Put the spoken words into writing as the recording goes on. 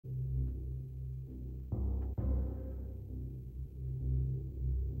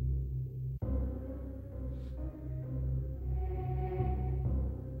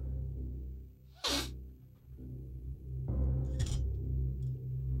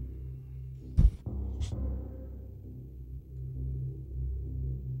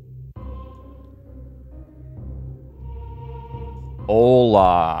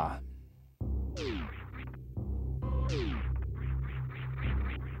Hola.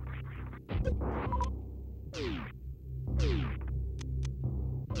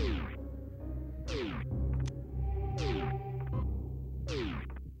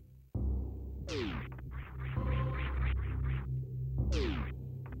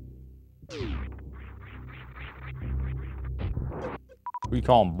 We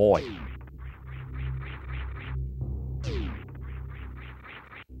call him boy.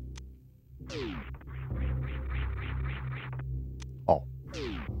 Oh.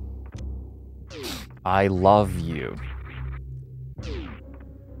 I love you.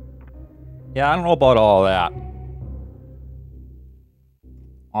 Yeah, I don't know about all that.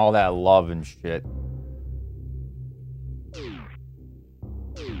 All that love and shit.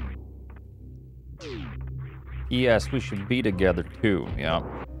 Yes, we should be together too. Yep.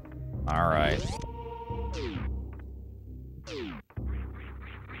 All right.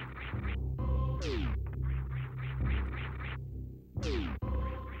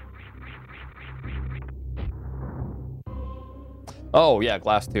 Oh, yeah,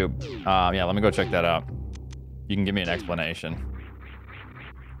 glass tube. Yeah, let me go check that out. You can give me an explanation.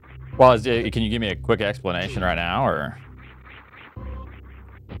 Well, can you give me a quick explanation right now, or?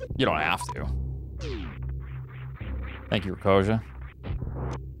 You don't have to. Thank you, Rakoja.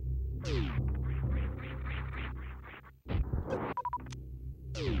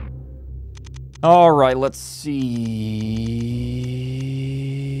 All right, let's see.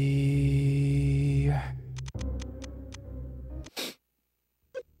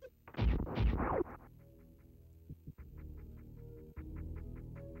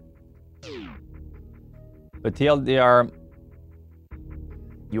 But TLDR,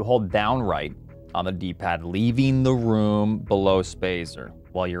 you hold down right on the D-pad, leaving the room below spacer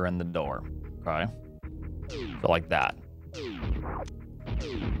while you're in the door, okay? So like that.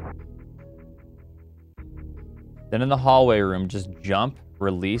 Then in the hallway room, just jump,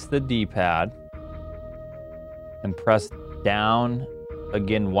 release the D-pad, and press down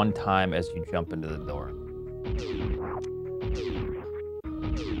again one time as you jump into the door.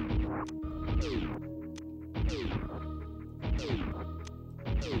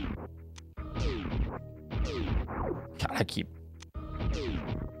 God, I keep...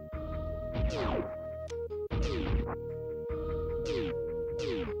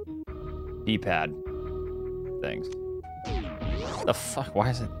 D-pad things. The fuck? Why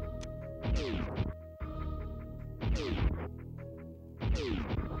is it?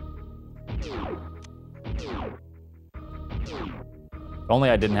 If only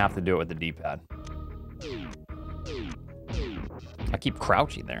I didn't have to do it with the D-pad. I keep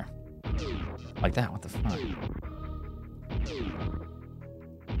crouching there. Like that, what the fuck?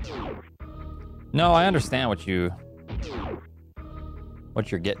 No, I understand what you're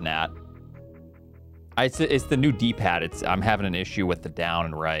getting at. It's the new D-pad. I'm having an issue with the down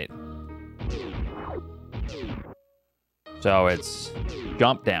and right. So it's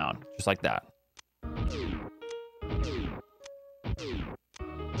jump down, just like that.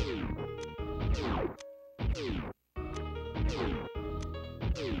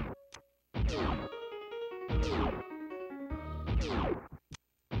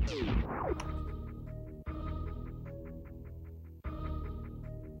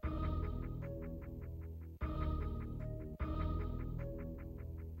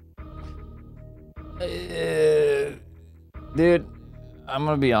 Dude, I'm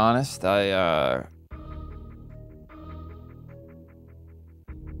gonna be honest.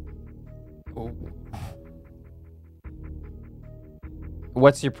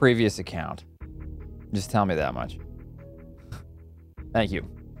 What's your previous account? Just tell me that much. Thank you.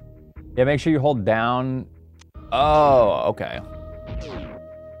 Yeah, make sure you hold down. Oh, okay.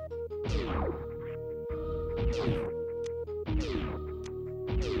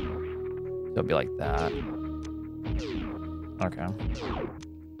 It'll be like that. Okay.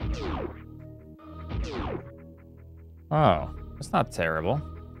 Oh, that's not terrible.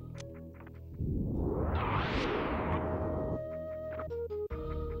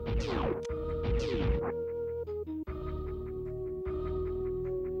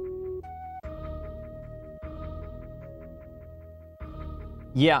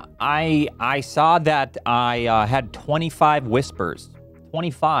 Yeah, I saw that I had 25 whispers.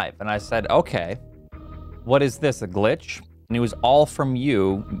 25, and I said, okay, what is this, a glitch? And it was all from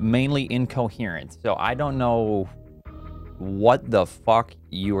you, mainly incoherent. So I don't know what the fuck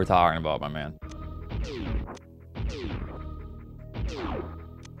you were talking about, my man.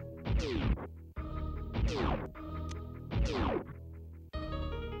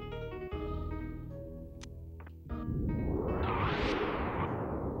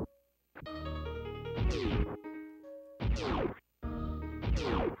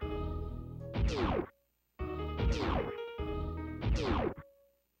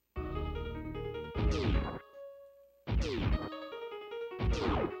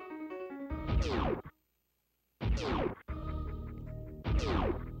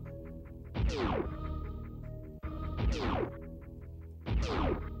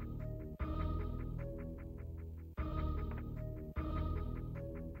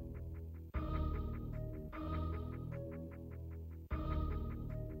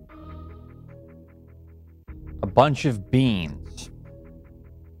 A bunch of beans.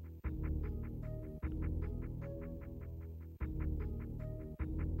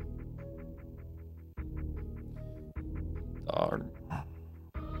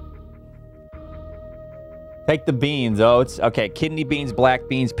 Take the beans, oats. Okay, kidney beans, black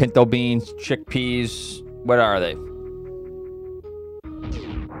beans, pinto beans, chickpeas. What are they?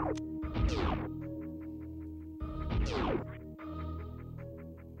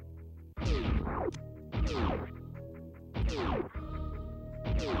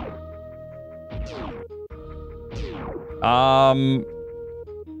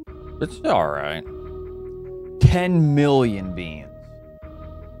 It's all right. 10 million beans.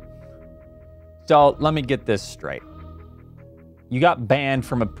 So let me get this straight. You got banned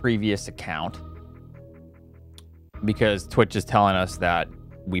from a previous account because Twitch is telling us that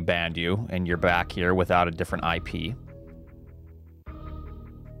we banned you and you're back here without a different IP.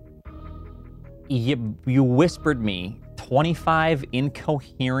 You whispered me 25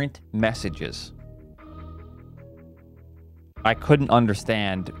 incoherent messages. I couldn't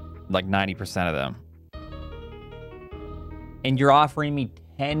understand like 90% of them. And you're offering me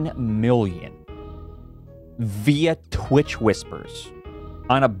 10 million via Twitch whispers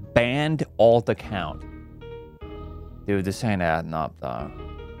on a banned alt account. Dude, this ain't adding up, dog.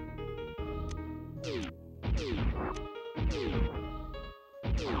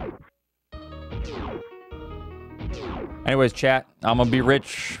 Anyways, chat, I'm gonna be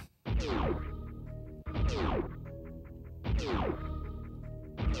rich.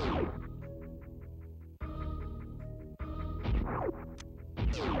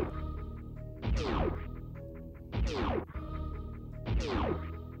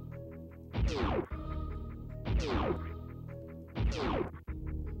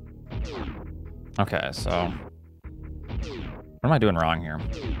 Okay, so what am I doing wrong here?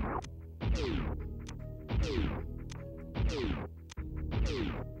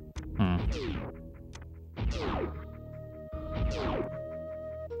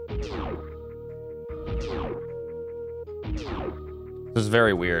 This is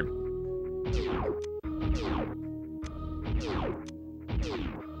very weird.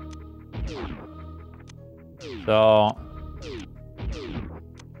 So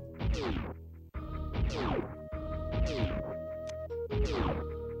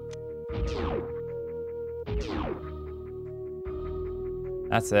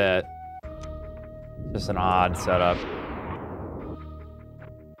that's it. Just an odd setup.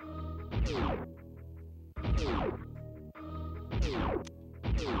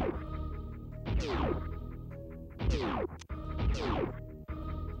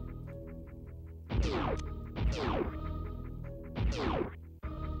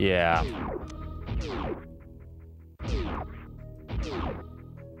 Yeah. I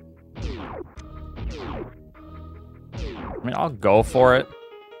mean, I'll go for it.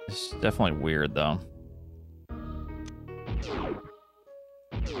 It's definitely weird, though.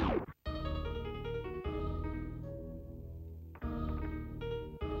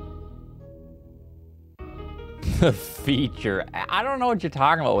 The feature. I don't know what you're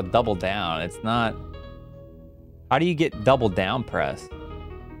talking about with double down. It's not... How do you get double down press?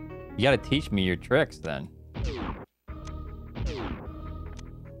 You gotta teach me your tricks, then.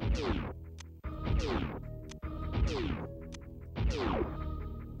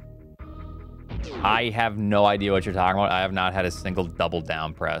 I have no idea what you're talking about. I have not had a single double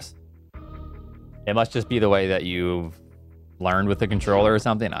down press. It must just be the way that you've learned with the controller or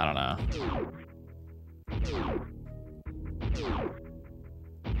something. I don't know.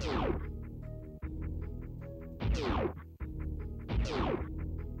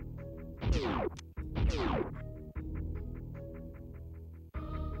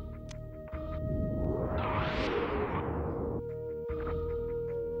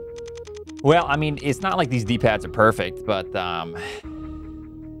 Well, I mean, it's not like these D-pads are perfect, but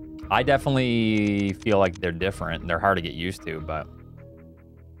I definitely feel like they're different. They're hard to get used to, but...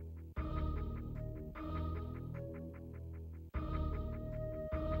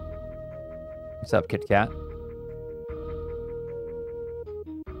 What's up, Kit Kat?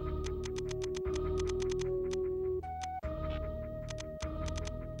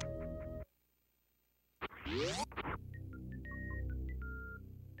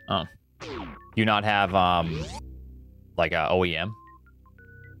 Oh. Do you not have, like a OEM?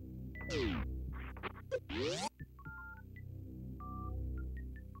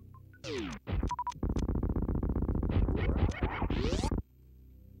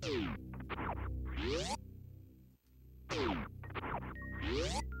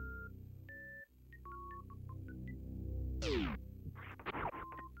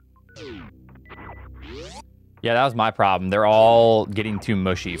 Yeah, that was my problem. They're all getting too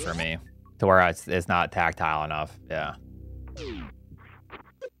mushy for me to where it's not tactile enough. Yeah.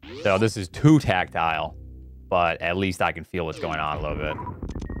 So this is too tactile, but at least I can feel what's going on a little bit.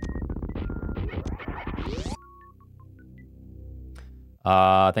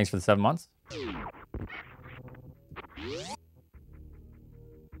 Thanks for the 7 months.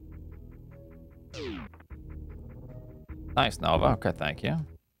 Nice, Nova. Okay, thank you.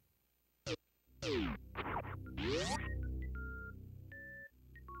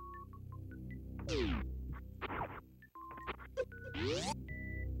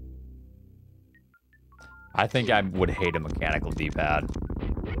 I think I would hate a mechanical D-pad.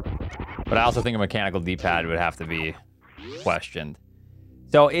 But I also think a mechanical D-pad would have to be questioned.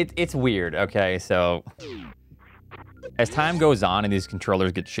 So it's weird, okay? So as time goes on and these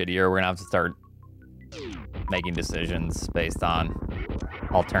controllers get shittier, we're gonna have to start making decisions based on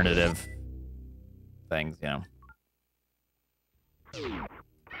alternative things, you know.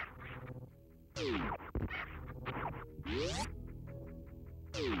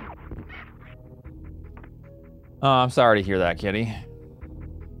 Oh, I'm sorry to hear that, kitty.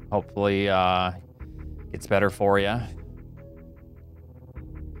 Hopefully, it's better for you.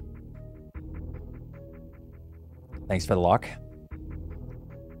 Thanks for the luck.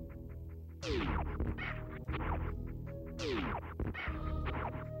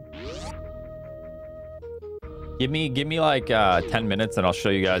 Give me like 10 minutes and I'll show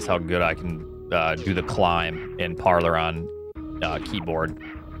you guys how good I can do the climb in Parlor on keyboard.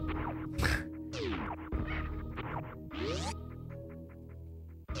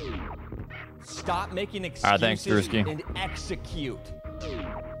 Stop making excuses and execute.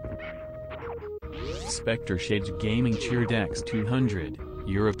 Spectre Shades Gaming cheered X200.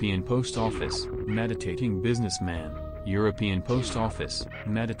 European Post Office, meditating businessman. European Post Office,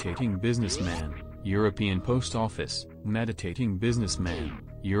 meditating businessman. European Post Office, meditating businessman.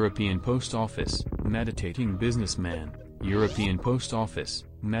 European Post Office, meditating businessman. European Post Office,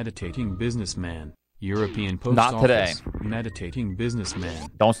 meditating businessman. European Post Office, meditating businessman.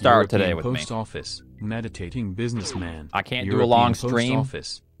 Don't start today with me. Post Office, meditating businessman. I can't do a long stream.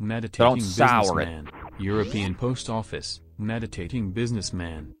 Office, meditating Don't sour businessman. European Post Office, meditating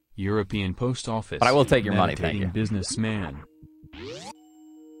businessman. European Post Office. But I will take your money, thank you. Businessman.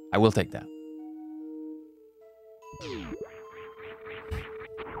 I will take that.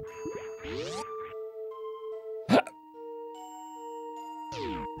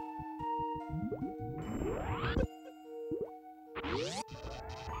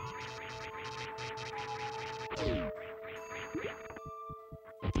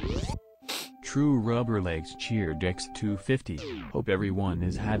 True Rubber Legs cheered X250. Hope everyone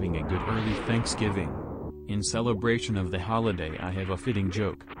is having a good early Thanksgiving. In celebration of the holiday, I have a fitting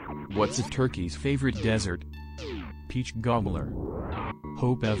joke. What's a turkey's favorite dessert? Peach gobbler.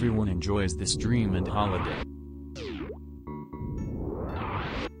 Hope everyone enjoys this stream and holiday.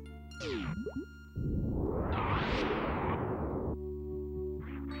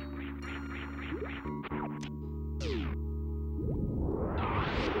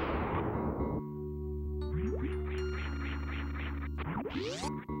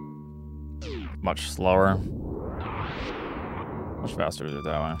 Much slower. Much faster to do it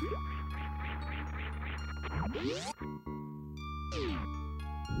that way.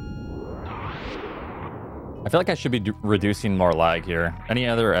 I feel like I should be reducing more lag here. Any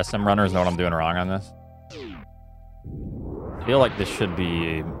other SM runners know what I'm doing wrong on this? I feel like this should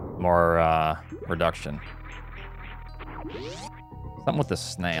be more reduction. Something with the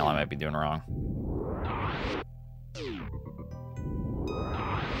snail I might be doing wrong.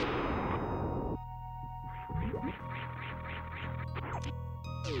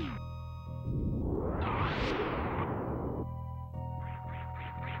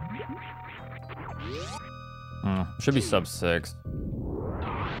 Should be sub 6.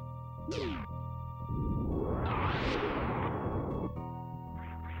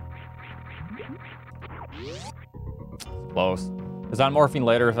 Close. Is on morphine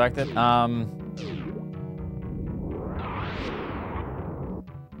later affected? I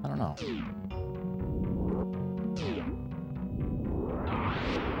don't know.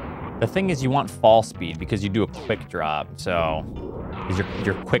 The thing is you want fall speed because you do a quick drop, so is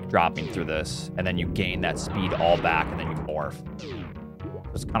you're quick dropping through this, and then you gain that speed all back, and then you morph.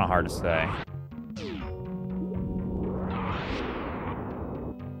 It's kind of hard to say.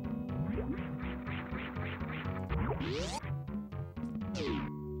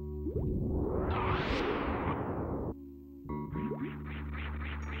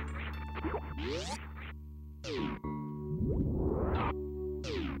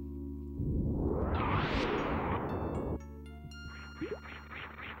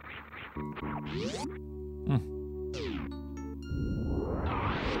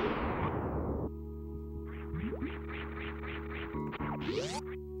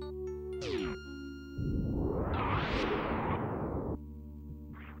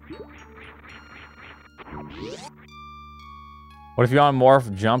 What if you want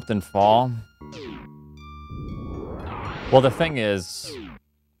morph, jump, then fall? Well, the thing is,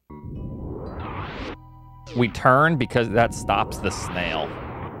 we turn because that stops the snail.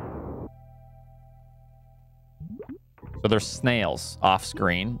 So there's snails off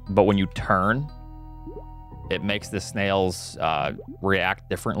screen, but when you turn, it makes the snails react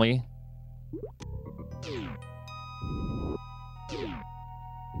differently.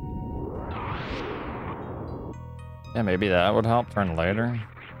 Yeah, maybe that would help turn later.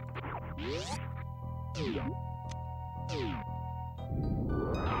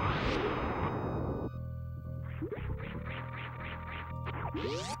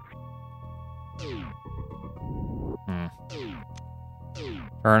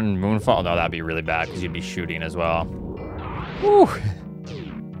 Turn moonfall? No, that'd be really bad because you'd be shooting as well. Whew.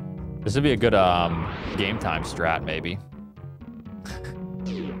 This would be a good game time strat, maybe.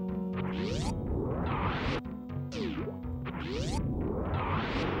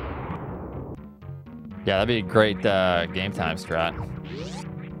 Yeah, that'd be a great game time strat.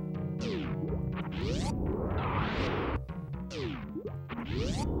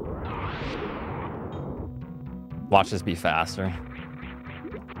 Watch this be faster.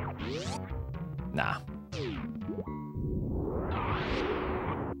 Nah.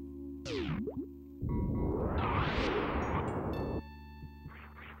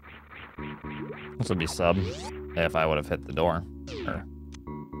 This would be sub if I would have hit the door. Or...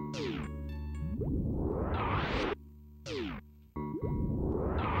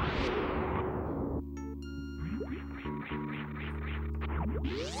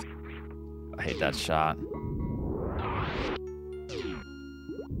 I hate that shot.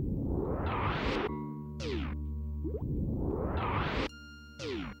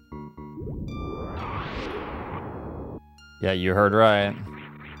 Yeah, you heard right.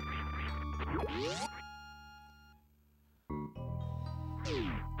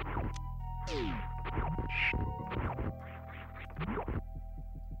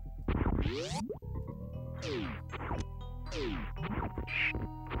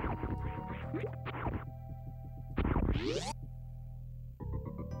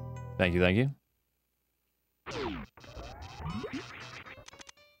 Thank you, thank you.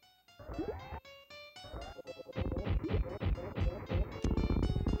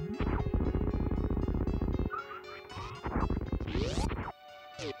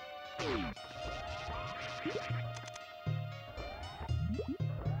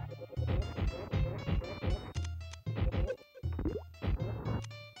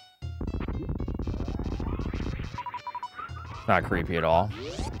 Not creepy at all.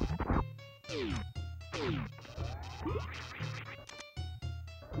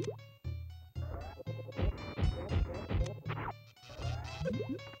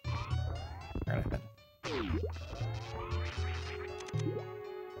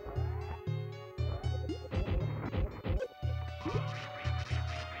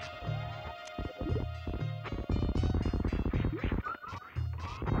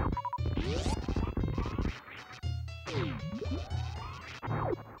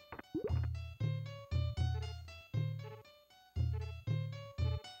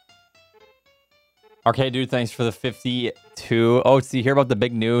 Okay, dude, thanks for the 52. Oh, so you hear about the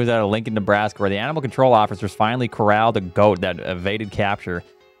big news out of Lincoln, Nebraska, where the animal control officers finally corralled a goat that evaded capture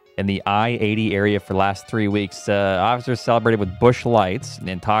in the I-80 area for the last 3 weeks. Officers celebrated with bush lights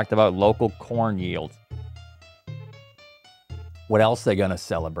and talked about local corn yield. What else are they going to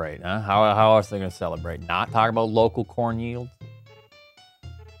celebrate? Huh? How else are they going to celebrate? Not talking about local corn yield?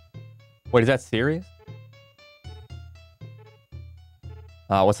 Wait, is that serious?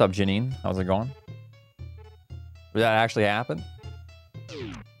 What's up, Janine? How's it going? Did that actually happen?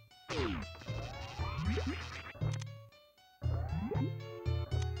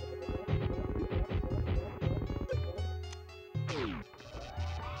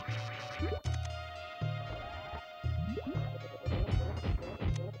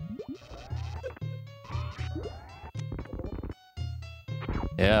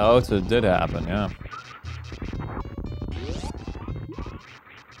 Yeah, Oats, it did happen, yeah.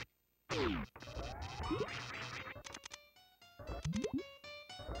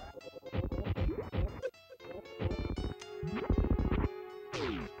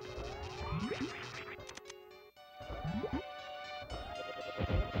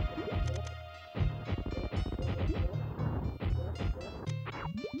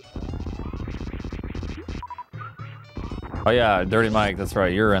 Oh yeah, Dirty Mike, that's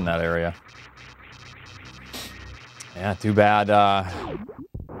right, you're in that area. Yeah, too bad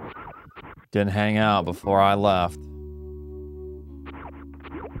didn't hang out before I left.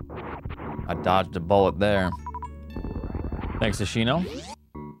 I dodged a bullet there. Thanks to Shino.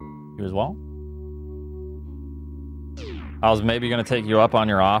 You as well. I was maybe going to take you up on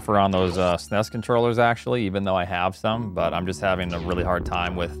your offer on those SNES controllers, actually, even though I have some, but I'm just having a really hard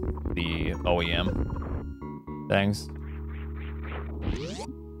time with the OEM things.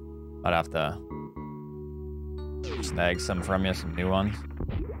 I'd have to snag some from you, some new ones.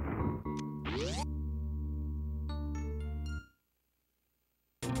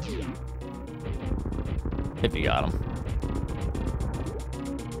 If you got them.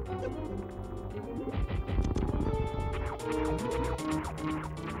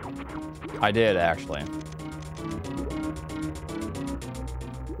 I did, actually.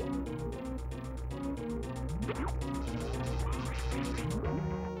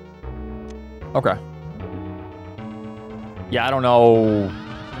 Okay. Yeah, I don't know,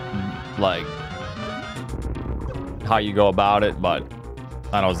 like, how you go about it, but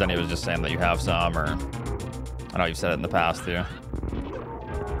I know Zenny was just saying that you have some, or I know you've said it in the past, too.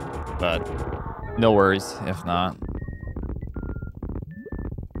 But no worries, if not.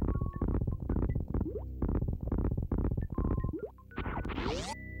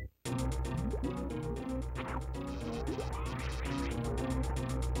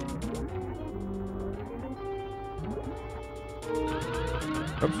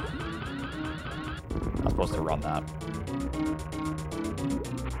 Oops. I'm supposed to run that.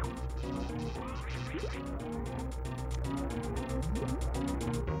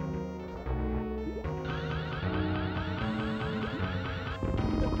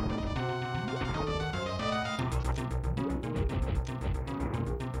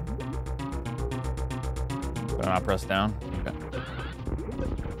 Do I not press down? Okay.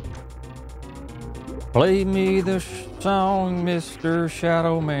 Play me the song, Mr.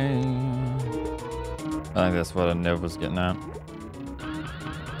 Shadow Man. I think that's what a Niv was getting at.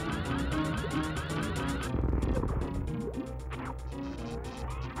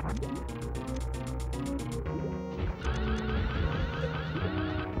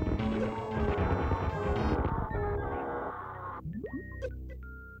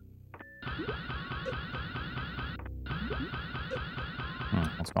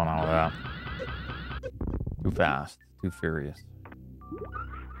 What's going on with that? Too fast, too furious.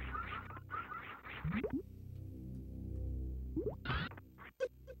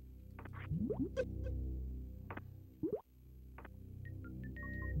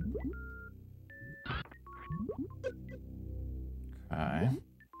 Okay.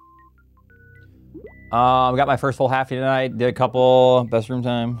 Got my first full halfie tonight. Did a couple best room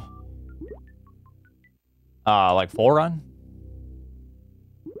time. Like full run.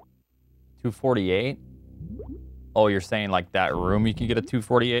 248. Oh, you're saying like that room you can get a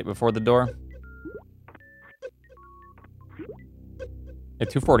 248 before the door? A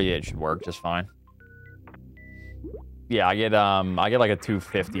 248 should work just fine. Yeah, I get like a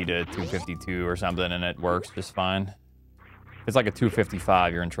 250 to 252 or something, and it works just fine. If it's like a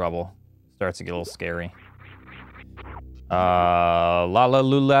 255, you're in trouble. Starts to get a little scary. La la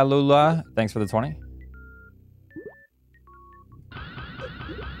lula lula. Thanks for the 20.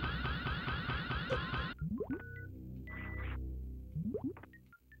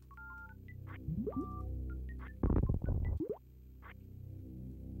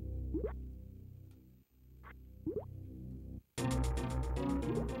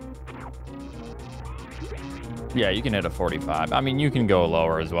 Yeah, you can hit a 45. I mean, you can go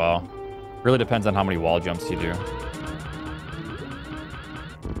lower as well. Really depends on how many wall jumps you do.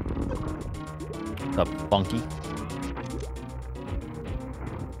 What's up, Funky?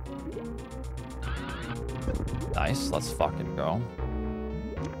 Nice, let's fucking go.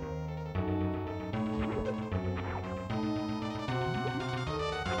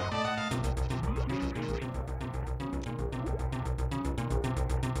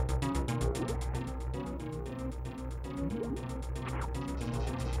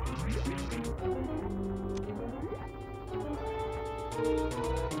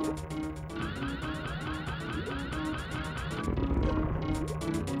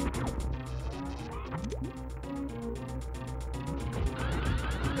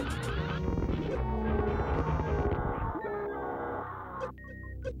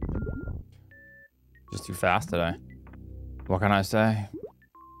 just too fast today. What can I say?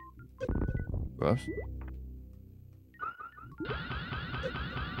 Whoops.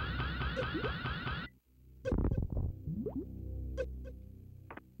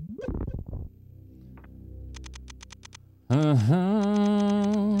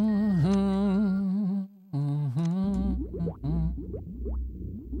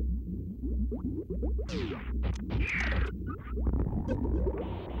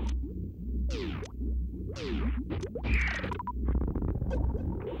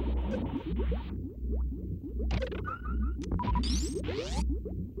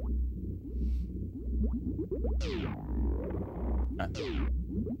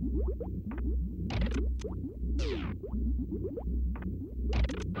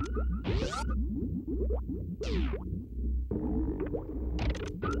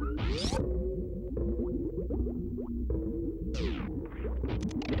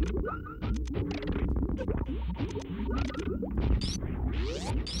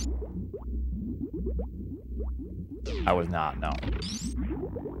 I was not, no.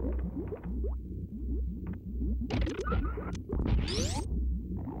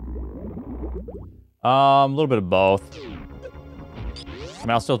 A little bit of both. I mean,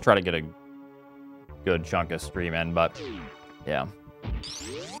 I'll still try to get a good chunk of stream in, but yeah.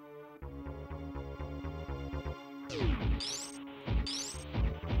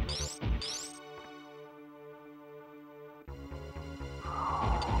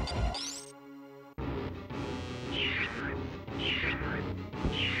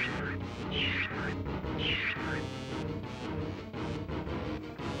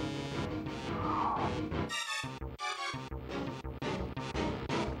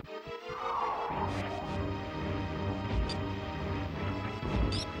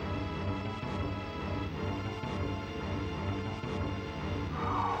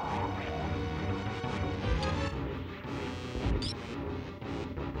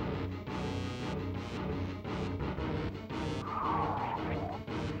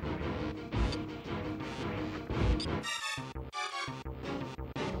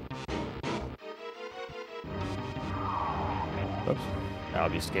 Oops. That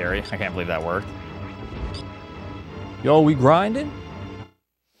would be scary. I can't believe that worked. Yo, we grinding?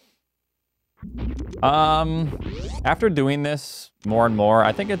 After doing this more and more,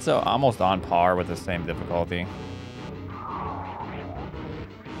 I think it's almost on par with the same difficulty.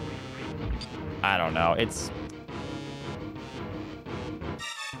 I don't know. It's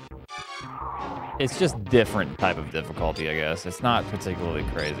just different type of difficulty, I guess. It's not particularly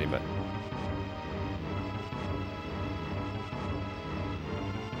crazy, but...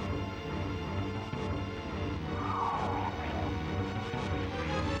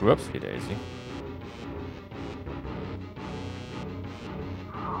 Whoopsie daisy.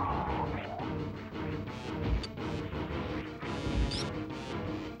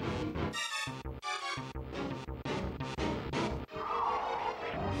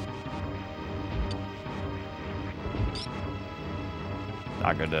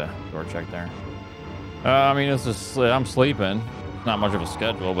 Not good to door check there. I mean, it's just, I'm sleeping. Not much of a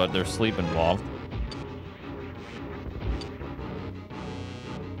schedule, but there's sleep involved.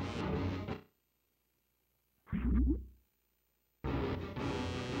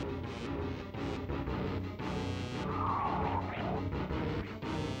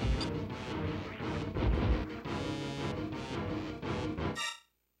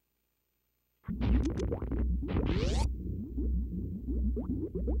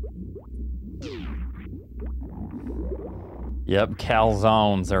 Yep,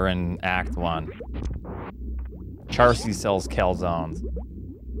 calzones are in Act 1. Charcy sells calzones.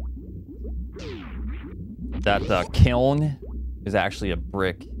 That kiln is actually a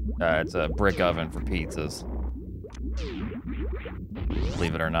brick. It's a brick oven for pizzas.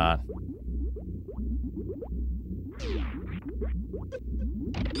 Believe it or not.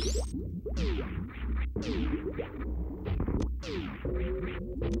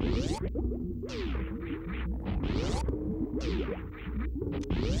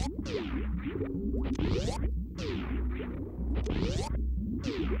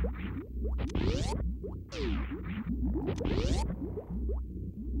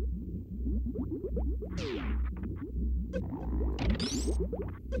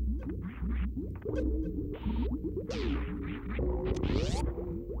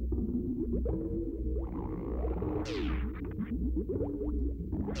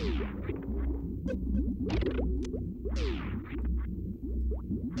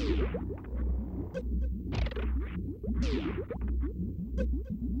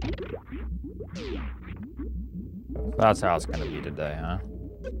 That's how it's gonna be today, huh?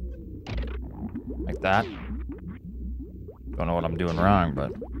 Like that. Don't know what I'm doing wrong,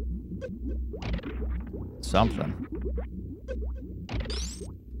 but something.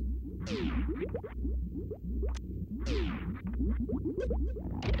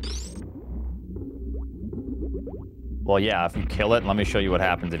 Well, yeah, if you kill it, let me show you what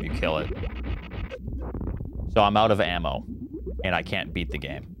happens if you kill it. So I'm out of ammo, and I can't beat the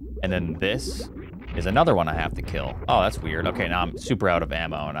game. And then this is another one I have to kill. Oh, that's weird. Okay, now I'm super out of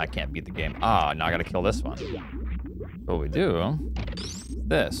ammo, and I can't beat the game. Ah, now I gotta kill this one. What we do is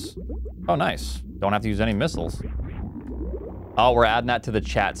this. Oh, nice. Don't have to use any missiles. Oh, we're adding that to the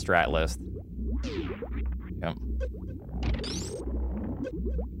chat strat list. Yep.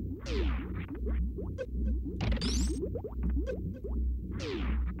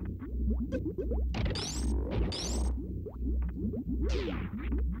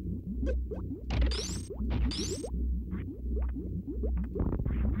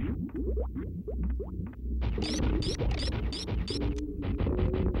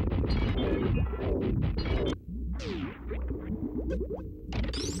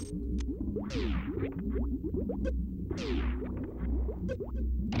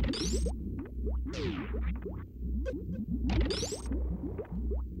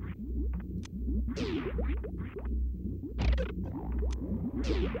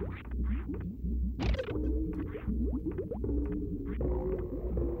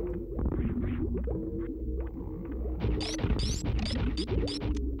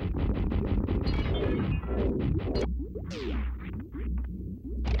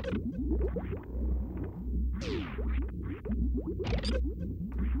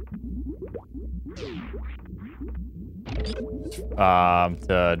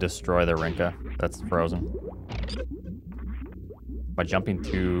 To destroy the Rinka that's frozen. Am I jumping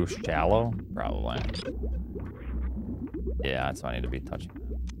too shallow? Probably. Yeah, that's why I need to be touching that.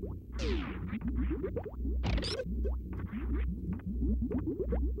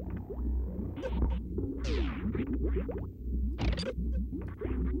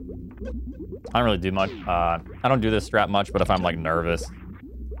 I don't really do much. I don't do this strat much, but if I'm like nervous,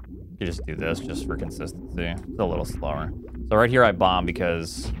 you just do this just for consistency. It's a little slower. So right here I bomb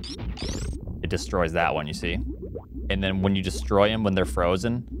because it destroys that one, you see? And then when you destroy them when they're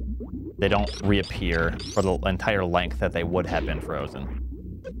frozen, they don't reappear for the entire length that they would have been frozen.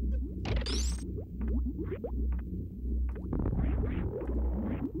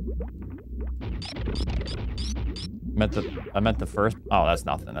 I meant the first. Oh, that's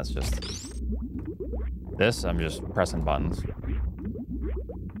nothing. That's just this. I'm just pressing buttons.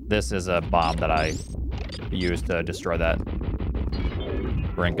 This is a bomb that I use to destroy that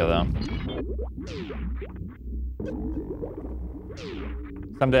Rinka, though.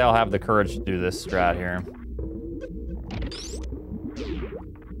 Someday I'll have the courage to do this strat here.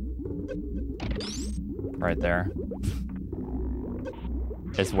 Right there.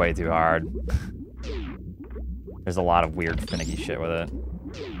 It's way too hard. There's a lot of weird, finicky shit with it.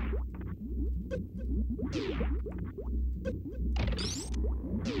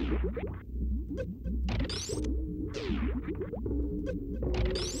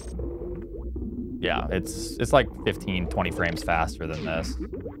 Yeah, it's like 15, 20 frames faster than this.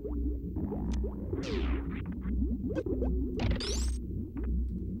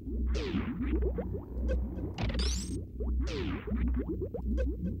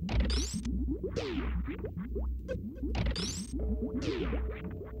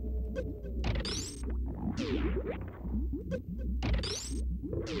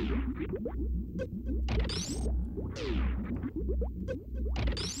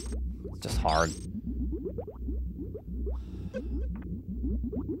 It's just hard.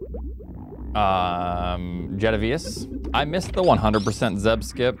 Jetavius, I missed the 100% Zeb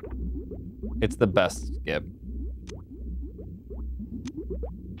skip. It's the best skip.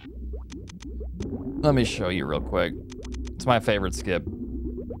 Let me show you real quick. It's my favorite skip.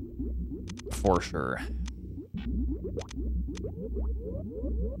 For sure.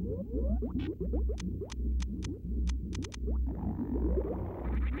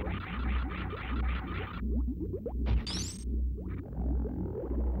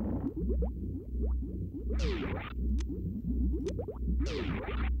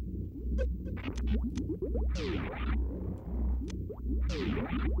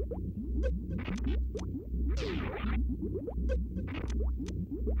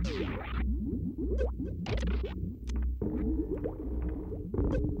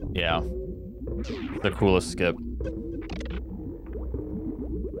 Yeah, the coolest skip.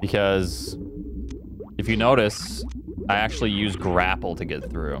 Because if you notice, I actually use grapple to get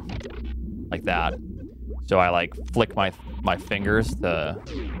through, like that. So I like flick my fingers to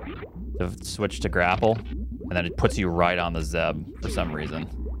to switch to grapple, and then it puts you right on the Zeb for some reason.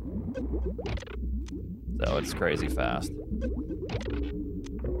 So it's crazy fast.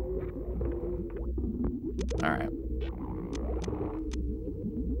 All right.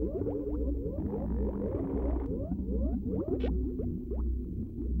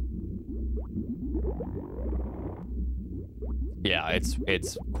 Yeah,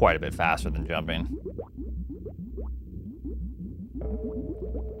 it's quite a bit faster than jumping.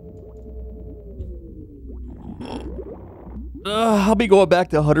 I'll be going back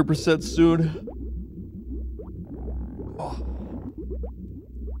to 100% soon. Oh.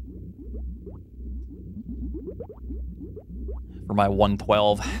 For my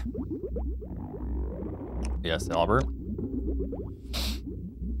 112. Yes, Albert.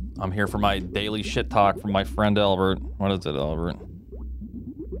 I'm here for my daily shit talk from my friend Albert. What is it, Albert?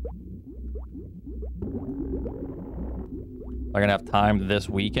 Am I gonna have time this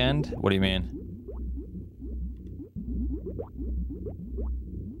weekend? What do you mean?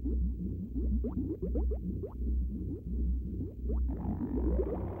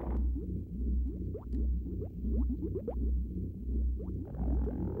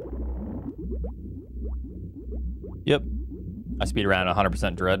 Yep. I speed around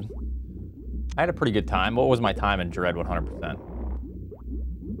 100% Dread. I had a pretty good time. What was my time in Dread 100%?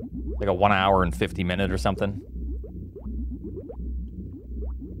 Like a 1 hour and 50 minutes or something?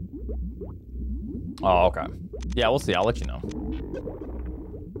 Oh, okay. Yeah, we'll see. I'll let you know.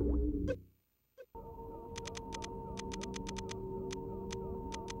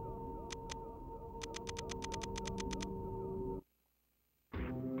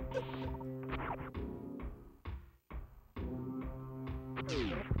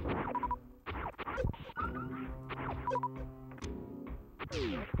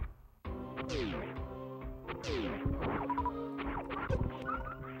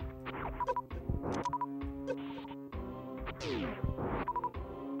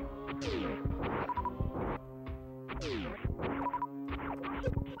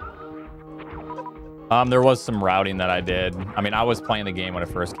 There was some routing that I did. I mean, I was playing the game when it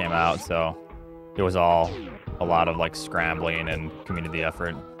first came out, so it was all a lot of like scrambling and community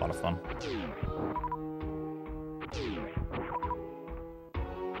effort. A lot of fun.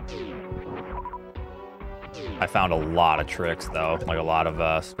 I found a lot of tricks though, like a lot of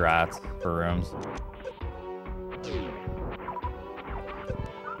strats for rooms.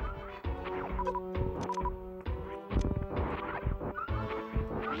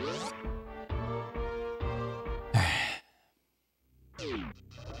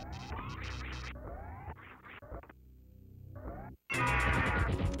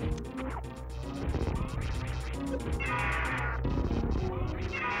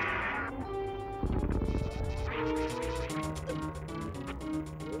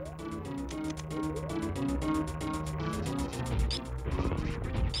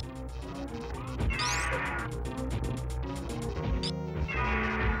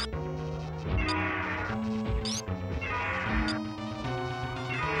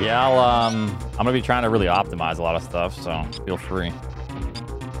 Yeah, I'm gonna be trying to really optimize a lot of stuff, so feel free.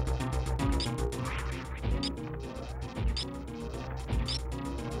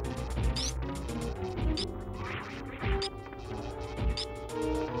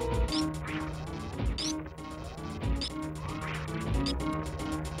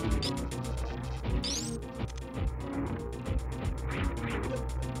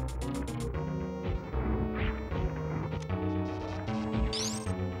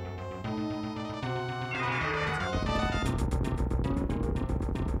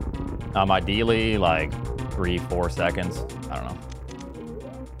 Ideally, like 3-4 seconds. I don't know.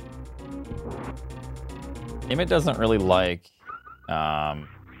 Game it doesn't really like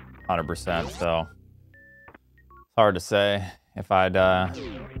 100%, so it's hard to say if I'd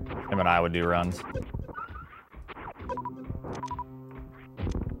him and I would do runs.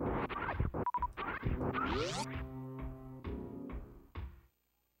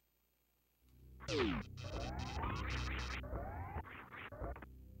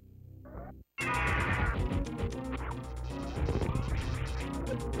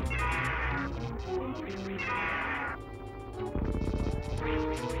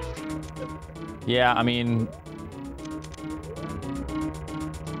 Yeah, I mean...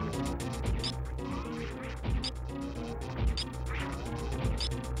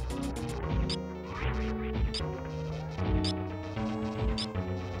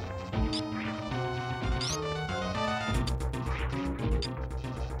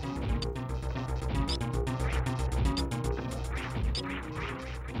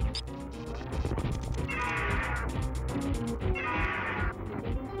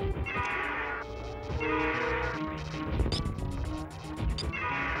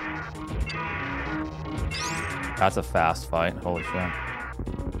 That's a fast fight. Holy shit.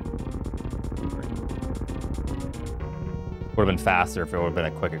 Would have been faster if it would have been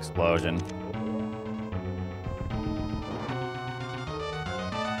a quick explosion.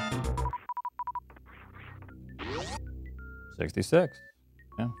 $66.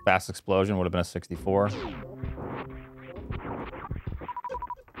 Yeah, fast explosion would have been a 64.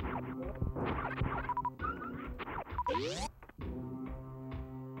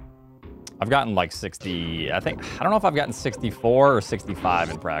 I've gotten like 60, I don't know if I've gotten 64 or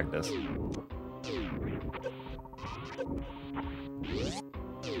 65 in practice.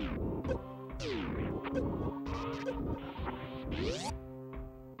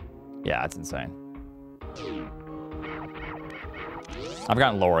 Yeah, it's insane. I've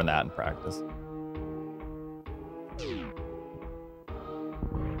gotten lower than that in practice.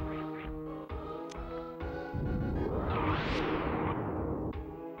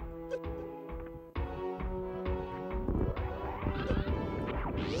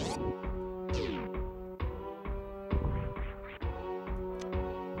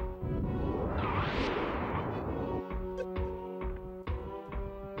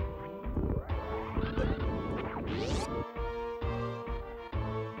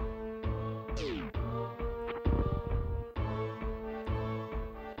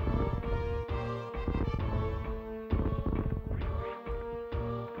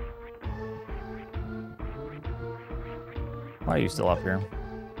 Why are you still up here?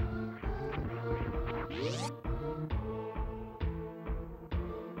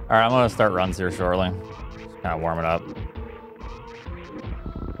 All right, I'm gonna start runs here shortly. Just kind of warm it up.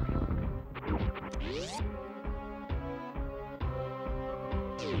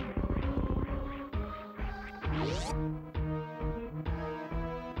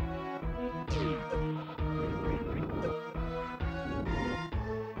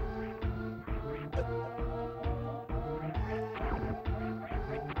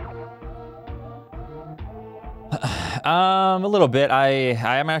 A little bit.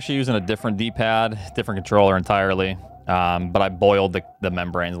 I am actually using a different D-pad, different controller entirely. But I boiled the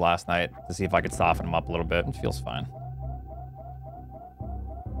membranes last night to see if I could soften them up a little bit. It feels fine.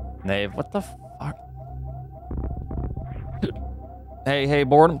 Nave, what the fuck? Hey,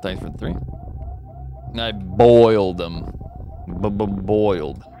 boredom. Thanks for the 3. I boiled them.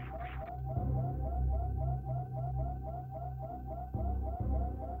 Boiled.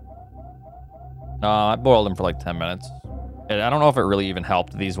 I boiled them for like 10 minutes. And I don't know if it really even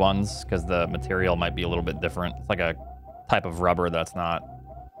helped these ones because the material might be a little bit different. It's like a type of rubber that's not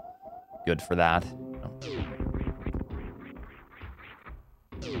good for that.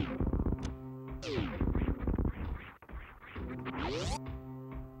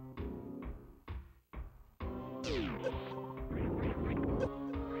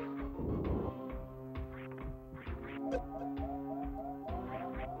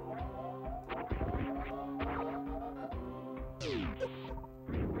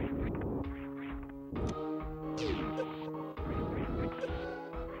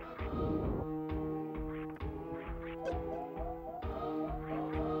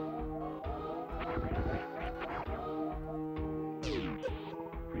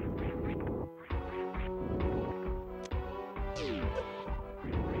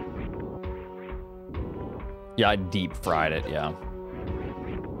 Yeah, I deep fried it, yeah.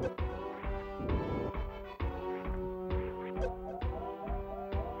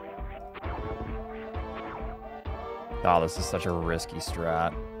 Oh, this is such a risky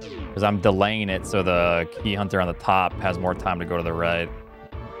strat. Because I'm delaying it so the key hunter on the top has more time to go to the right.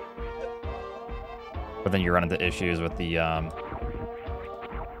 But then you run into issues with the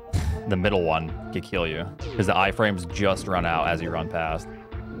middle one could kill you. Because the iframes just run out as you run past.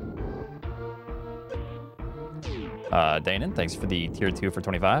 Danon, thanks for the tier 2 for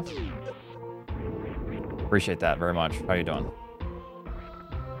 25. Appreciate that very much. How you doing?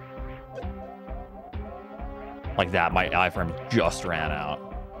 Like that, my iframe just ran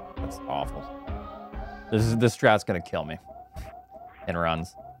out. That's awful. This strat's gonna kill me in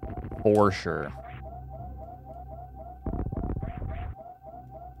runs, for sure.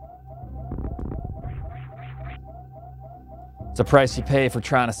 It's a price you pay for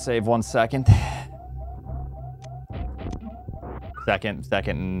trying to save 1 second. Second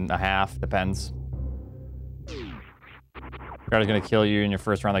and a half, depends. Strat is gonna kill you in your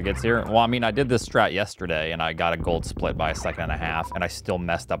first round that gets here. Well, I mean, I did this strat yesterday and I got a gold split by 1.5 seconds, and I still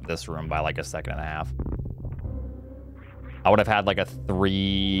messed up this room by like 1.5 seconds. I would have had like a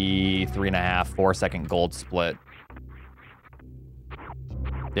 3.5, 4 second gold split.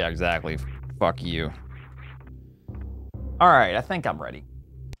 Yeah, exactly. Fuck you. All right, I think I'm ready.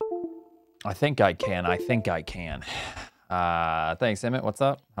 I think I can. I think I can. Thanks, Emmett. What's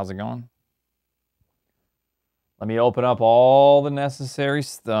up? How's it going? Let me open up all the necessary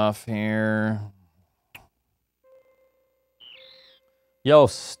stuff here. Yo,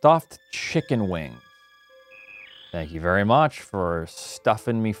 stuffed chicken wings. Thank you very much for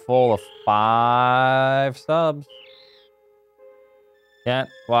stuffing me full of 5 subs. Can't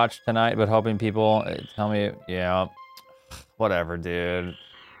watch tonight, but hoping people tell me, yeah, whatever, dude.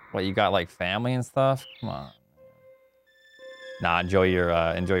 What, you got like family and stuff? Come on. Nah, enjoy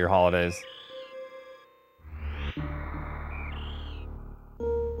your holidays.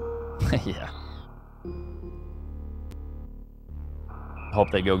 Yeah. Hope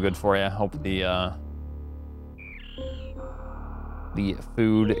they go good for you. Hope the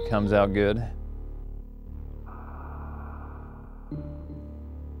food comes out good.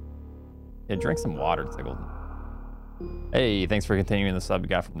 Yeah, drink some water, Tickled. Hey, thanks for continuing the sub you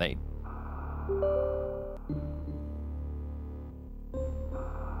got from Nate.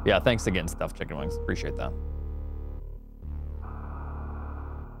 Yeah, thanks again, Stuffed Chicken Wings. Appreciate that.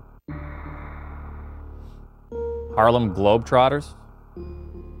 Harlem Globetrotters?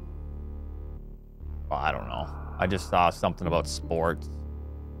 Well, I don't know. I just saw something about sports.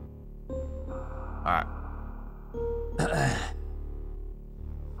 All right.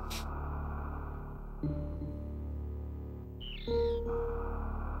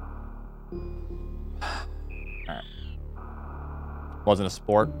 Wasn't a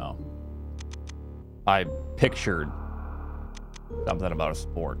sport? No. I pictured something about a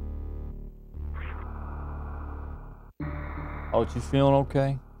sport. Oh, you feeling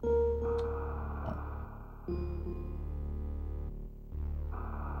okay?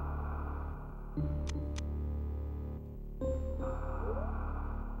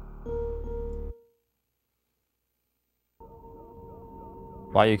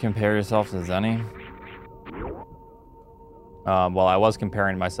 Why you compare yourself to Zenny? Well, I was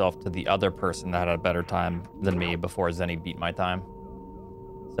comparing myself to the other person that had a better time than me before Zenny beat my time.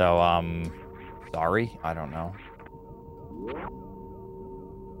 So, sorry, I don't know.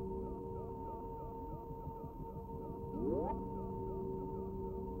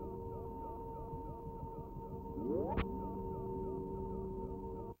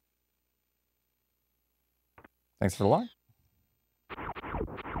 Thanks for the luck.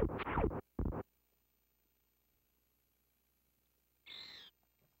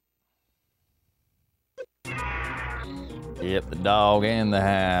 Yep, the dog in the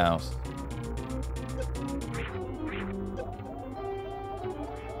house.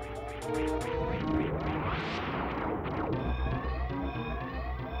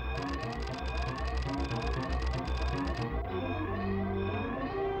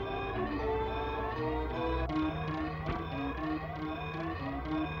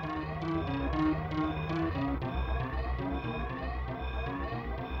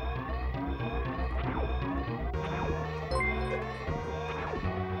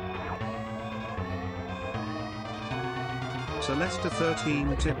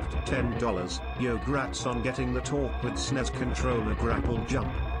 Celeste13 tipped $10. Yo, grats on getting the talk with SNES controller grapple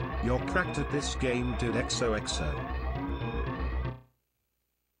jump. You're cracked at this game, dude. XOXO.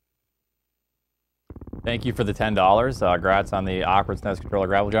 Thank you for the $10. Grats on the awkward SNES controller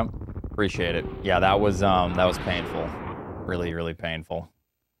grapple jump. Appreciate it. Yeah, that was painful. Really, really painful.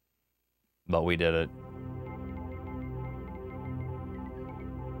 But we did it.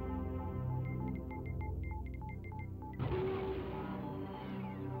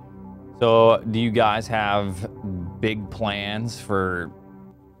 So, do you guys have big plans for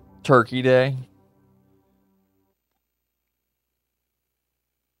Turkey Day?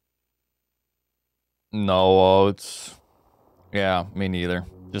 No oats. Yeah, me neither.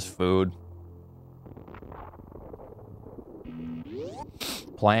 Just food.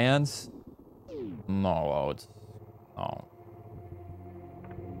 Plans? No oats. No.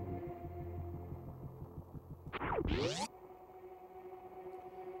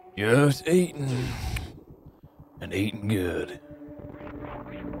 Just eating. And eating good.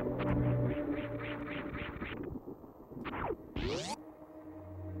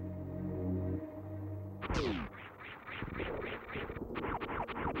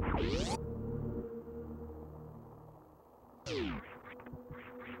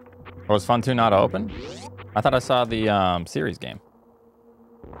 Oh, was Fun 2 not open? I thought I saw the series game.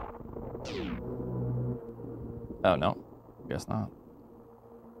 Oh, no. Guess not.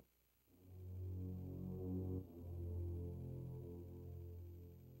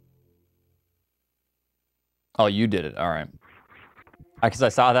 Oh, you did it. All right. Because I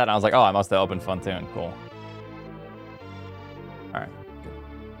saw that and I was like, oh, I must have opened Fun 2. Cool. All right. Good.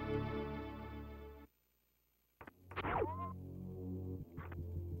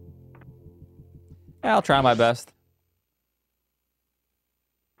 Yeah, I'll try my best.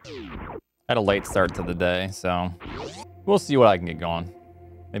 Had a late start to the day, so we'll see what I can get going.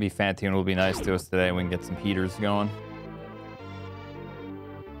 Maybe Fantine will be nice to us today. We can get some heaters going.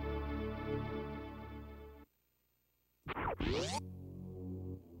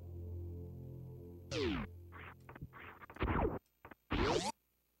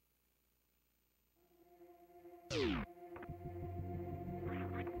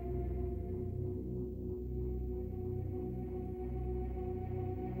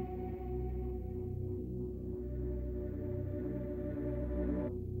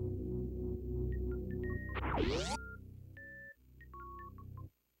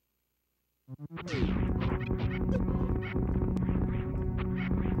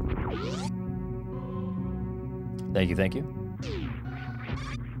 Thank you, thank you.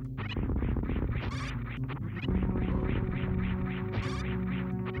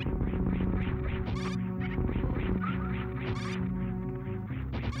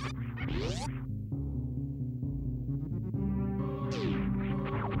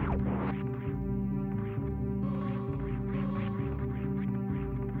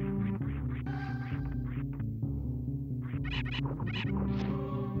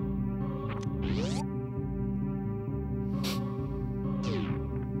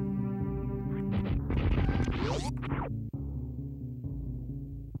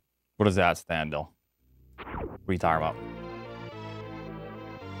 What does that stand, Dill? What are you talking about?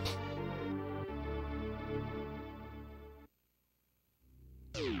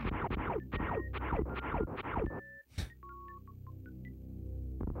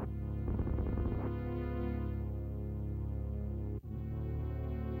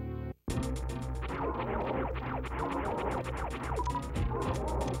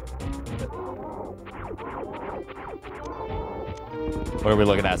 What are we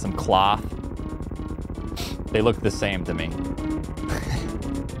looking at? Some cloth? They look the same to me.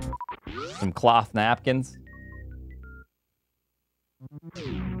 Some cloth napkins.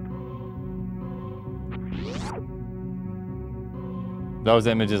 Those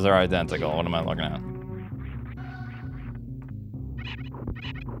images are identical. What am I looking at?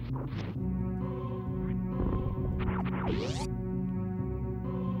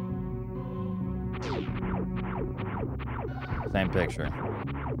 Same picture.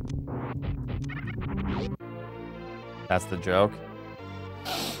 That's the joke.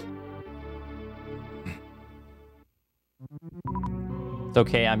 It's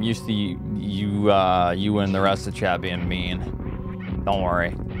okay. I'm used to you and the rest of the chat being mean. Don't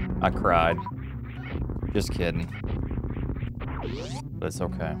worry. I cried. Just kidding. But it's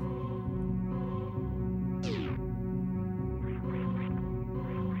okay.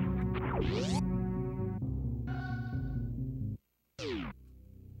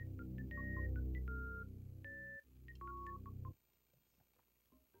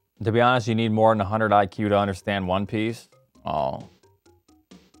 To be honest, you need more than 100 IQ to understand One Piece. Oh.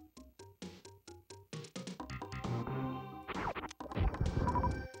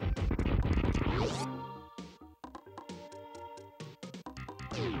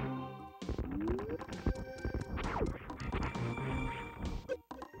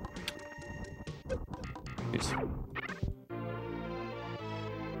 Jeez.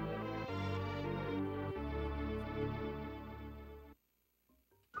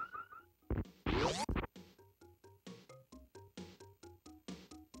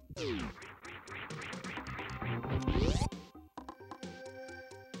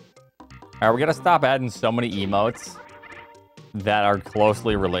 All right, we gotta stop adding so many emotes that are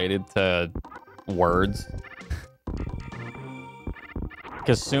closely related to words.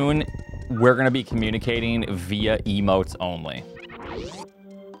 Because soon we're gonna be communicating via emotes only.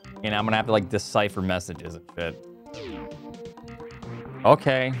 And I'm gonna have to like decipher messages and shit.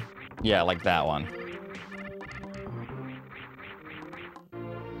 Okay. Yeah, like that one.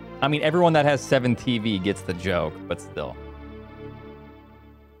 I mean, everyone that has 7 TV gets the joke, but still.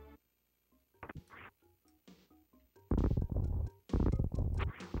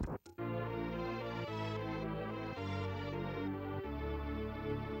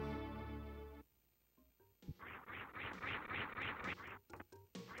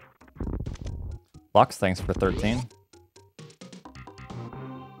 Lux, thanks for 13.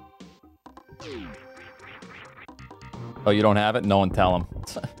 Oh, you don't have it? No one tell him.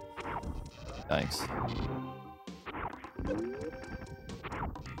 Thanks.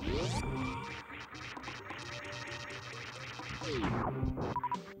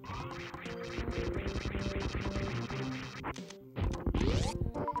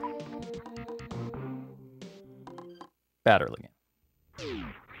 Bad early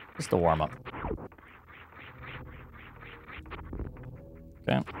game. Just a warm up.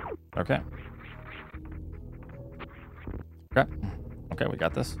 Bam. Okay. Okay. Okay, we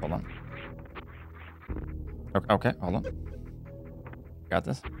got this. Hold on. Okay, hold on. Got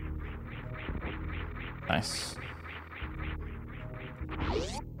this. Nice.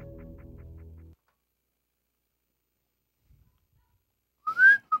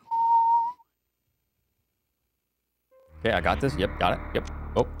 Okay, I got this. Yep, got it. Yep.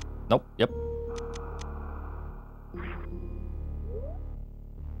 Oh, nope. Yep.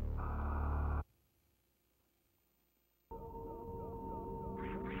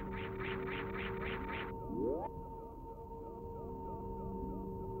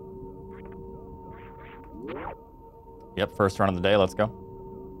 Yep, first run of the day. Let's go.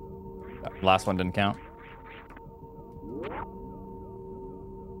 Last one didn't count.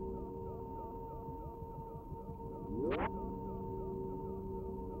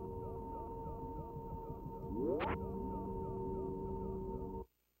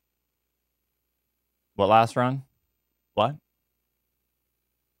 What last run? What?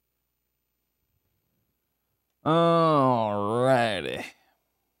 Alrighty.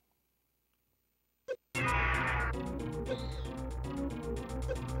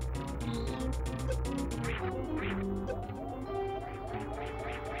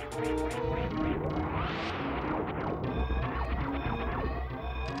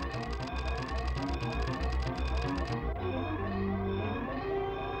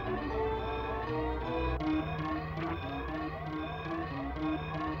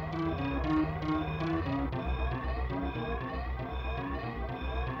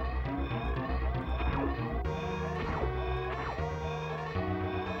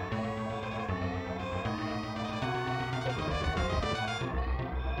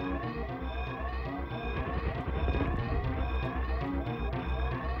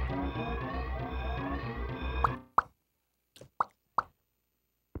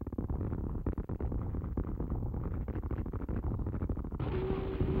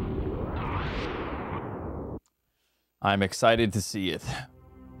 I'm excited to see it.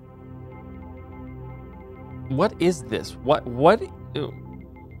 What is this? What? Why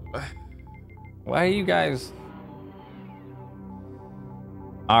are you guys...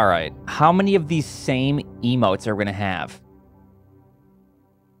 All right. How many of these same emotes are we going to have?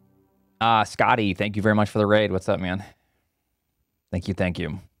 Scotty, thank you very much for the raid. What's up, man? Thank you, thank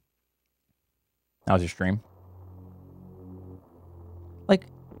you. How was your stream? Like,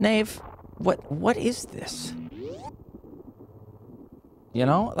 Nave, what is this? You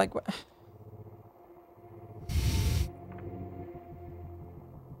know, like what?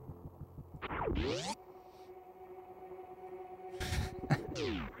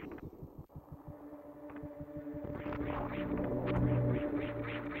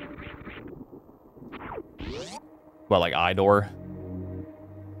 What, like Idor?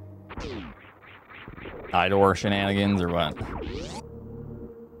 Idor shenanigans or what?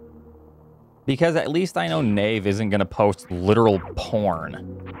 Because at least I know Nave isn't going to post literal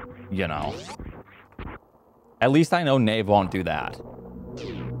porn, you know. At least I know Nave won't do that.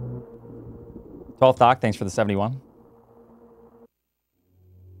 12th Doc, thanks for the 71.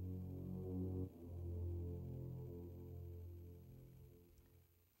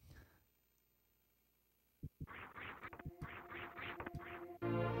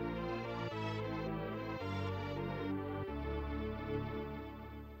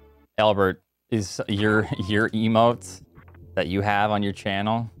 Albert, is your emotes that you have on your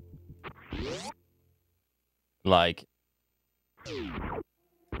channel like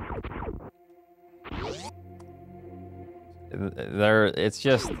it's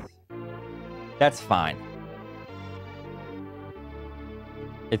just, that's fine.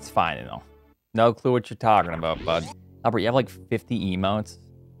 It's fine, you know. No clue what you're talking about, bud. Albert, you have like 50 emotes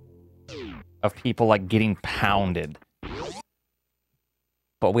of people like getting pounded.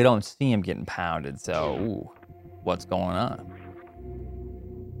 But we don't see him getting pounded, so ooh, what's going on?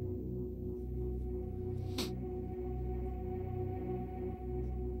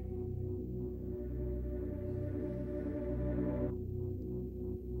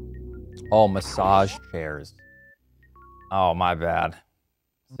 Oh, massage chairs. Oh, my bad.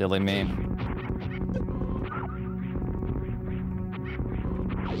 Silly me.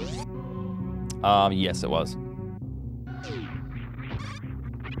 Yes, it was.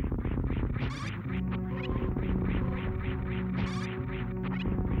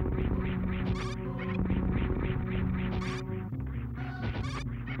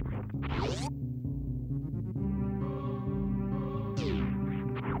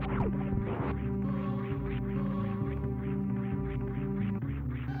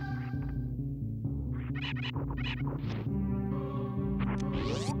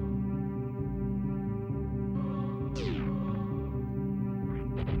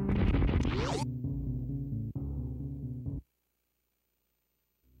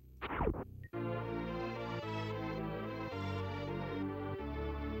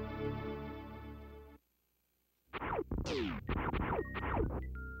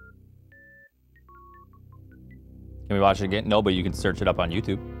 Can we watch it again? No, but you can search it up on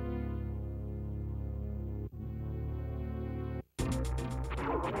YouTube.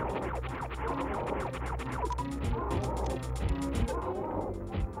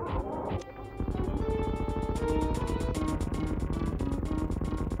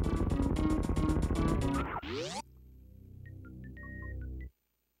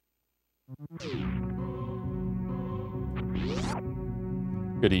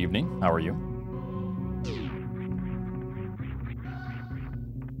 Good evening. How are you?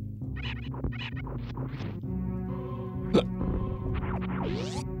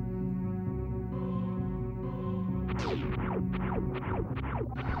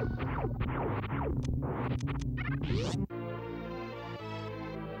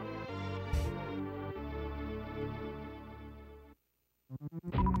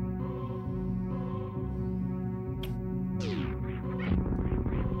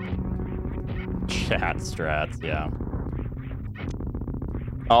 Chat strats, yeah.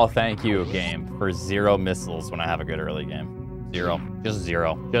 Oh, thank you, game, for 0 missiles when I have a good early game. 0. Just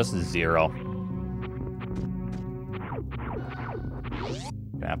 0. Just 0.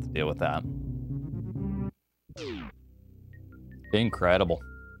 Gonna have to deal with that. Incredible.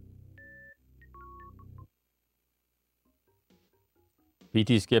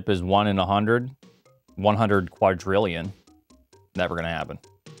 BT skip is 1 in 100. 100 quadrillion. Never gonna happen.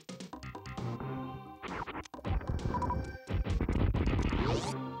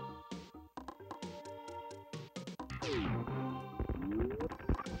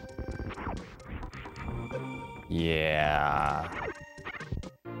 Yeah.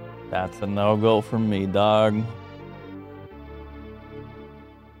 That's a no-go for me, dog.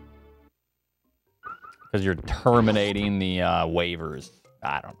 Because you're terminating the waivers.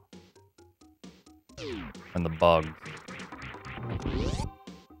 I don't know. And the bug.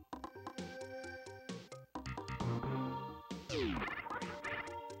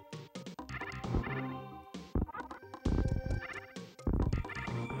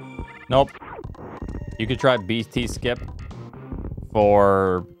 Nope. You could try BT skip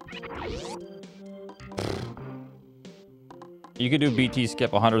for... You could do BT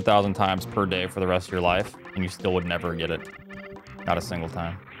skip 100,000 times per day for the rest of your life, and you still would never get it. Not a single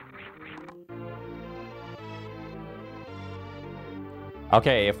time.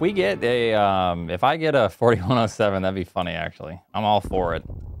 Okay, if we get a, if I get a 4107, that'd be funny, actually. I'm all for it.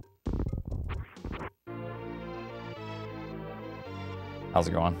 How's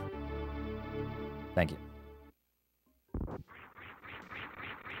it going? Thank you.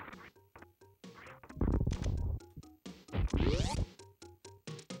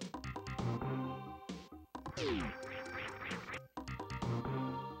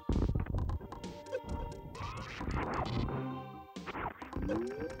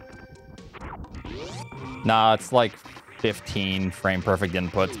 Nah, it's like 15 frame perfect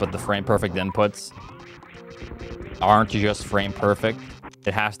inputs, but the frame perfect inputs aren't just frame perfect.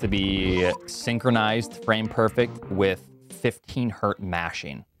 It has to be synchronized frame perfect with 15 hertz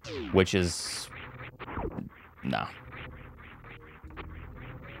mashing, which is... no.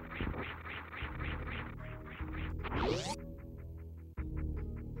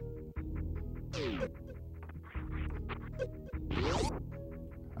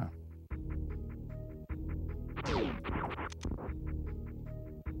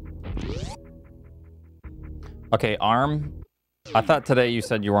 Okay, ARM. I thought today you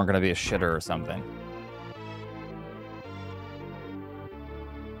said you weren't going to be a shitter or something.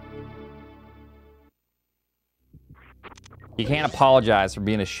 You can't apologize for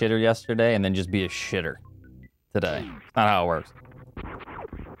being a shitter yesterday and then just be a shitter today. That's not how it works.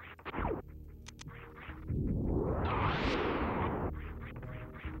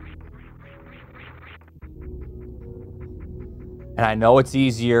 And I know it's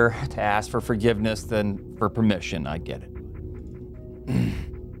easier to ask for forgiveness than for permission. I get it.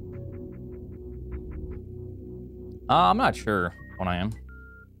 I'm not sure when I am.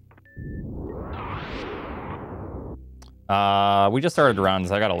 We just started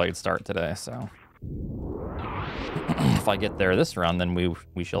runs. I got a late start today, so if I get there this run, then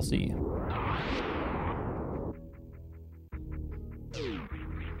we shall see.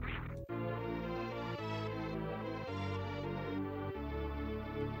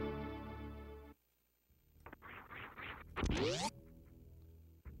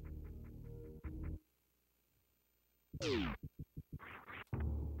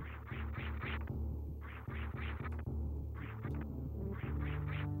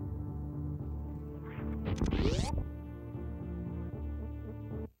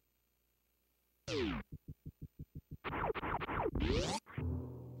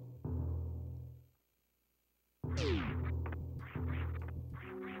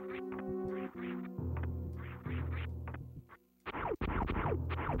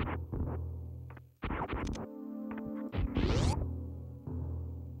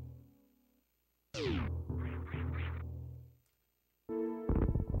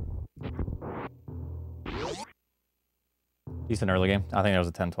 Decent early game. I think that was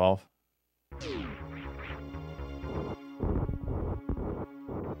a 10-12.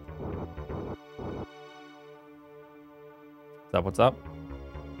 What's up? What's up?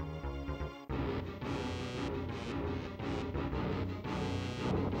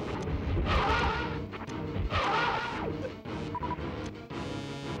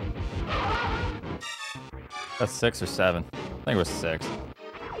 That's 6 or 7. I think it was 6.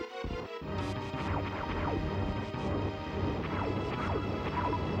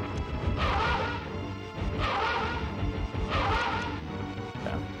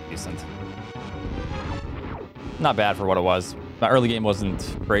 Yeah, decent. Not bad for what it was. My early game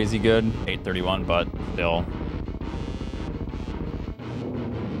wasn't crazy good, 831, but still.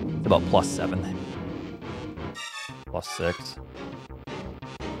 It's about +7. +6.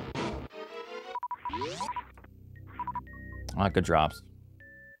 Ah, good drops.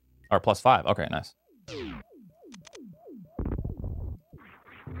 Or +5. Okay, nice.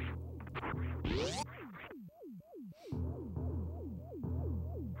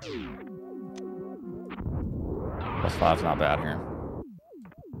 +5's not bad here.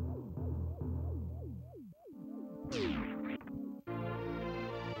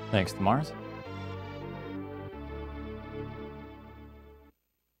 Thanks to Mars.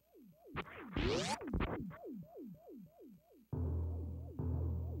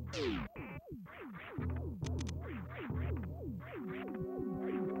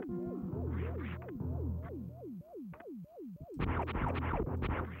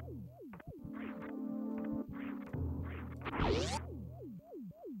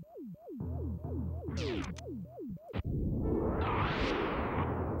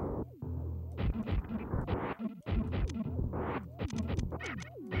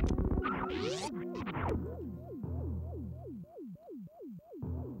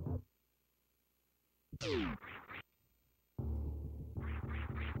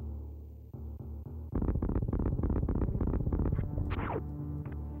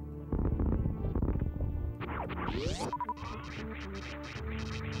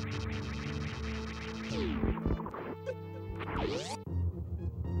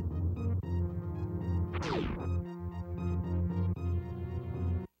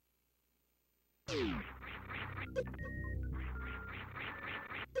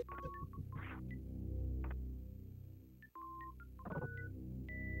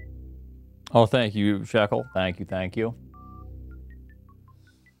 Oh, thank you, Shekel. Thank you, thank you.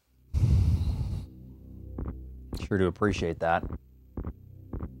 Sure do appreciate that.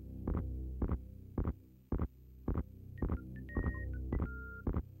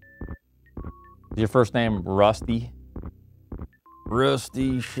 Is your first name Rusty?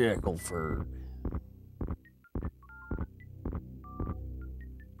 Rusty Shackelford.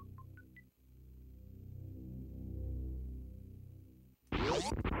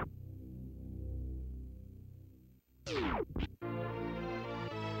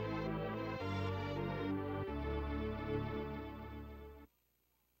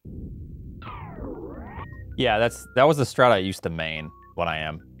 Yeah, that was the strat I used to main when I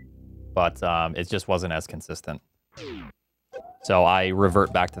am, but it just wasn't as consistent. So I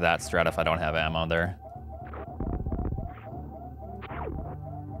revert back to that strat if I don't have ammo there.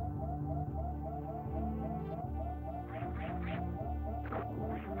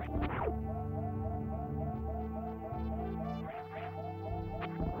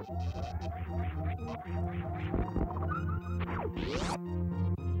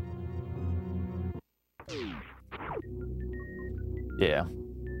 Yeah.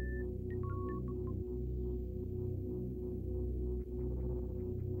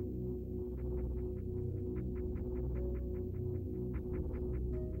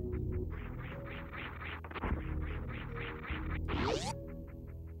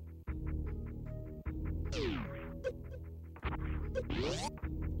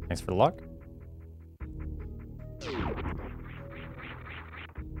 Thanks for the luck.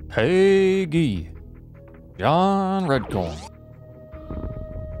 Peggy. John Redcorn.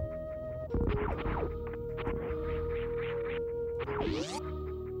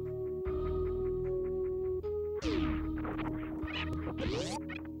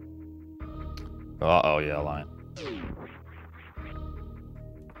 Uh-oh, yeah, line.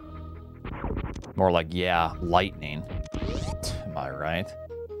 More like, yeah, lightning. Am I right?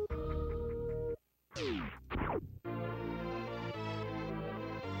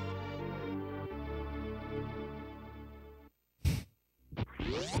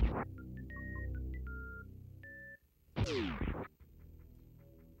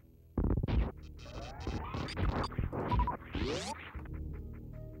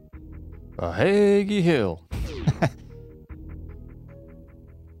 A Haggy Hill.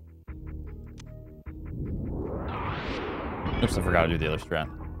 Oops, I forgot to do the other strat.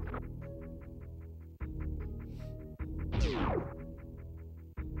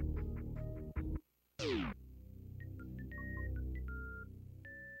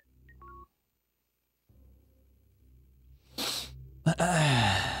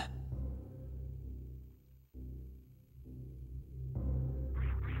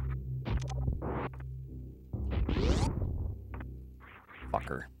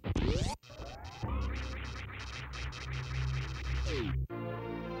 Fucker.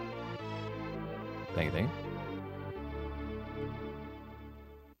 Thank you.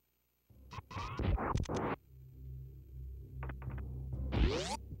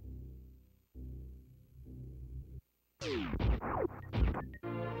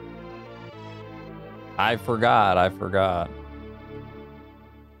 I forgot.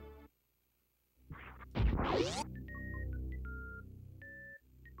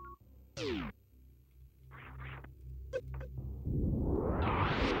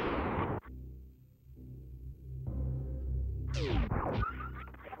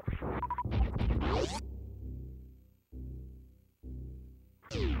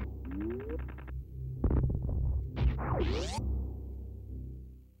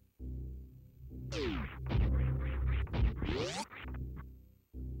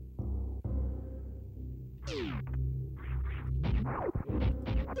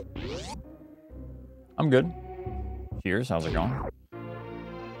 I'm good. Cheers, how's it going?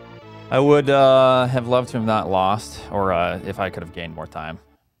 I would have loved to have not lost, or if I could have gained more time.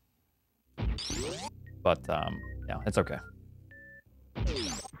 But, yeah, it's okay.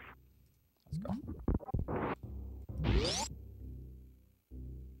 Let's go.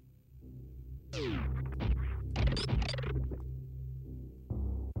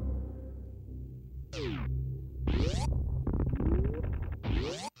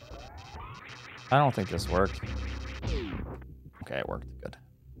 I don't think this worked. Okay, it worked. Good.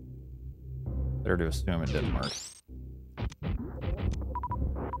 Better to assume it didn't work.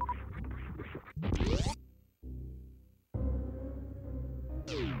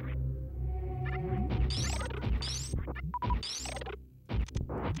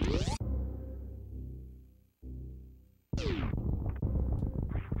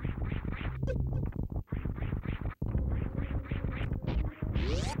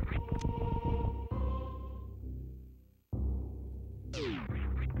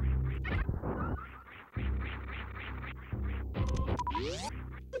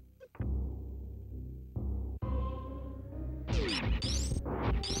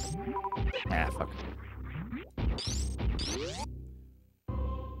 Ah, fuck.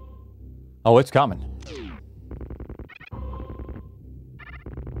 Oh, it's coming.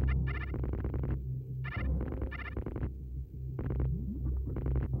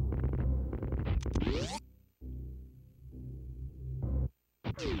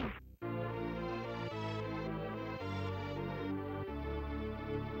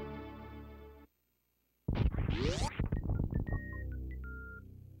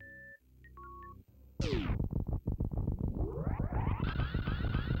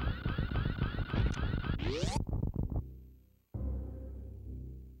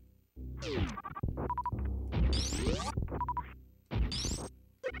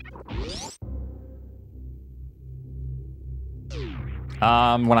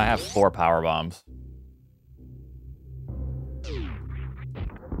 When I have 4 power bombs.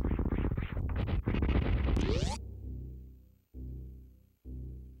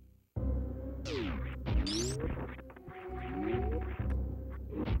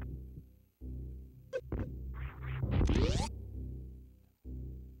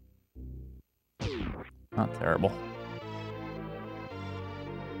 Not terrible.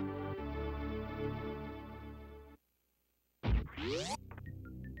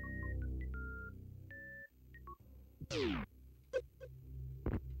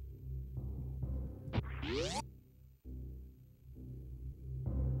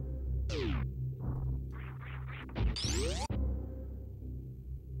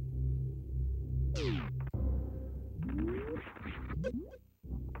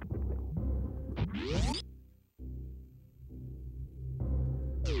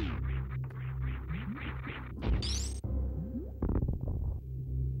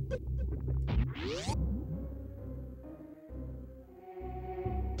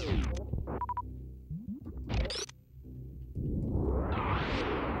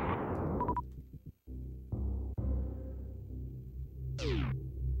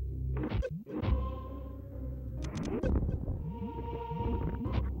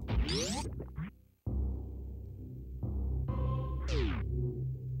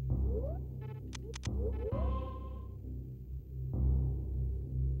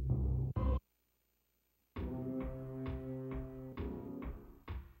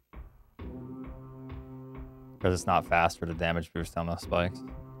 Because it's not faster to damage boost on those spikes.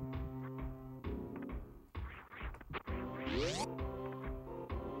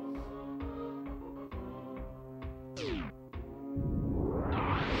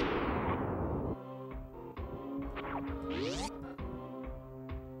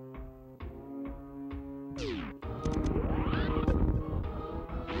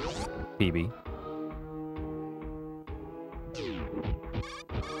 PB.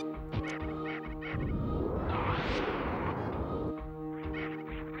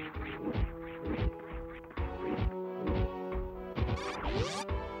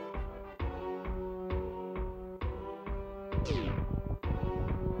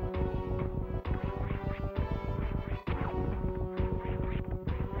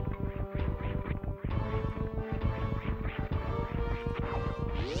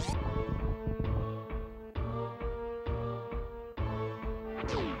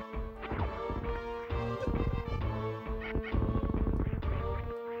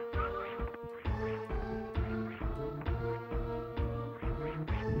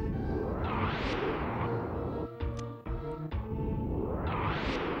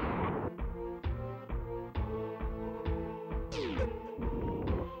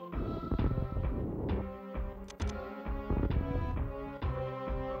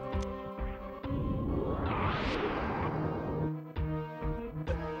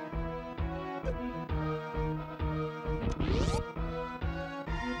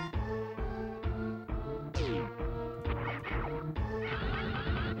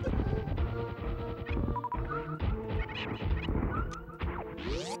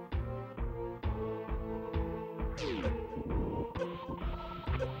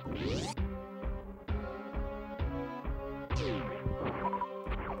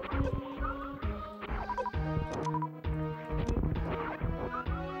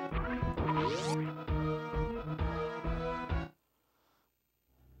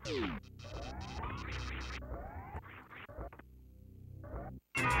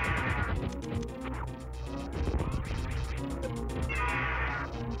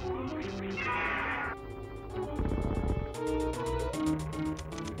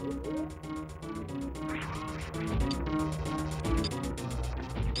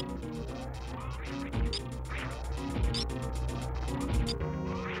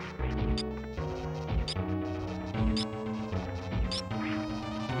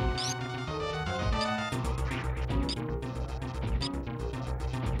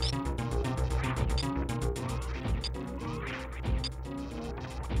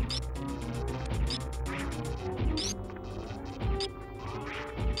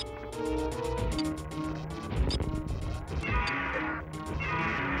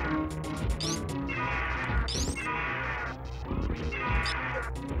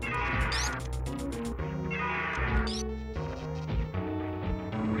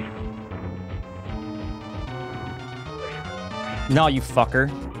 No, you fucker.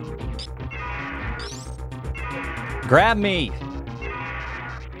 Grab me.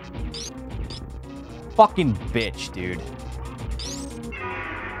 Fucking bitch, dude.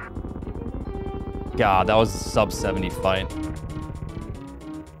 God, that was a sub 70 fight.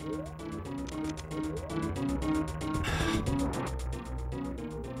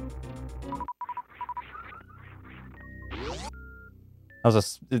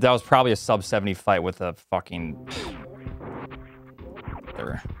 That was probably a sub 70 fight with a fucking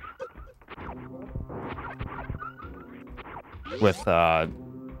with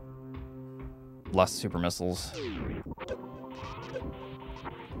less super missiles.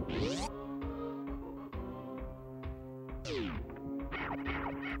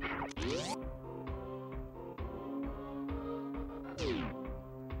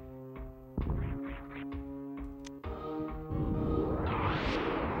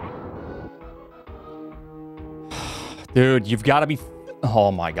 Dude, you've got to be...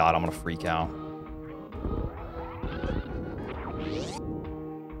 Oh my god, I'm gonna freak out.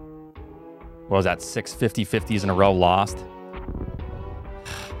 What was that? 6 50-50s in a row lost?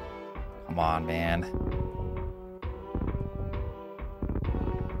 Come on, man.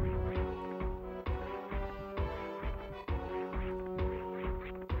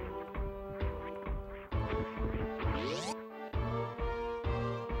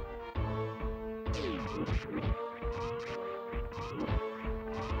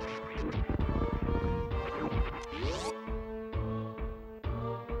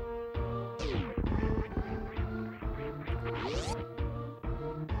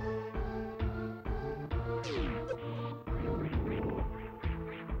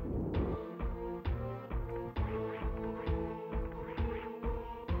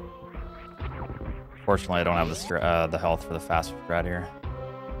 Unfortunately, I don't have the health for the fast strat here.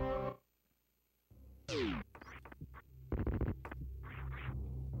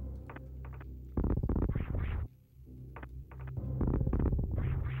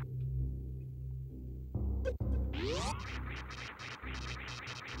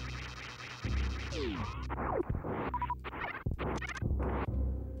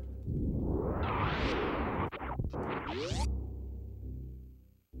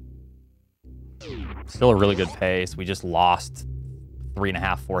 Still a really good pace. We just lost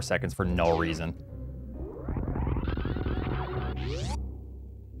 3.5, 4 seconds for no reason.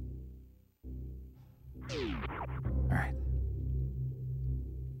 All right.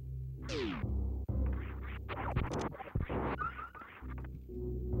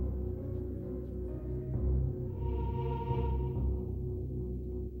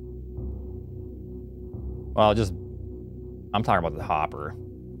 Well, just, I'm talking about the hopper.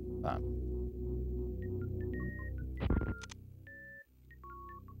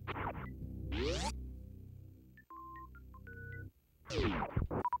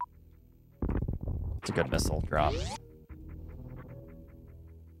 It's a good missile drop.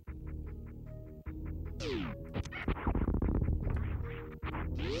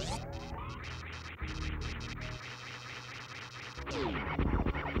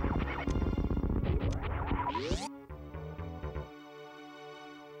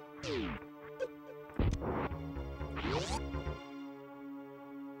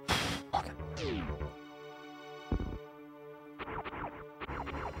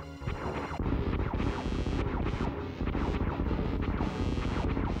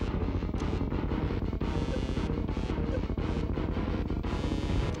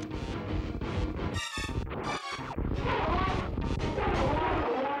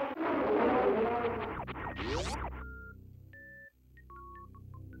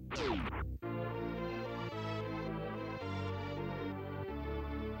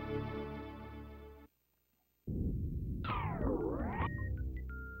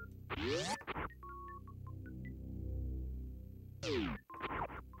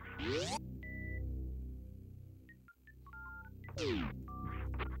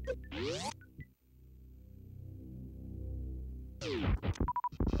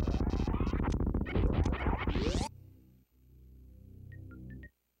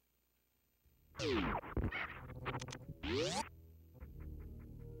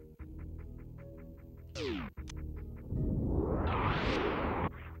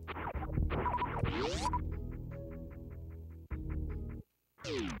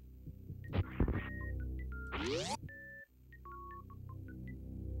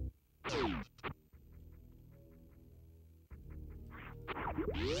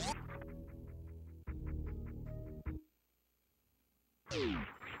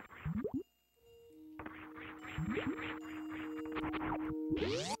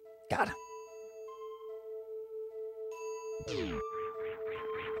 Got it.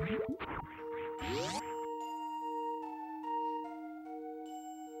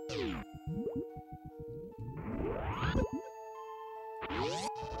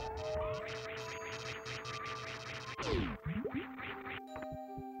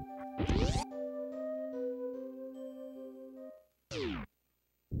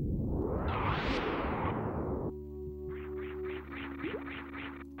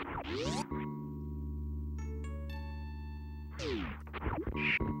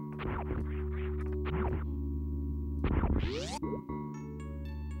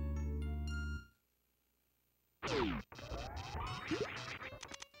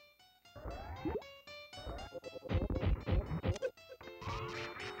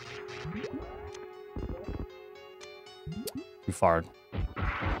 Too far.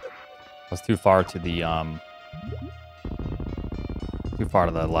 That's too far to the too far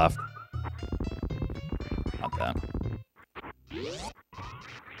to the left. Not that.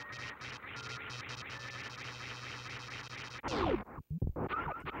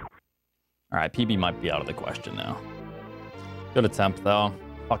 All right, PB might be out of the question now. Good attempt though.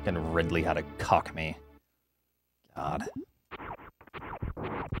 Fucking Ridley had to cuck me. God.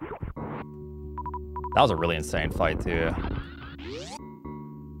 That was a really insane fight too.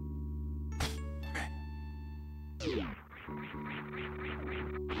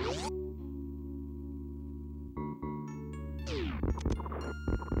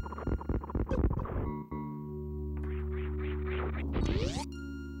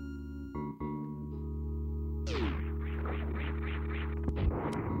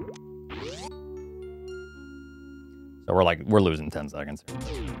 So we're losing 10 seconds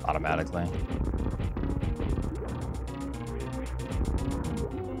automatically.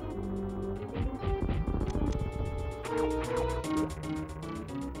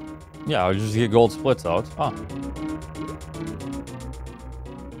 Yeah, I'll just get gold splits though. It's fun.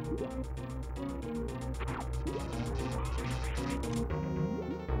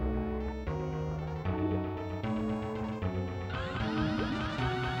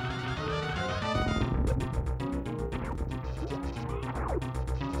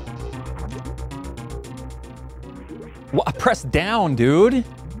 What? I pressed down, dude.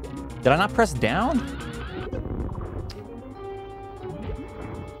 Did I not press down?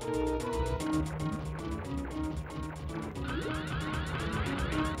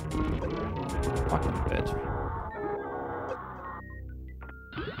 Fucking bitch.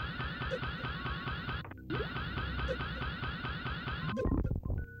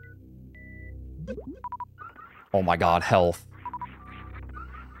 Oh my god, health.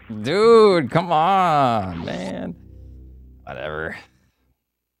 Dude, come on, man. Whatever.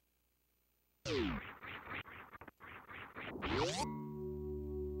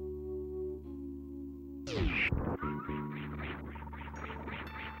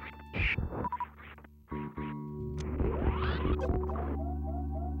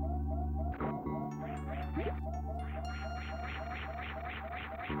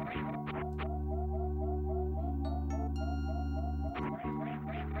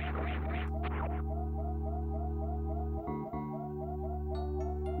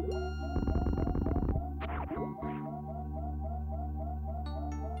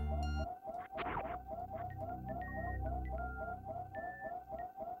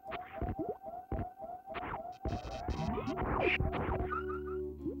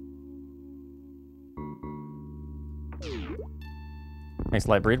 Nice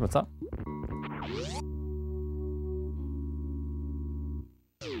light breed, what's up?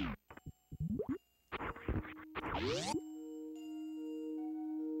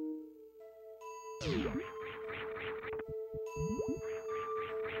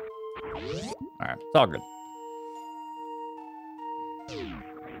 Alright, it's all good.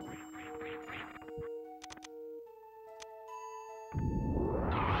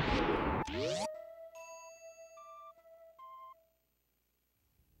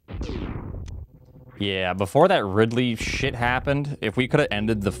 Yeah, before that Ridley shit happened, if we could have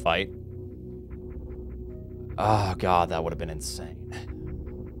ended the fight, oh god, that would have been insane.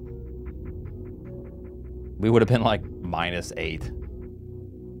 We would have been like -8.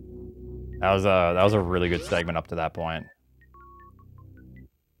 That was a really good segment up to that point.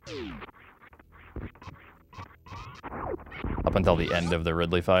 Up until the end of the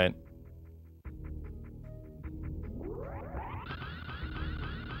Ridley fight.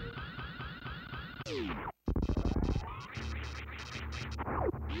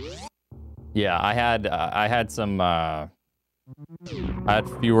 Yeah, I had some I had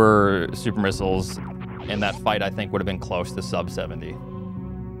fewer super missiles, and that fight I think would have been close to sub 70.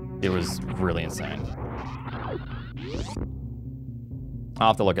 It was really insane. I'll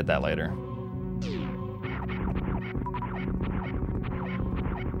have to look at that later.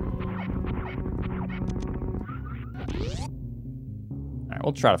 Alright,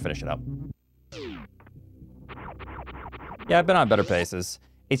 we'll try to finish it up. Yeah, I've been on better paces.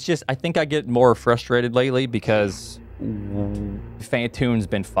 It's just, I think I get more frustrated lately because Fantoon's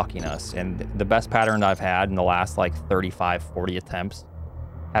been fucking us. And the best pattern I've had in the last like 35, 40 attempts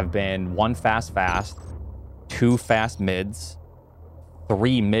have been 1 fast, 2 fast mids,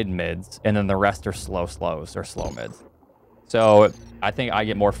 3 mid-mids, and then the rest are slows or slow mids. So I think I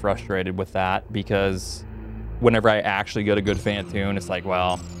get more frustrated with that because whenever I actually get a good Fantoon, it's like,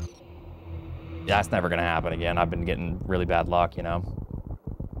 well, that's never going to happen again. I've been getting really bad luck, you know?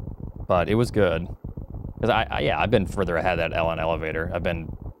 But it was good. Because I've been further ahead at LN Elevator. I've been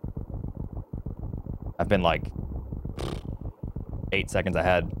like 8 seconds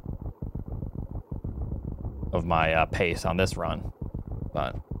ahead of my pace on this run.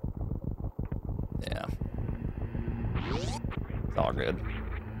 But yeah, it's all good.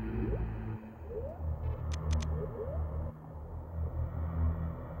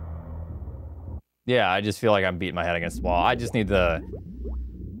 Yeah, I just feel like I'm beating my head against the wall. I just need to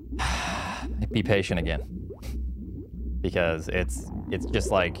be patient again. Because it's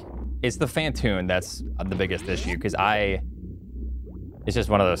just like, it's the Fantoon that's the biggest issue. Because it's just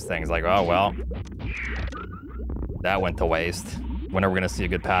one of those things like, oh, well, that went to waste. When are we going to see a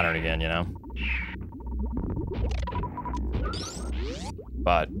good pattern again, you know?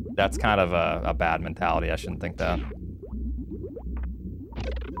 But that's kind of a bad mentality. I shouldn't think that.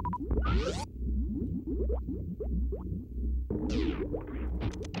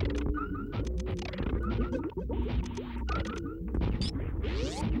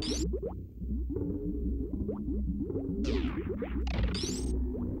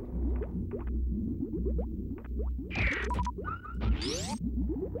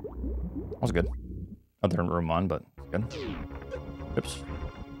 That was good. Other than room 1, but good. Oops.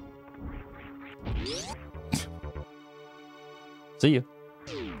 See you.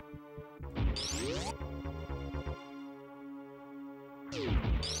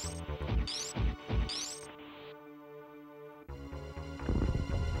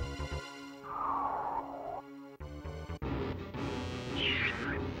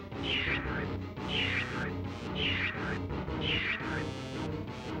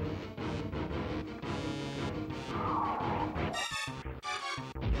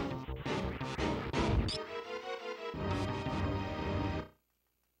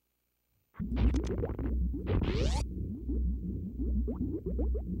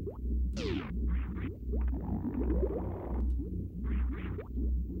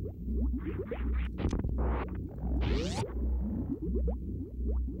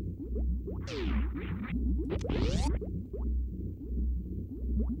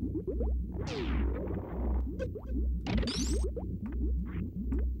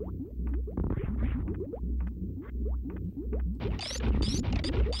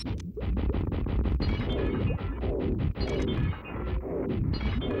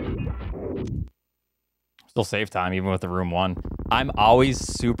 Still save time, even with the room 1. I'm always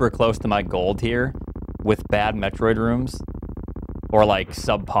super close to my gold here with bad Metroid rooms or like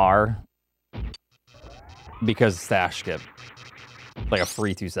subpar because stash skip. Like a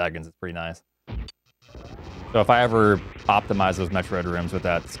free 2 seconds. It's pretty nice. So if I ever optimize those Metroid rooms with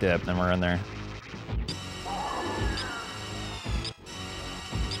that skip, then we're in there.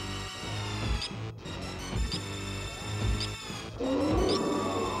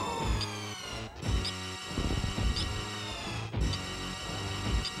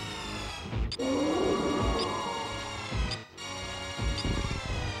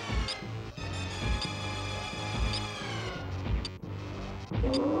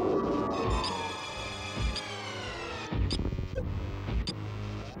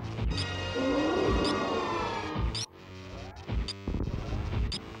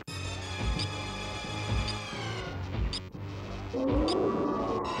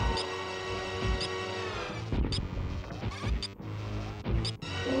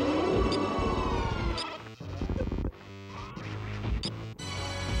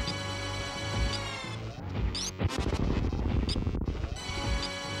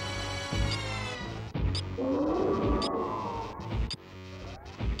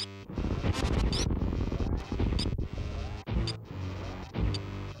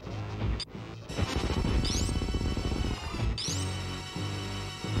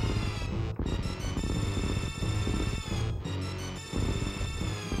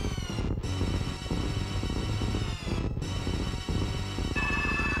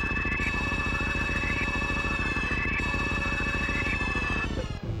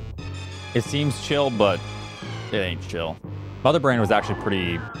 It seems chill, but it ain't chill. Mother Brain was actually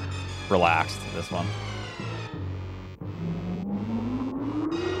pretty relaxed, this one.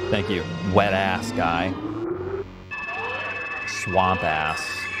 Thank you, wet ass guy. Swamp ass.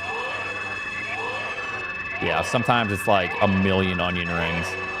 Yeah, sometimes it's like a million onion rings.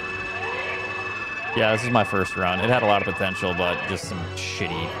 Yeah, this is my first run. It had a lot of potential, but just some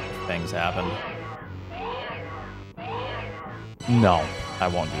shitty things happened. No, I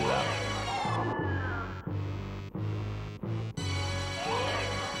won't do that.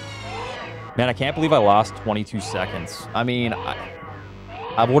 Man, I can't believe I lost 22 seconds. I mean,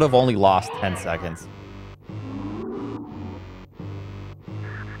 I would have only lost 10 seconds.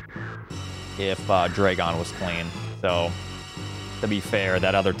 If Dragon was clean. So, to be fair,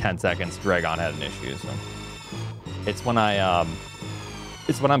 that other 10 seconds, Dragon had an issue. So, it's when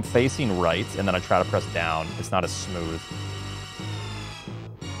I'm facing right and then I try to press down. It's not as smooth.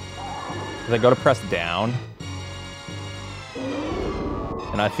 Because I go to press down.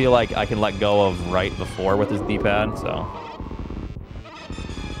 And I feel like I can let go of right before with this D-pad, so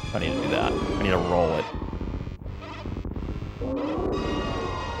I need to do that. I need to roll it.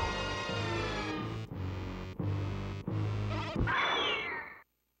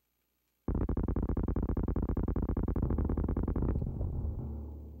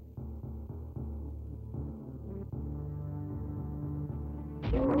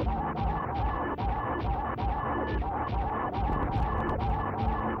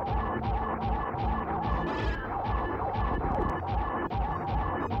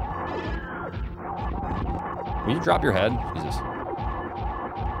 Will you drop your head? Jesus.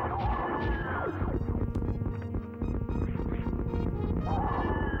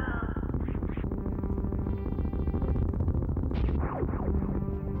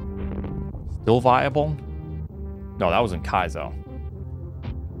 still viable? No, that was in Kaizo.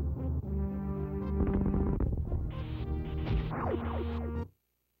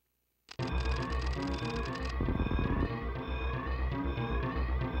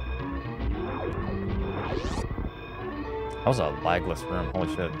 That was a lagless room. Holy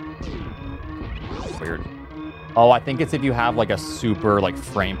shit. Weird. Oh, I think it's if you have like a super like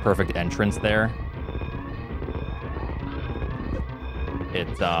frame perfect entrance there.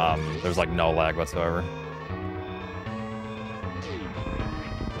 There's like no lag whatsoever.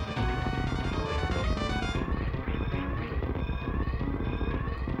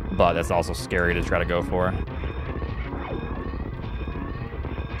 But that's also scary to try to go for.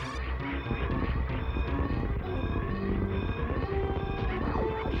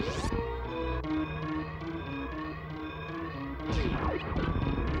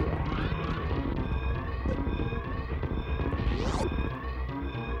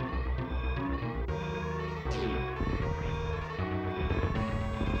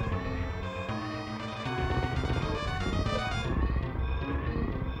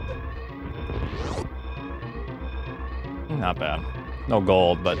 Not bad. No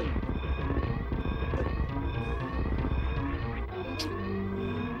gold, but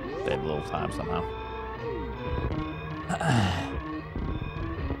save a little time somehow.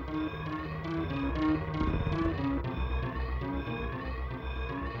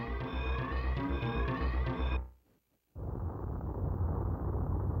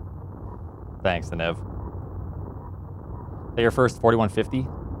 Thanks, Nev. Your first 4150?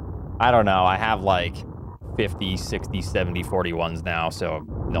 I don't know. I have like 50, 60, 70, 41s now, so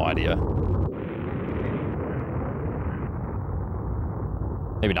no idea.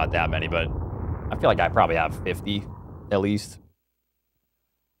 Maybe not that many, but I feel like I probably have 50 at least.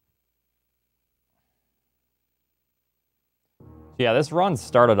 Yeah, this run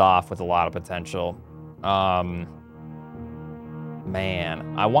started off with a lot of potential.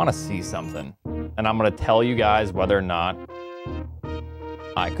 Man, I want to see something. And I'm going to tell you guys whether or not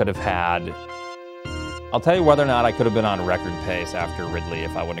I could have had... I'll tell you whether or not I could have been on record pace after Ridley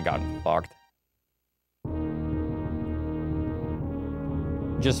if I wouldn't have gotten fucked.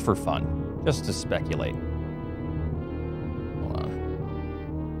 Just for fun. Just to speculate. Hold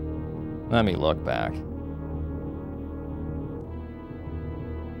on. Let me look back.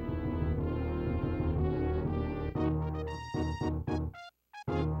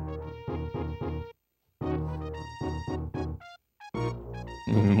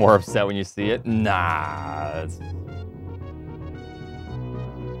 More upset when you see it? Nah.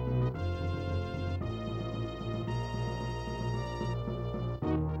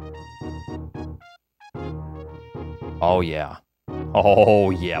 Oh, yeah.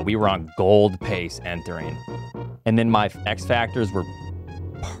 Oh, yeah. We were on gold pace entering. And then my X factors were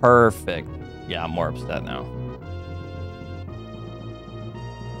perfect. Yeah, I'm more upset now.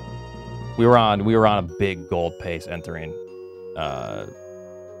 We were on a big gold pace entering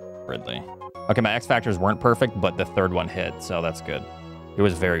Ridley. Okay, my X factors weren't perfect, but the third one hit, so that's good. It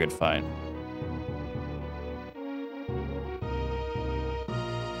was a very good fight.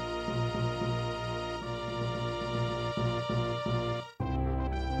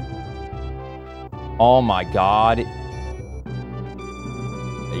 Oh my god.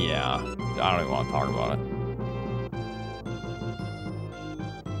 Yeah, I don't even want to talk about it.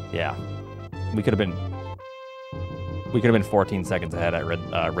 Yeah, we could have been 14 seconds ahead at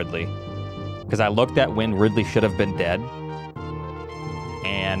Ridley. Because I looked at when Ridley should have been dead.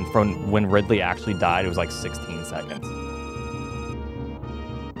 And from when Ridley actually died, it was like 16 seconds.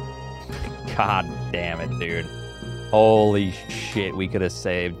 God damn it, dude. Holy shit, we could have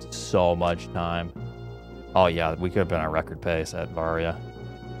saved so much time. Oh yeah, we could have been on record pace at Varia.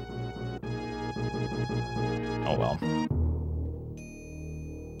 Oh well.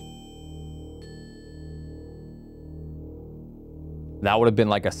 That would have been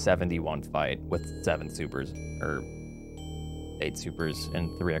like a 71 fight with 7 supers, or 8 supers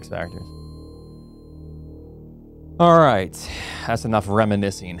and 3 X factors. All right, that's enough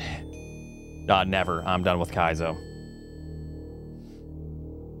reminiscing. Never, I'm done with Kaizo.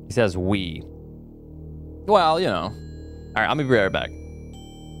 He says we. Well, you know. All right, I'm gonna be right back.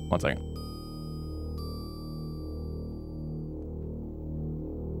 1 second.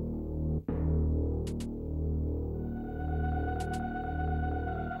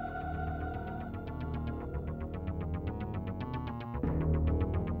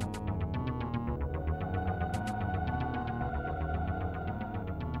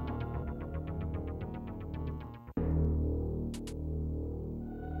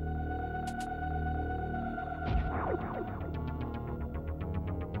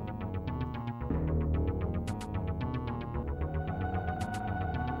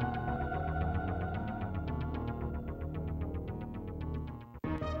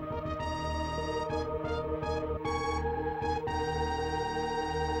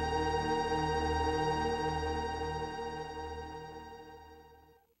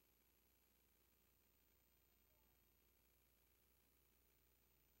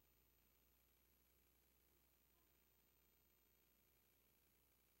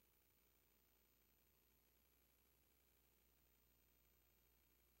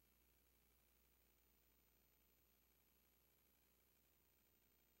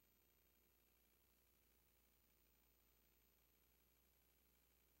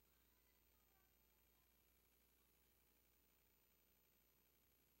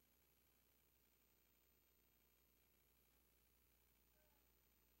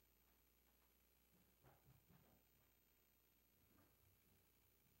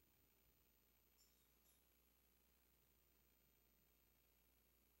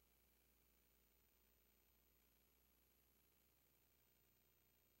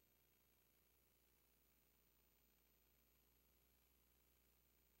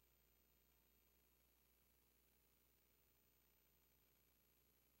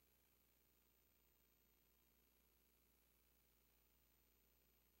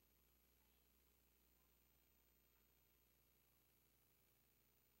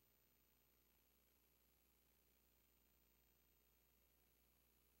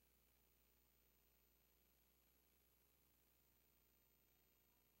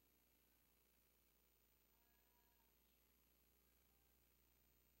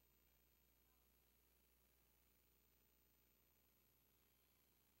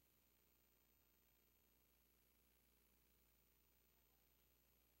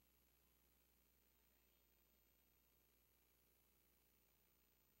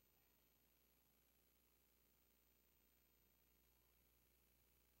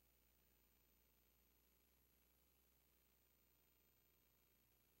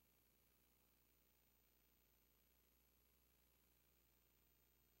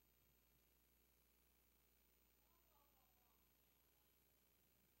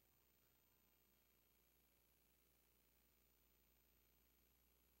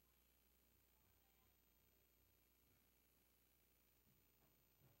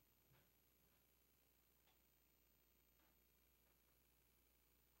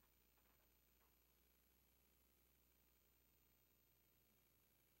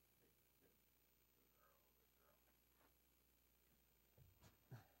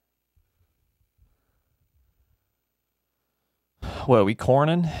 What are we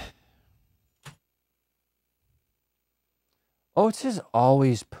corning? Oats is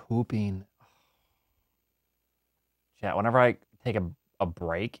always pooping. Chat, whenever I take a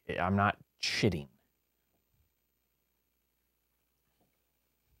break, I'm not shitting.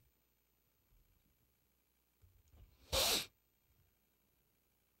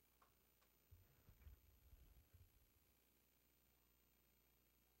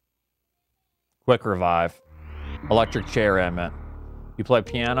 Quick revive. Electric chair, I meant. You play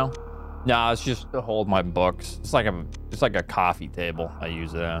piano? No, it's just to hold my books. It's like a coffee table I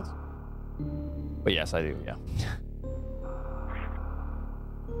use it as. But yes, I do, yeah.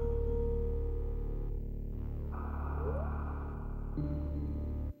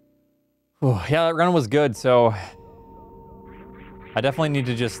 Yeah, that run was good, so I definitely need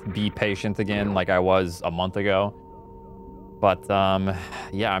to just be patient again like I was a month ago. But,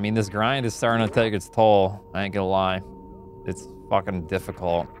 yeah, I mean, this grind is starting to take its toll. I ain't gonna lie. It's fucking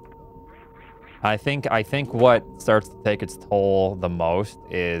difficult. I think what starts to take its toll the most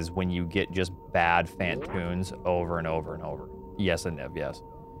is when you get just bad Fantoons over and over and over. Yes, and Niv, yes.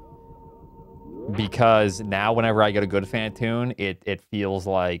 Because now whenever I get a good Fantoon, it feels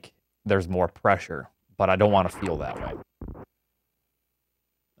like there's more pressure. But I don't want to feel that way.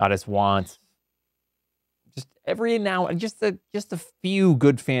 I just want... just every now... just a few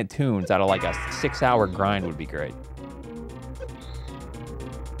good Fantoons out of like a 6-hour grind would be great.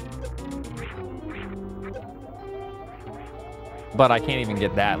 But I can't even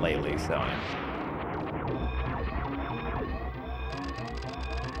get that lately, so...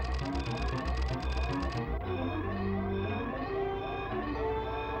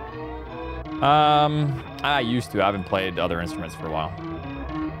 I used to. I haven't played other instruments for a while.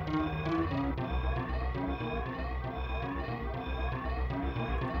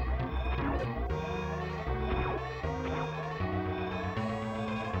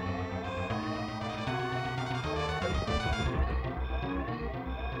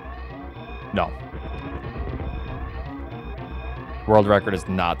 No. World record is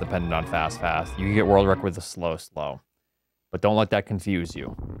not dependent on fast. You can get world record with a slow. But don't let that confuse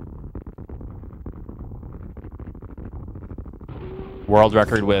you. World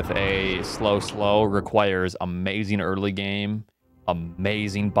record with a slow requires amazing early game,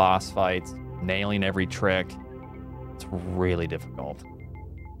 amazing boss fights, nailing every trick. It's really difficult.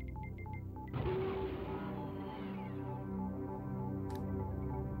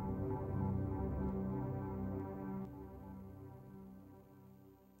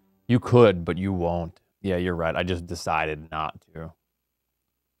 You could, but you won't. Yeah, you're right. I just decided not to.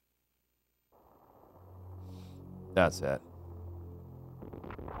 That's it.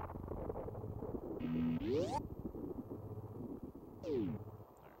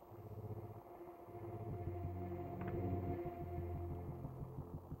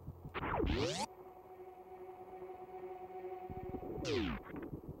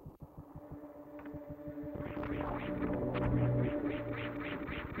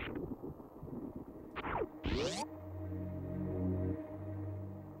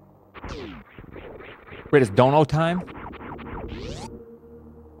 Wait, it's dono time?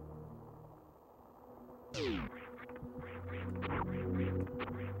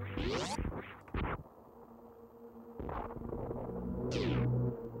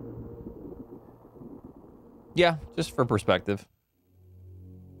 Yeah, just for perspective.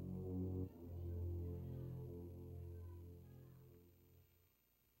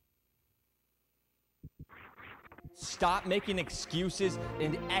 Stop making excuses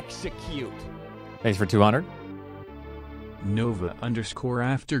and execute. Thanks for 200. Nova _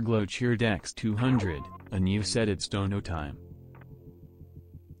 Afterglow cheered X200, and you said it's dono time.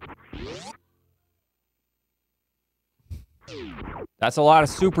 That's a lot of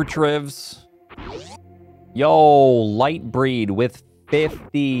super trivs. Yo, Lightbreed with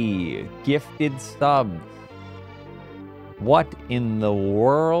 50 gifted subs. What in the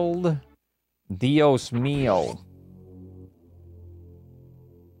world? Dios mío.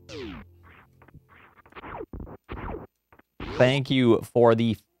 Thank you for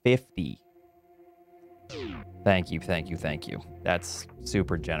the 50. Thank you. That's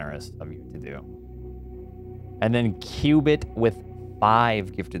super generous of you to do. And then Cubit with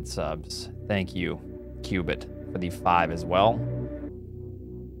 5 gifted subs. Thank you, Cubit, for the 5 as well.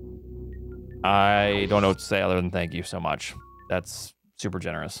 I don't know what to say other than thank you so much. That's super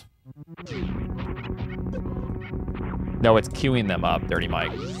generous. No, it's queuing them up, Dirty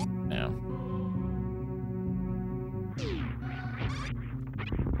Mike. Yeah.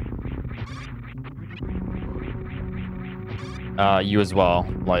 You as well,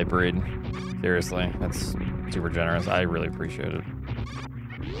 Lightbreed. Seriously, that's super generous. I really appreciate it.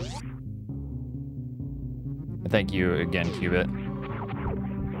 Thank you again, Cubit.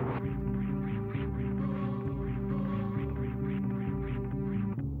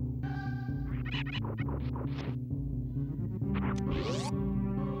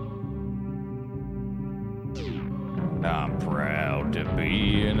 I'm proud to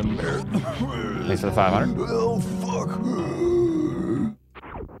be an American. Thanks for the 500. Oh, fuck.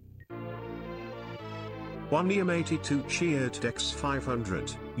 1EM82 cheered Dex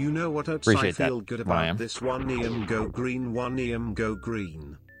 500. You know what oats Appreciate I feel that, good about Ryan. this 1EM go green, 1EM go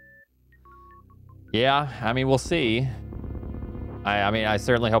green. Yeah, I mean, we'll see. I mean, I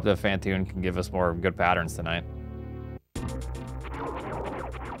certainly hope that Fantoon can give us more good patterns tonight.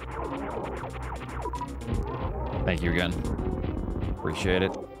 Thank you again. Appreciate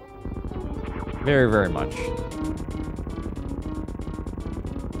it. Very, very much.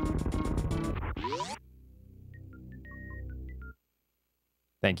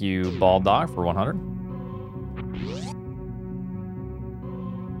 Thank you, Bald Dog, for 100.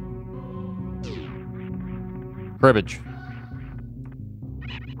 Cribbage.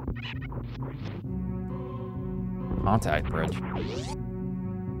 Contact bridge.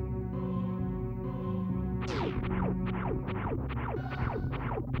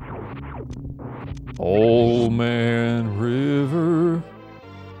 Old Man River.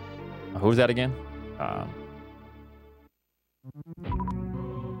 Who's that again?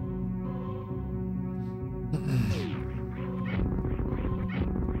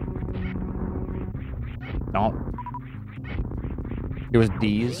 No. It was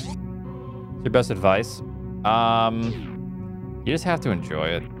D's. What's your best advice? You just have to enjoy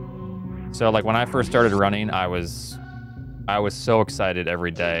it. So like when I first started running, I was so excited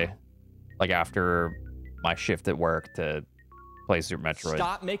every day, like after my shift at work to play Super Metroid.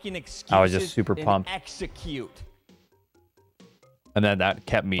 Stop making excuses. I was just super pumped. Execute. And then that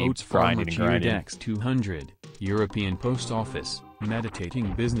kept me Oats Farmer grinding and grinding. Dex 200. European Post Office.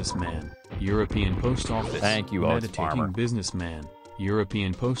 Meditating businessman. European Post Office. Thank you, Oats Meditating Farmer. businessman.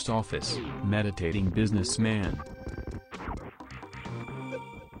 European Post Office. Meditating businessman.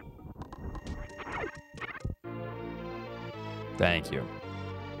 Thank you.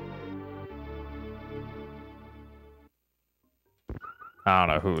 I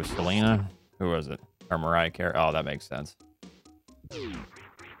don't know who was Selena. Who was it? Or Mariah Carey? Oh, that makes sense.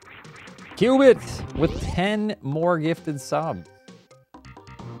 Cubit with 10 more gifted subs.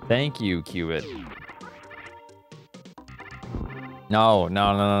 Thank you, Cubit. No.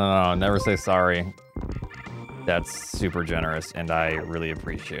 Never say sorry. That's super generous, and I really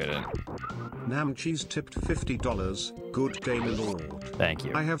appreciate it. Namcheese tipped $50. Good game and all. Thank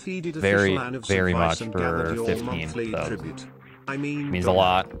you. I have heeded Very, official Aniv's very advice much and for gathered your 15 monthly subs. tribute. I mean, Means a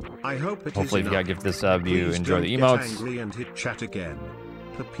lot. I hope it Hopefully, is if you enough. gotta give this sub, you Please enjoy don't the get emotes. angry and hit chat again.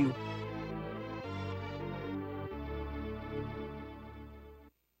 Pew.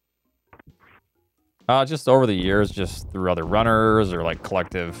 Just over the years, just through other runners or like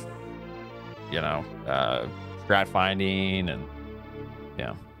collective, you know, strat finding and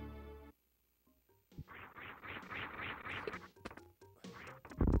yeah.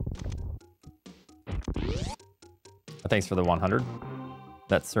 Thanks for the 100.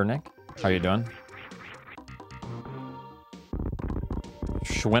 That's Sir Nick. How you doing?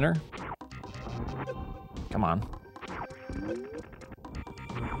 Schwinner? Come on.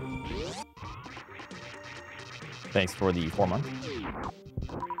 Thanks for the 4 months.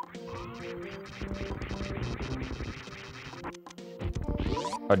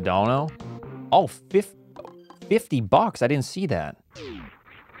 Adono? Oh, 50 bucks. I didn't see that.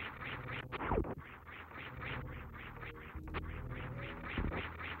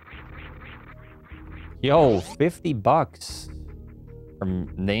 Yo, 50 bucks. From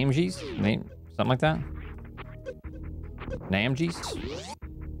Namesies? Something like that? Namesies?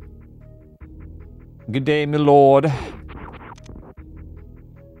 Good day, my lord.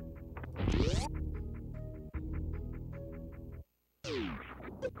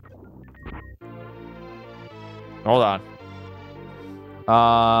 Hold on.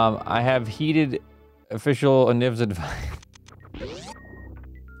 I have heeded official Aniv's advice.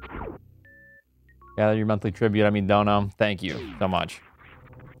 Gather your monthly tribute. I mean, Dono. Thank you so much.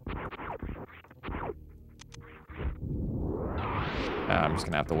 I'm just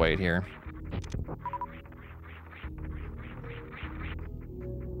gonna have to wait here.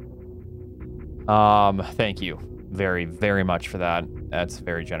 Thank you very, very much for that. That's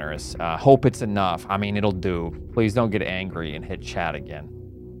very generous. Hope it's enough. I mean, it'll do. Please don't get angry and hit chat again.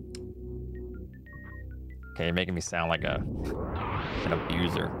 Okay, you're making me sound like an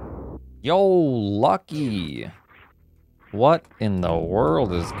abuser. Yo, Lucky. What in the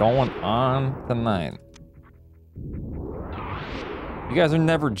world is going on tonight? You guys are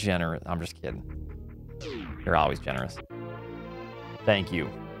never generous. I'm just kidding. You're always generous. Thank you,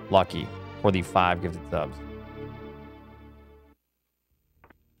 Lucky, for the 5 gifted subs.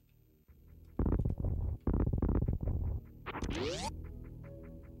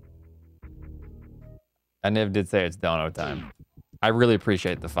 And Niv did say it's dono time. I really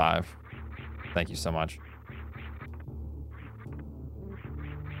appreciate the 5. Thank you so much.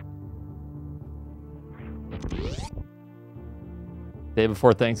 Day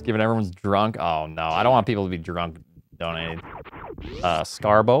before Thanksgiving, everyone's drunk. Oh no, I don't want people to be drunk donating.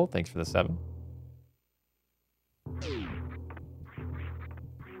 Scarbo, thanks for the 7.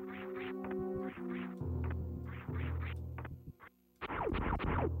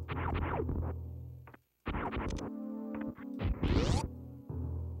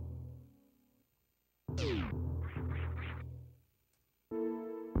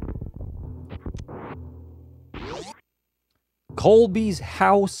 Colby's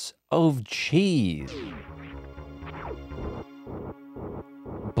House of Cheese.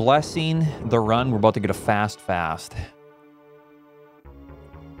 Blessing the run. We're about to get a fast.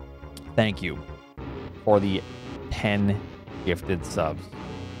 Thank you for the 10 gifted subs.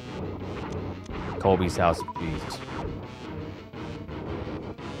 Colby's House of Cheese.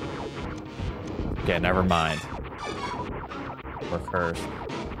 Okay, never mind. We're cursed.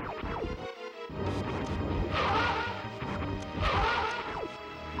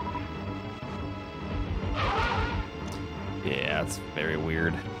 Yeah, it's very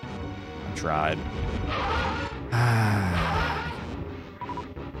weird. I tried.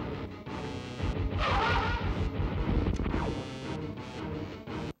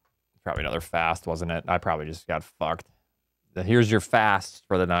 Probably another fast, wasn't it? I probably just got fucked. Here's your fast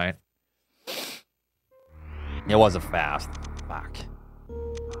for the night. It was a fast. Fuck.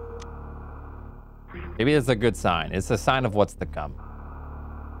 Maybe it's a good sign. It's a sign of what's to come.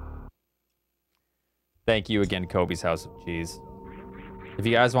 Thank you again, Kobe's House of Cheese. If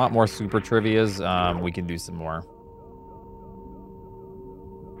you guys want more super trivias, we can do some more.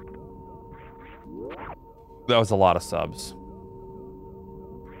 That was a lot of subs.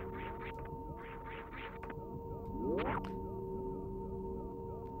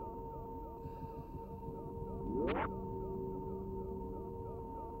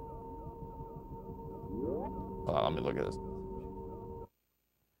 Hold on, let me look at this.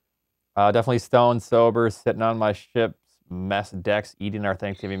 Definitely stoned, sober, sitting on my ship's mess decks, eating our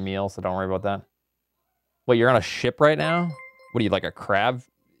Thanksgiving meal, so don't worry about that. Wait, you're on a ship right now? What are you, like a crab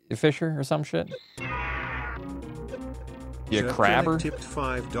fisher or some shit? You a crabber? Tipped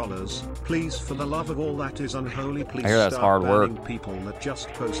 $5. Please, for the love of all that is unholy, please I hear that's start hard work. banning people that just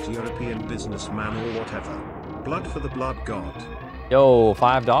post European businessman or whatever. Blood for the blood god. Yo,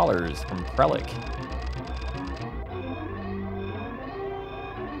 $5 from Krellick.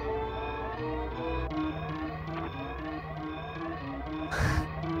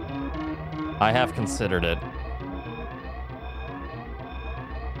 I have considered it.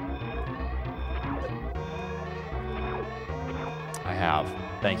 I have.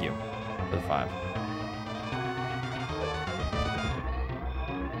 Thank you for the 5.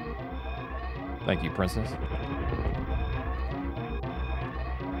 Thank you, Princess.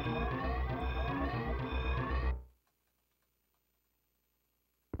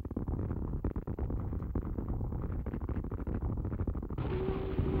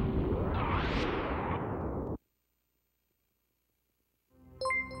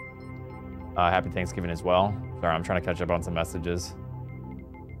 Happy Thanksgiving as well. Sorry, I'm trying to catch up on some messages.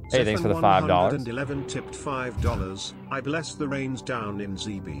 Hey, thanks for the $5. 111 tipped $5. I bless the rains down in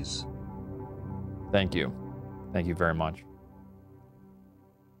ZBs. Thank you. Thank you very much.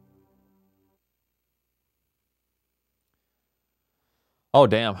 Oh,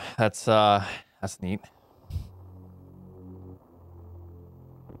 damn. That's neat.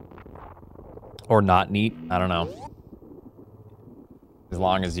 Or not neat. I don't know. As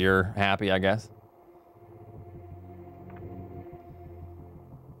long as you're happy, I guess.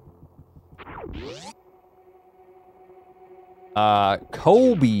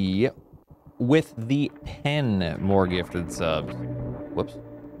 Kobe with the 10 more gifted subs. Whoops.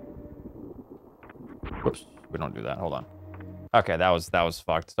 Whoops. We don't do that. Hold on. Okay, that was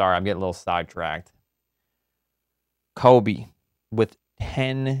fucked. Sorry, I'm getting a little sidetracked. Kobe with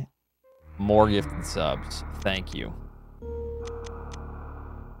 10 more gifted subs. Thank you.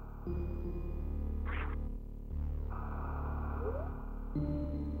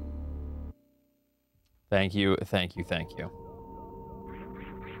 Thank you, thank you, thank you.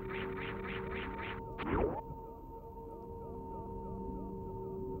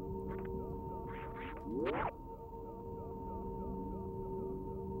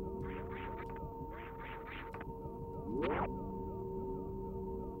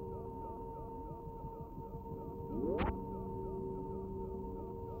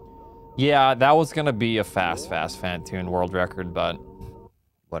 Yeah, that was gonna be a fast fan tune world record, but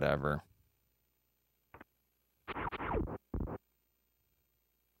whatever.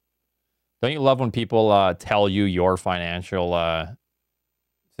 Don't you love when people tell you your financial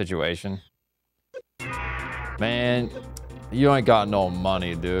situation? Man, you ain't got no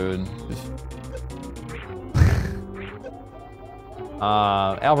money, dude.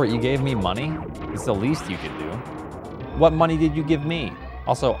 Albert, you gave me money? It's the least you could do. What money did you give me?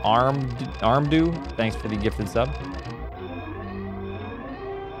 Also, Armdo, thanks for the gifted sub.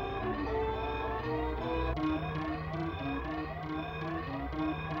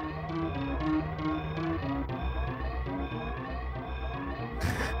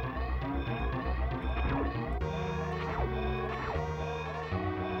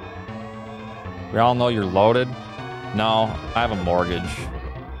 We all know you're loaded. No, I have a mortgage.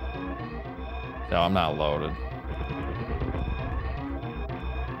 So I'm not loaded.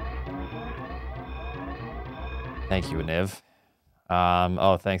 Thank you, Niv.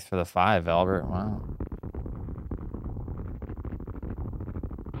 Oh, thanks for the 5, Albert. Wow.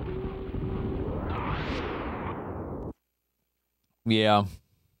 Yeah.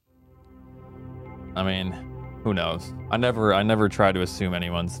 I mean, who knows? I never try to assume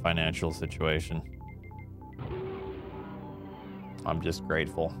anyone's financial situation. I'm just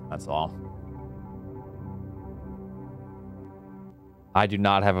grateful, that's all. I do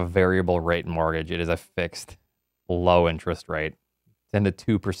not have a variable rate mortgage. It is a fixed low interest rate. 10 to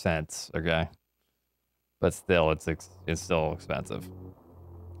 2%, okay? But still, it's still expensive.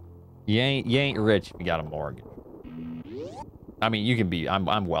 You ain't rich if you got a mortgage. I mean, you can be,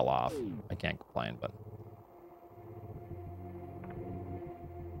 I'm well off. I can't complain, but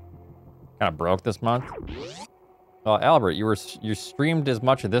kind of broke this month. Well, Albert, you streamed as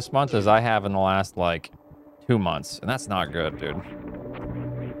much of this month as I have in the last like 2 months, and that's not good, dude.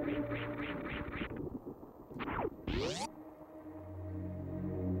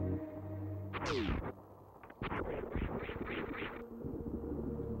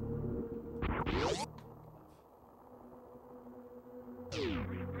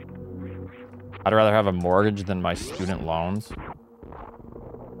 I'd rather have a mortgage than my student loans.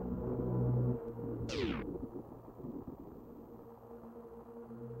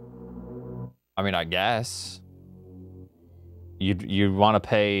 I mean, I guess you'd want to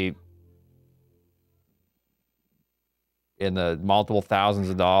pay in the multiple thousands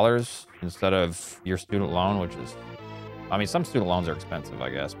of dollars instead of your student loan, which is, I mean, some student loans are expensive,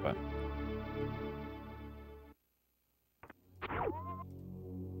 I guess, but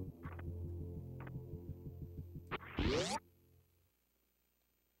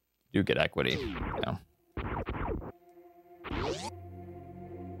you get equity. Yeah.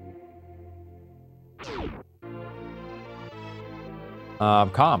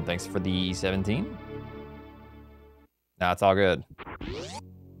 Calm, thanks for the 17. Nah, it's all good.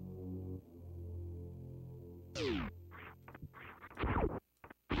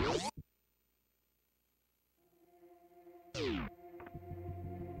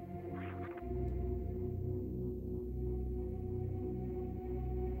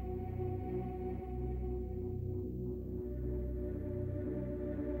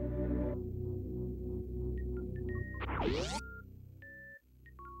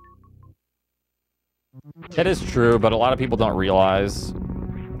 It is true, but a lot of people don't realize.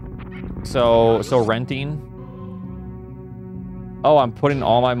 So renting. Oh, I'm putting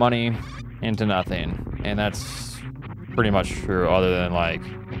all my money into nothing, and that's pretty much true. Other than like,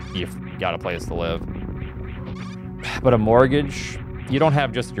 you've got a place to live. But a mortgage, you don't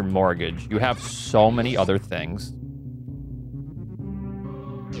have just your mortgage. You have so many other things.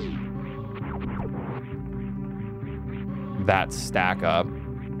 That stack up.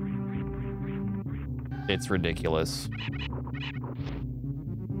 It's ridiculous.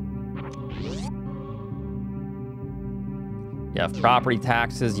 You have property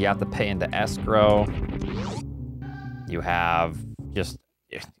taxes you have to pay into escrow. You have just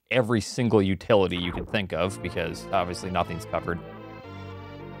every single utility you can think of, because obviously nothing's covered.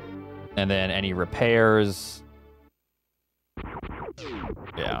 And then any repairs.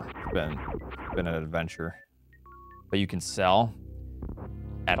 Yeah, it's been an adventure. But you can sell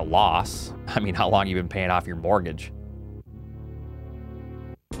at a loss. I mean, how long have you been paying off your mortgage?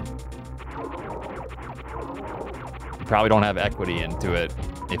 You probably don't have equity into it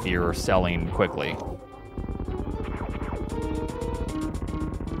if you're selling quickly.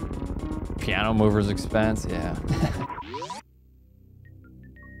 Piano movers expense, yeah.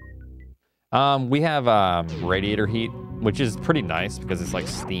 We have radiator heat, which is pretty nice because it's like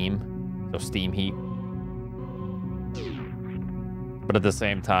steam, so steam heat. But at the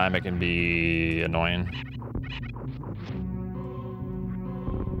same time, it can be annoying.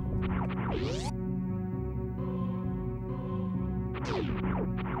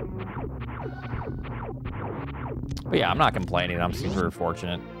 But yeah, I'm not complaining. I'm super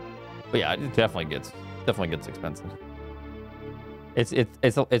fortunate. But yeah, it definitely gets expensive.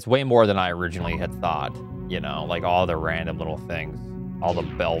 It's way more than I originally had thought. You know, like all the random little things, all the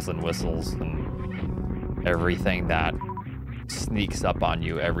bells and whistles, and everything that sneaks up on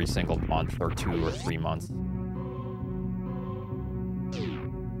you every single month or 2 or 3 months.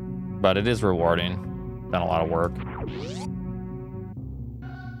 But it is rewarding. Done a lot of work.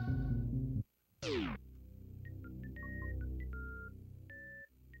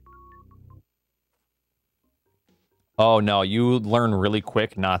 Oh no, you learn really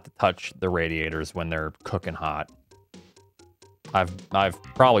quick not to touch the radiators when they're cooking hot. I've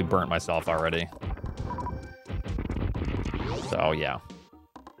probably burnt myself already. So yeah.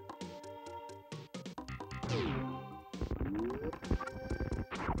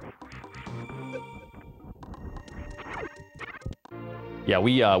 Yeah,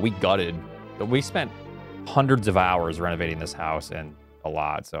 we gutted. We spent hundreds of hours renovating this house and a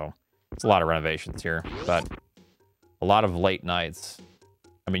lot, so it's a lot of renovations here, but a lot of late nights.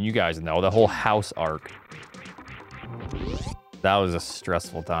 I mean, you guys know the whole house arc. That was a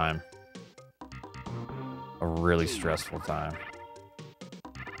stressful time. A really stressful time.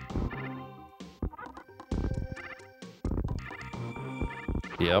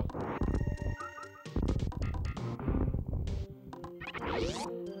 Yep.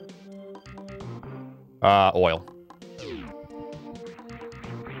 Oil.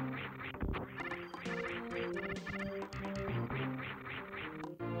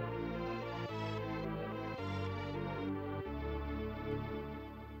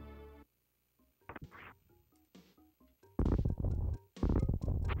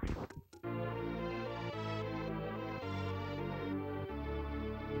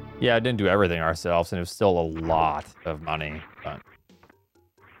 Yeah, I didn't do everything ourselves, and it was still a lot of money, but,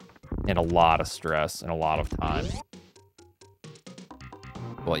 and a lot of stress and a lot of time.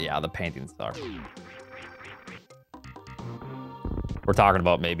 Well, yeah, the painting sucked. We're talking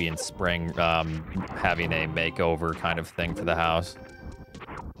about maybe in spring having a makeover kind of thing for the house,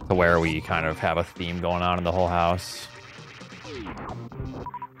 to where we kind of have a theme going on in the whole house.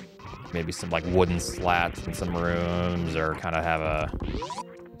 Maybe some like wooden slats in some rooms, or kind of have a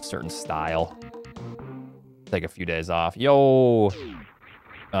certain style. Take a few days off. Yo,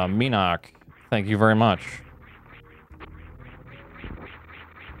 Minak, thank you very much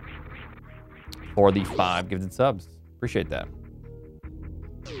for the 5 gifted subs. Appreciate that.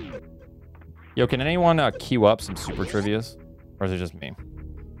 Yo, can anyone queue up some super trivias, or is it just me?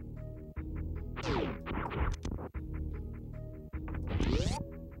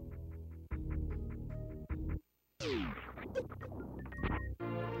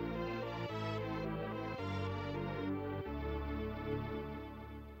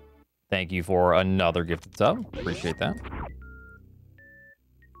 Thank you for another gifted sub. Appreciate that.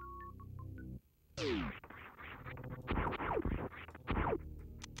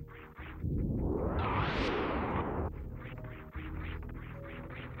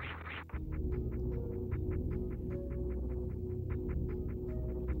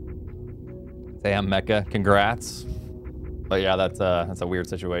 Damn, Mecca, congrats. But yeah, that's a weird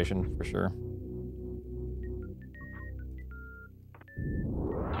situation for sure.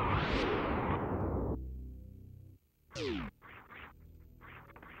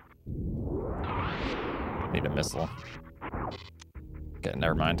 Need a missile. Okay,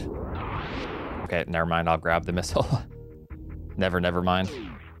 never mind. Okay, never mind. I'll grab the missile. Never mind.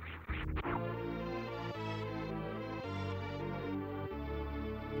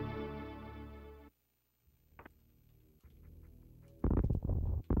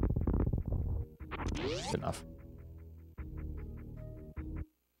 Good enough.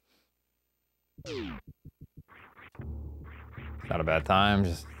 Not a bad time.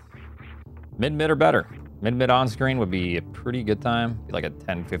 Just mid or better. Mid on screen would be a pretty good time. Be like a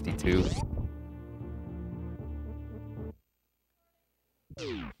 10:52.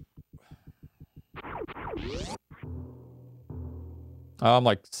 I'm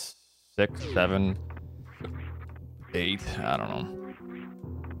like 6, 7, 8. I don't know.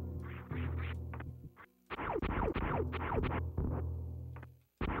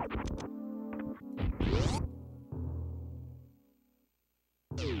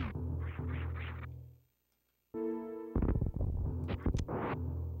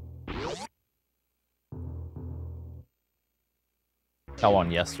 Got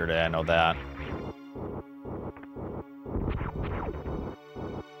one yesterday, I know that.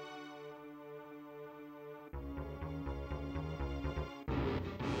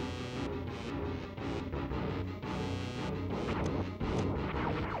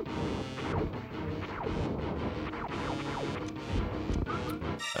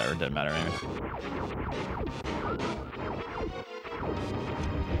 Whatever, it didn't matter anyway.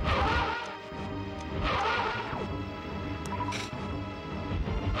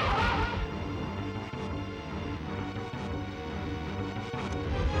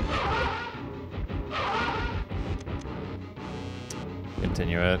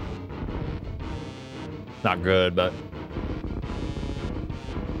 Continue it. Not good, but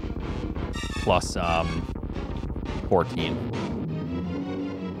plus 14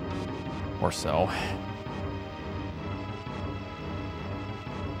 or so.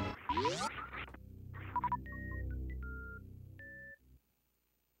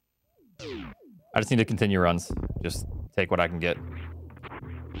 I just need to continue runs. Just take what I can get.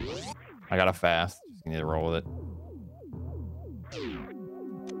 I got a fast. Just need to roll with it.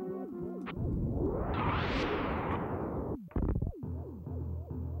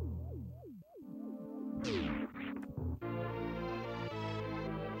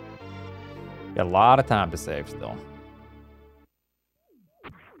 Got a lot of time to save still.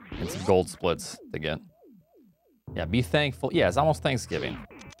 And some gold splits to get. Yeah, be thankful. Yeah, it's almost Thanksgiving.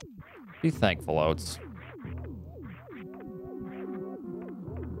 Be thankful, Oats.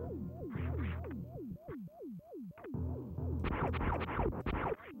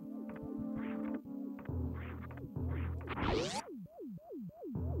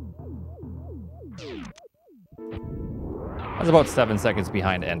 I was about 7 seconds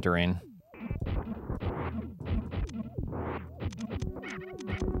behind entering.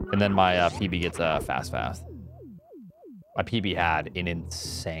 And then my PB gets fast. My PB had an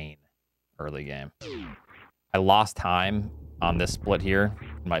insane early game. I lost time on this split here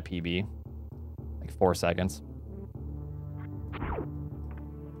in my PB. Like 4 seconds.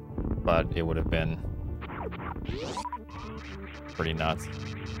 But it would have been pretty nuts.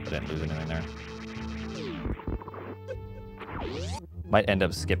 I didn't lose anything there. Might end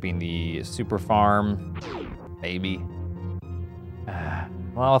up skipping the super farm. Maybe.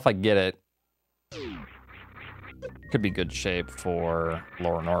 Well, if I get it, could be good shape for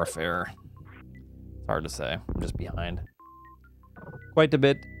Lower Norfair. It's hard to say. I'm just behind quite a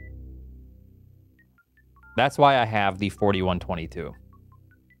bit. That's why I have the 4122.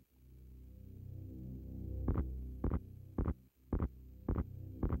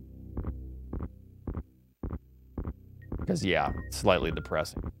 Because, yeah, slightly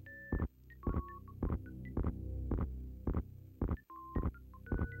depressing.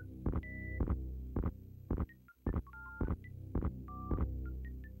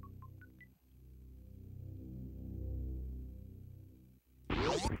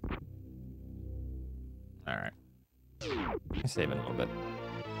 All right. Save it a little bit.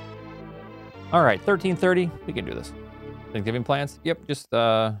 All right, 13:30. We can do this. Thanksgiving plans? Yep, just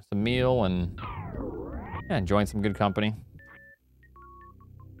some meal and yeah, enjoying some good company.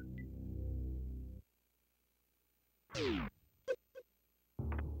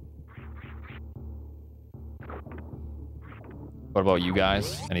 What about you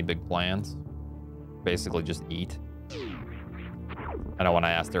guys? Any big plans? Basically just eat. I know when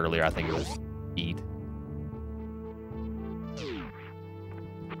I asked earlier, I think it was eat.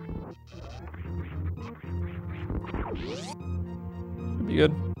 Should be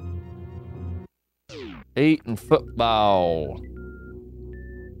good. Eat and football.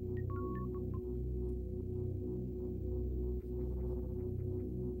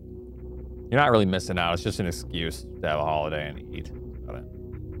 You're not really missing out. It's just an excuse to have a holiday and eat. Got it.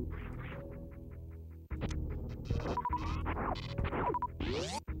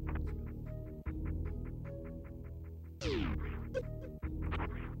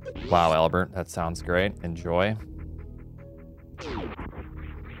 Wow, Albert, that sounds great. Enjoy.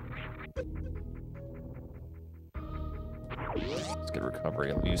 It's good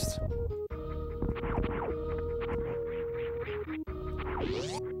recovery at least.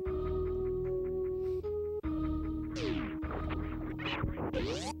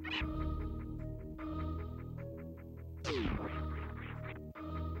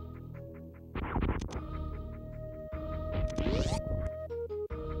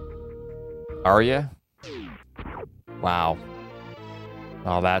 Are you? Wow.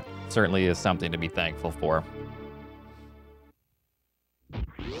 Well, that certainly is something to be thankful for.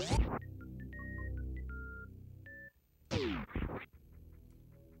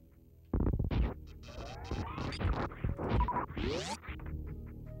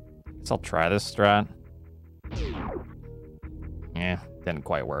 Guess I'll try this strat. Yeah, didn't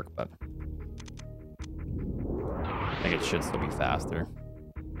quite work, but I think it should still be faster.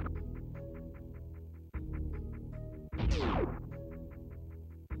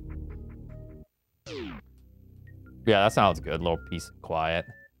 Yeah, that sounds good. A little peace and quiet.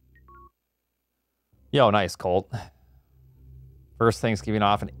 Yo, nice, Colt. First Thanksgiving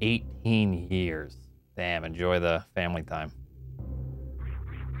off in 18 years. Damn, enjoy the family time.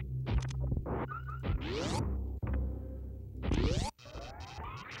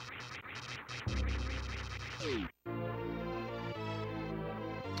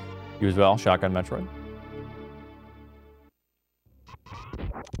 You as well, Shotgun Metroid.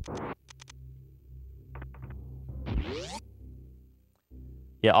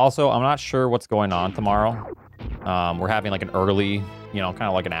 Yeah, also, I'm not sure what's going on tomorrow. We're having like an early, you know, kind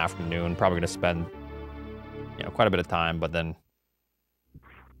of like an afternoon. Probably going to spend, you know, quite a bit of time, but then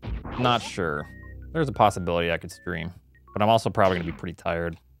not sure. There's a possibility I could stream, but I'm also probably going to be pretty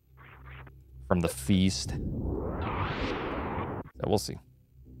tired from the feast. So we'll see.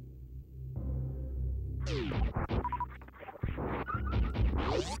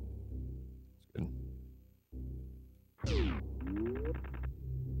 Good.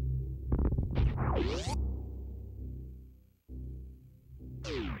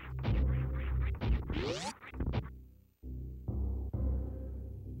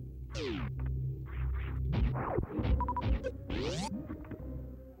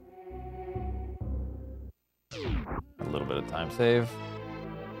 A little bit of time save.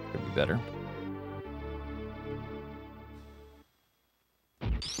 Could be better.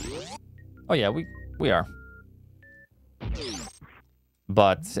 Oh yeah, we are.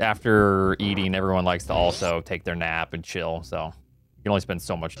 But after eating, everyone likes to also take their nap and chill, so you can only spend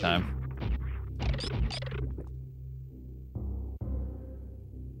so much time.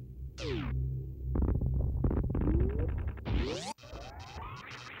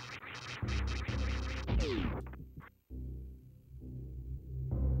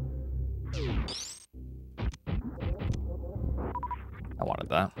 I wanted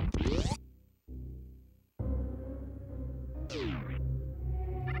that.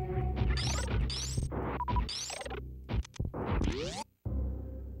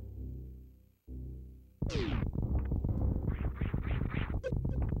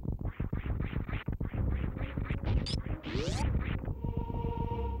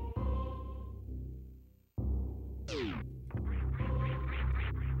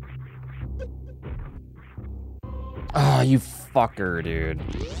 Ah, you fucker, dude.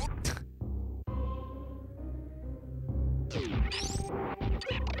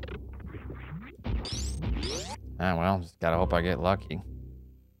 Ah, well, just gotta hope I get lucky.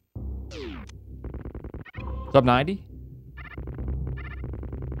 Sub 90?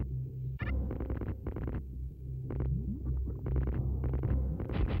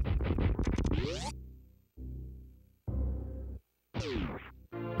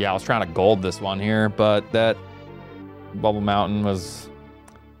 Yeah, I was trying to gold this one here, but that Bubble Mountain was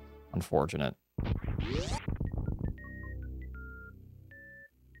unfortunate.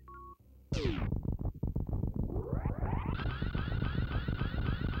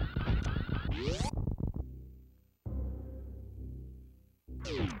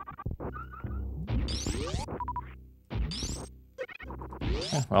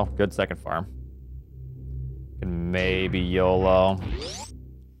 Well, good second farm. Can maybe YOLO.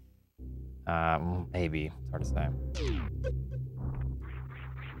 Maybe. It's hard to say.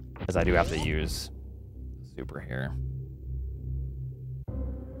 Because I do have to use super here.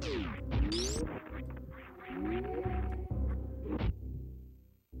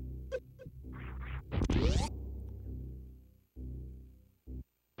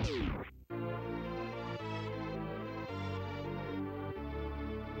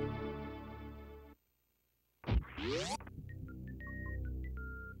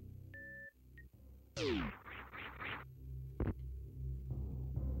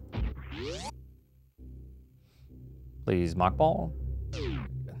 Please, mock ball.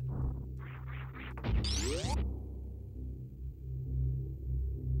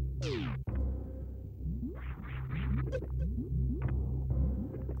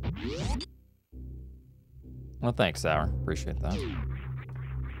 Well, thanks, Sour. Appreciate that.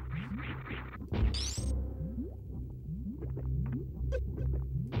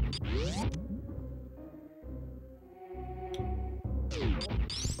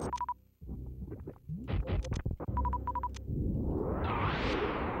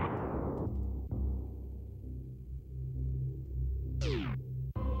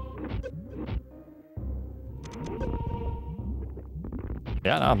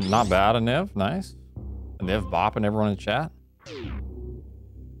 Yeah, not bad, a Niv. Nice. A Niv bopping everyone in the chat.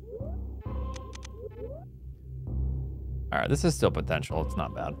 All right, this is still potential. It's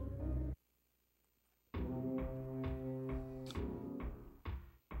not bad.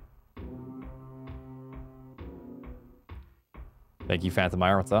 Thank you, Phantom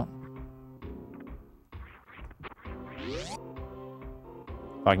Ire. What's up?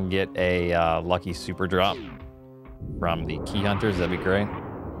 If I can get a lucky super drop from the key hunters, that'd be great.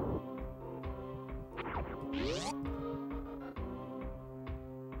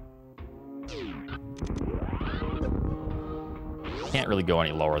 Can't really go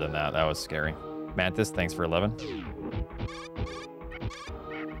any lower than that. That was scary. Mantis, thanks for 11.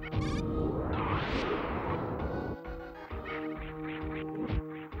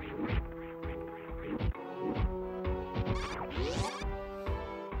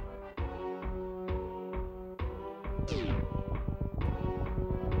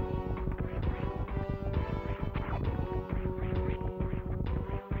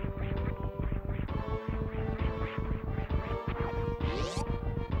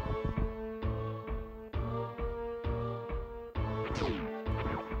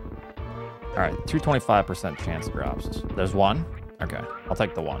 All right, 225% chance drops. There's one. Okay, I'll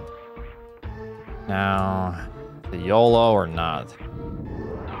take the one. Now, the YOLO or not?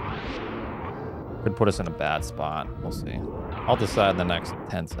 Could put us in a bad spot. We'll see. I'll decide in the next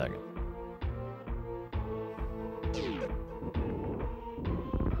 10 seconds.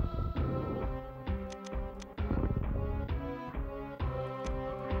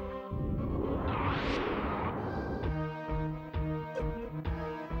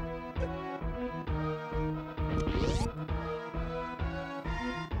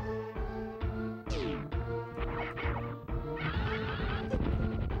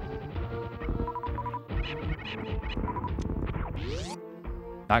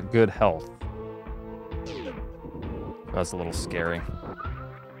 Not good health. That's a little scary. Okay,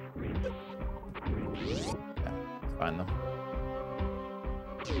 let's find them.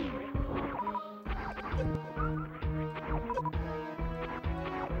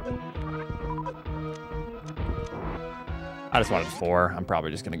 I just wanted 4. I'm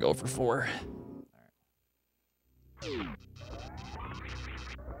probably just gonna go for 4.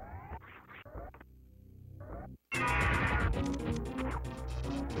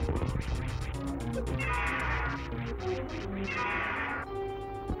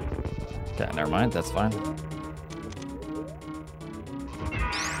 Okay, never mind. That's fine.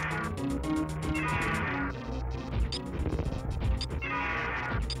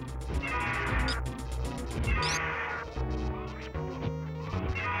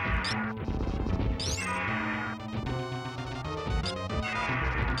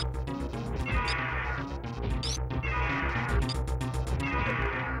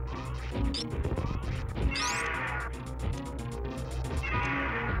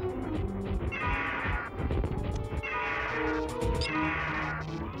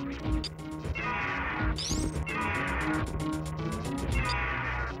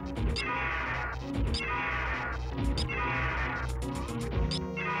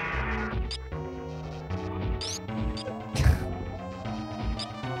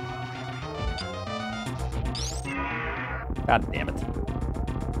 God damn it.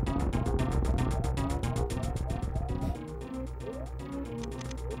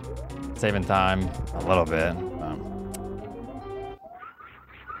 Saving time a little bit.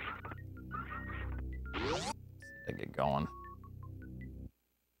 To get going.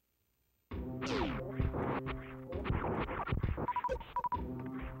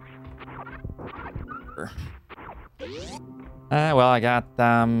 Well, I got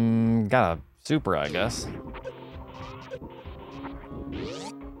a super, I guess.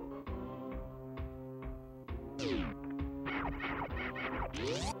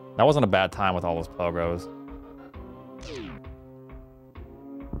 That wasn't a bad time with all those pogos.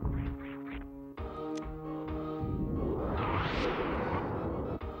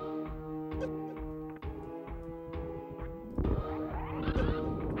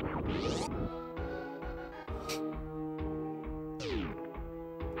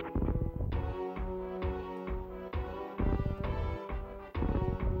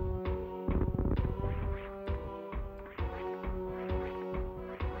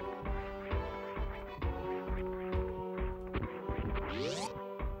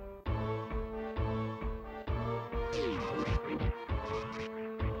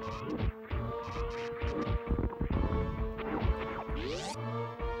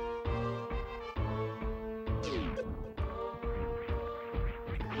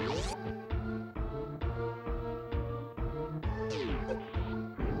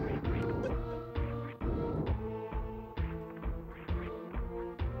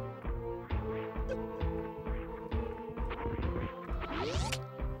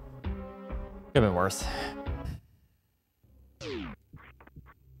 Could have been worse.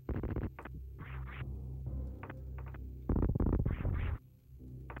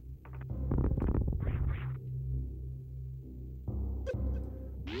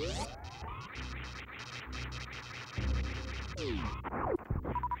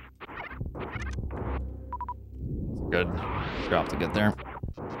 Good drop to get there.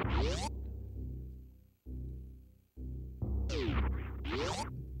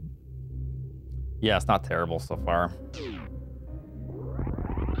 Yeah, it's not terrible so far.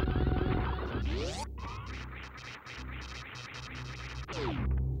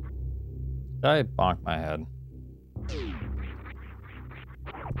 I bonked my head.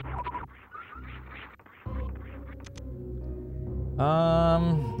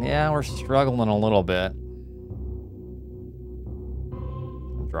 Yeah, we're struggling a little bit.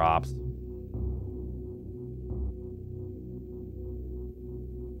 Drops.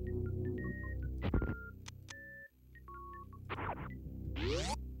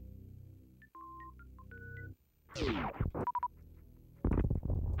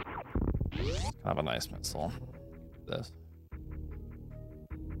 Kind of a nice missile. This.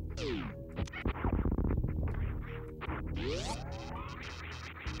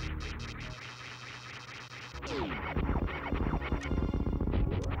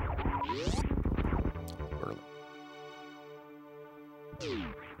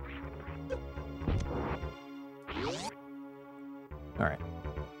 All right.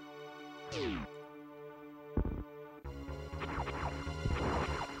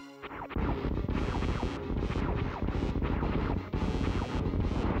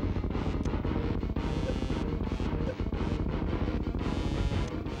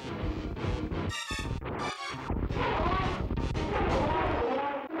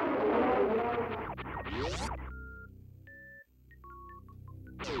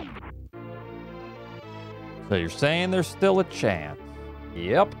 So you're saying there's still a chance?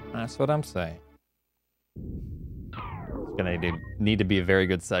 Yep, that's what I'm saying. It's gonna need to be a very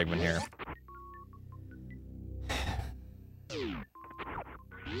good segment here.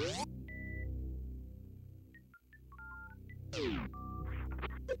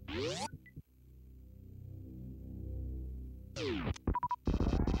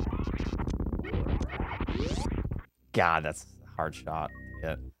 God, that's a hard shot to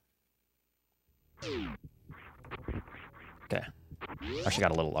hit. Okay. Actually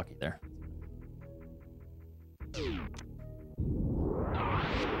got a little lucky there.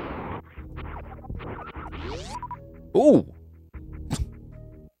 Ooh!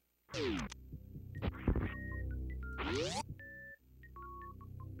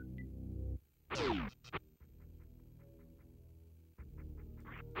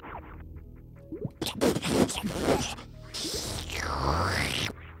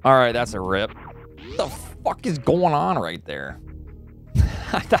 All right, that's a rip. What the fuck is going on right there?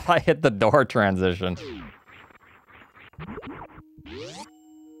 I thought I hit the door transition.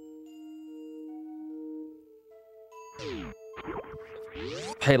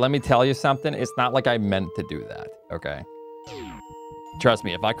 Hey, let me tell you something. It's not like I meant to do that, okay? Trust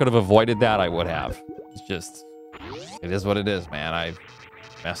me, if I could have avoided that, I would have. It's just, it is what it is, man. I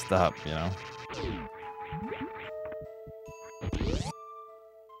messed up, you know?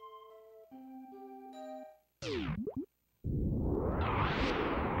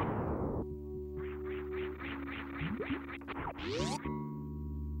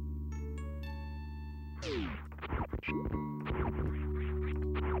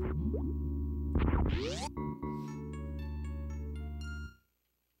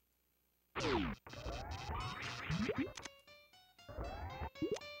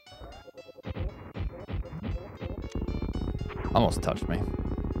 Almost touched me.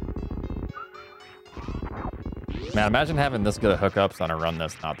 Man, imagine having this good of hookups on a run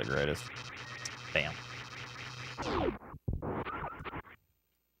that's not the greatest. Damn.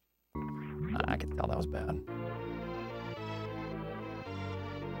 I could tell that was bad.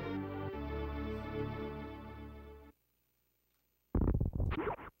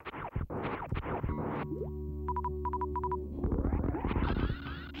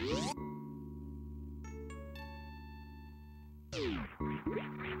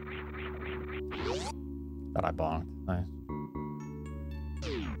 That I bonked. Nice.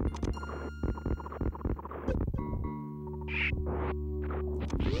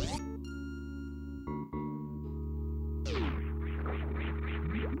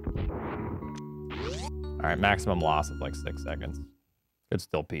 All right, maximum loss of like 6 seconds. Could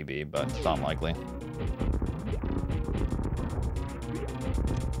still PB, but it's unlikely.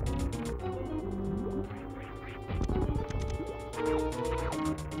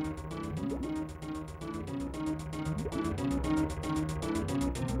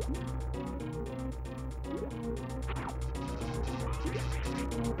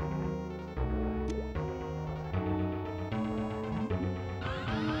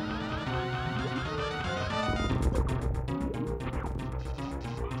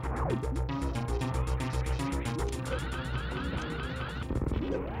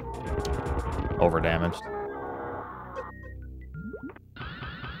 over damaged.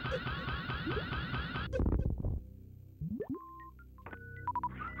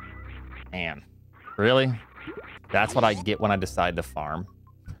 Man, really? That's what I get when I decide to farm.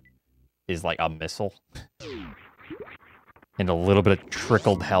 Is like a missile. And a little bit of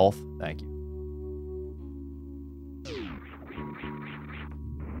trickled health. Thank you.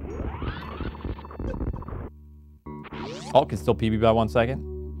 Oh, can still PB by 1 second.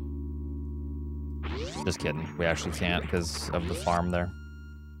 Just kidding. We actually can't because of the farm there.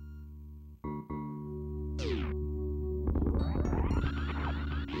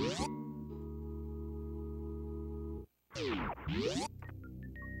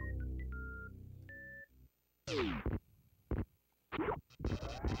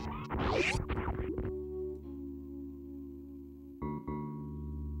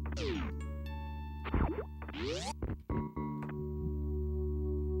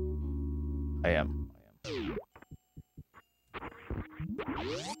 I am.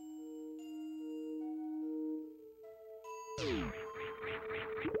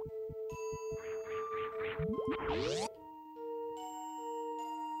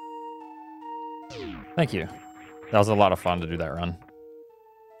 Thank you. That was a lot of fun to do that run.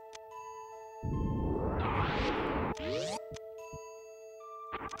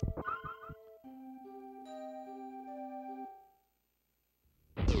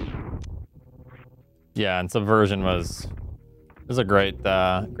 Yeah, and Subversion was a great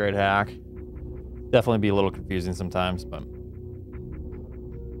great hack. Definitely be a little confusing sometimes, but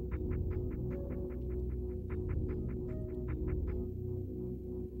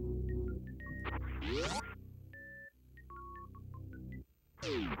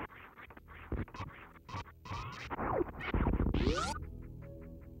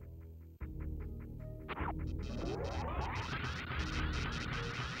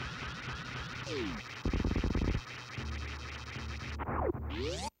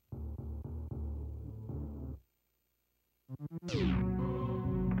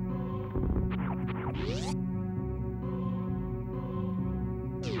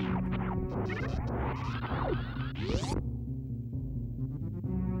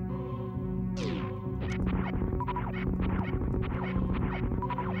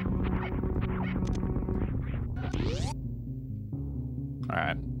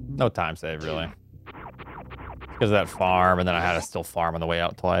alright. No time save, really. Because of that farm, and then I had to still farm on the way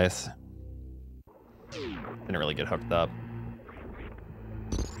out twice. Didn't really get hooked up.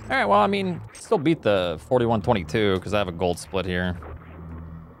 Alright, well, I mean, still beat the 41-22, because I have a gold split here.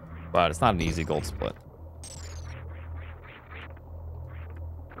 But it's not an easy gold split.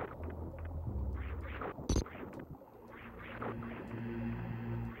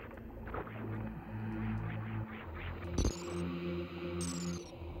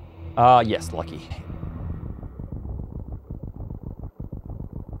 Yes, lucky.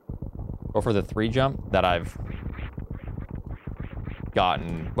 Go for the 3 jump that I've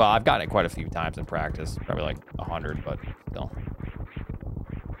gotten. Well, I've gotten it quite a few times in practice. Probably like 100, but still.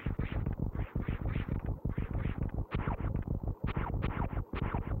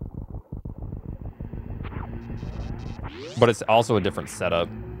 But it's also a different setup.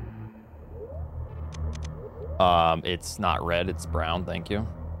 It's not red, it's brown, thank you.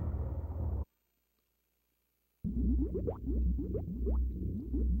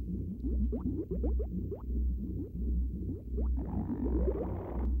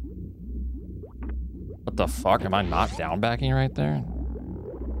 What the fuck? Am I not down backing right there?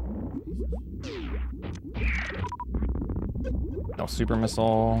 No super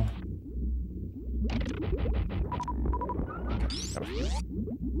missile.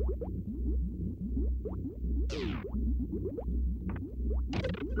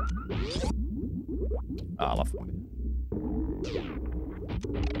 Ah, left one.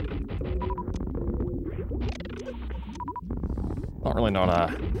 Don't really know how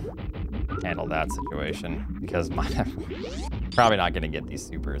to handle that situation because I'm probably not going to get these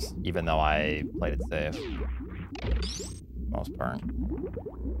supers, even though I played it safe. Most part.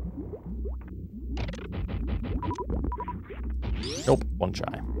 Nope, one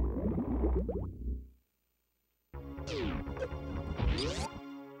shy.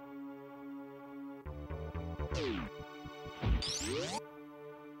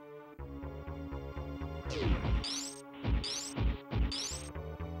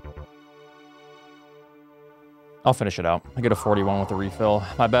 I'll finish it out. I get a 41 with a refill.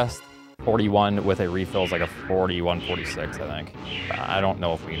 My best 41 with a refill is like a 41-46, I think. I don't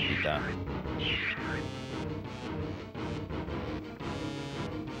know if we can beat that.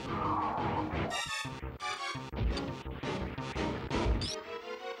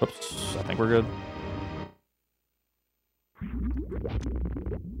 Oops. I think we're good.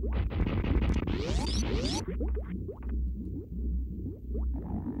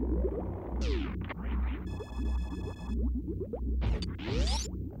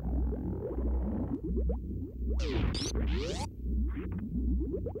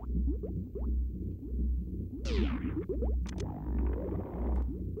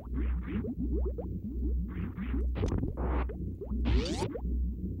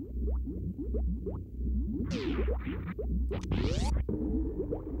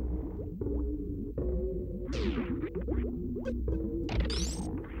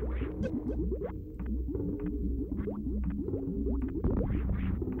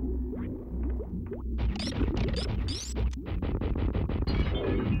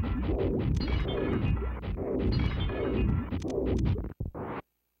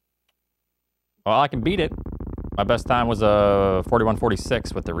 Well, I can beat it. My best time was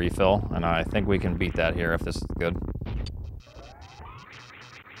 41:46 with the refill, and I think we can beat that here if this is good.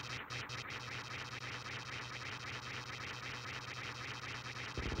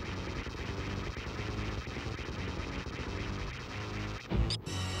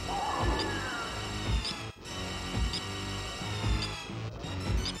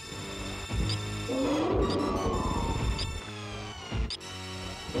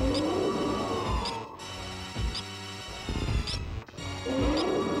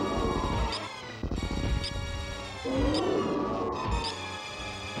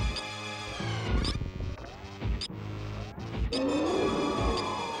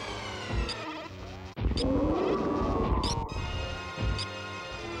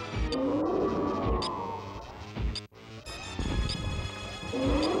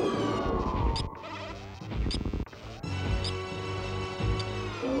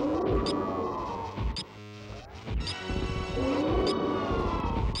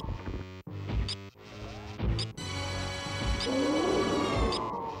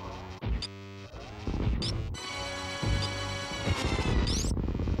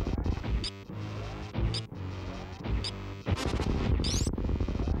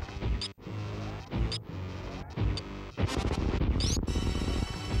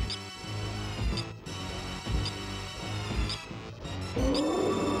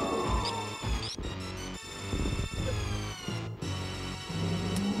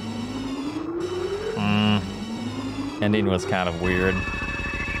 Ending was kind of weird.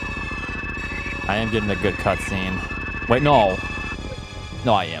 I am getting a good cutscene. Wait, no.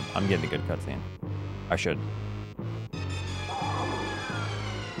 No, I am. I'm getting a good cutscene. I should.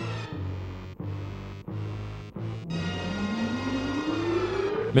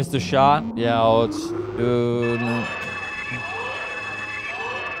 Missed a shot? Yeah, let's do...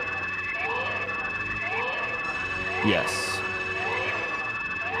 Yes.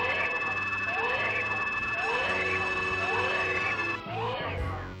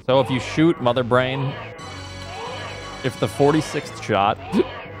 So if you shoot Mother Brain, if the 46th shot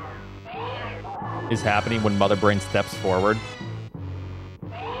is happening when Mother Brain steps forward,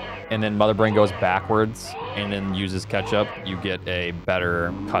 and then Mother Brain goes backwards and then uses ketchup, you get a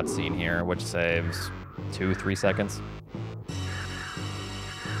better cutscene here, which saves 2-3 seconds.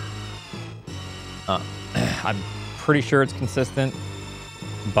 I'm pretty sure it's consistent,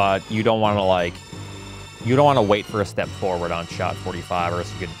 but you don't want to like... You don't want to wait for a step forward on shot 45 or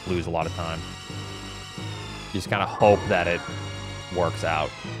else you could lose a lot of time. You just kind of hope that it works out.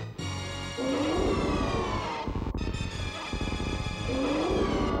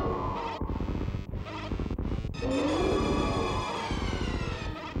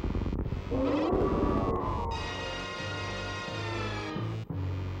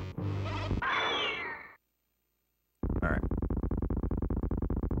 All right.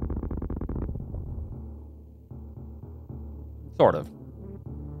 Sort of.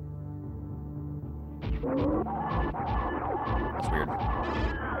 That's weird.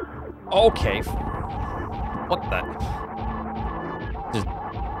 Okay. What the? Just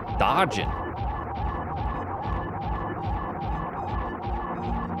dodging.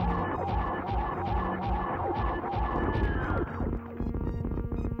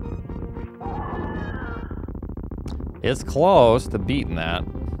 It's close to beating that.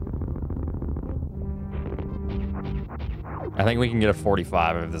 I think we can get a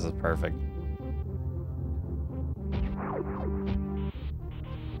 45 if this is perfect.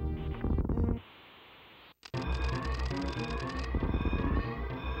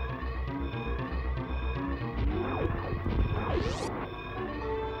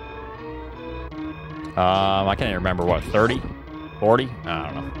 I can't even remember what, 30? 40?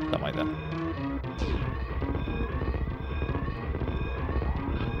 I don't know, something like that.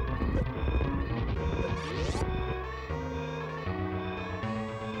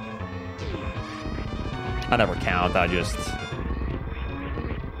 I never count. I just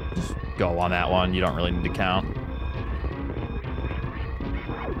go on that one. You don't really need to count.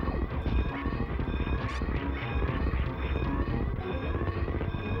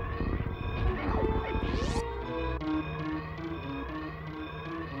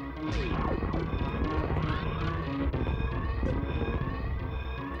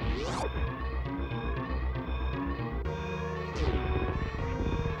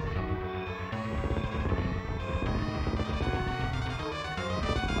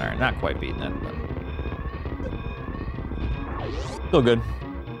 All right, not quite beating it, but still good.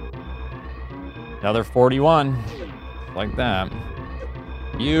 Another 41. Like that.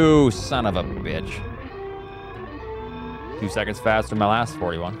 You son of a bitch. 2 seconds faster than my last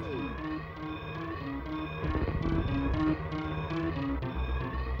 41.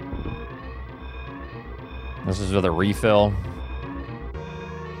 This is with a refill.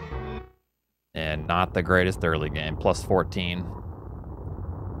 And not the greatest early game. Plus 14.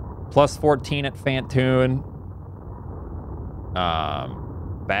 Plus 14 at Fantoon.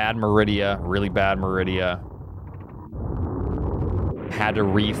 Bad Meridia. Really bad Meridia. Had to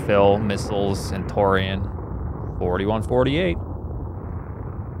refill missiles, Centaurian. 41-48.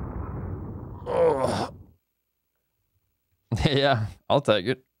 Ugh. Yeah, I'll take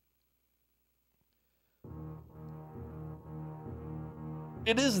it.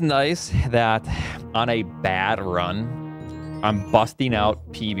 It is nice that on a bad run, I'm busting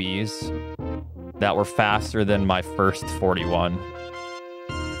out PBs that were faster than my first 41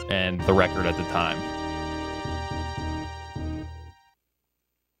 and the record at the time.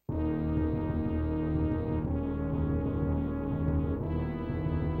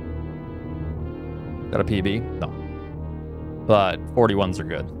 Got a PB? No. But 41s are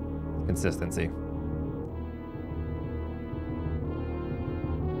good. Consistency.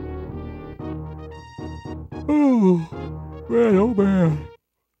 Oh, man, oh, man.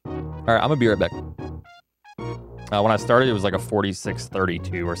 All right, I'm going to be right back. When I started, it was like a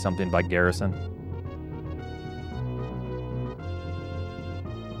 46-32 or something by Garrison.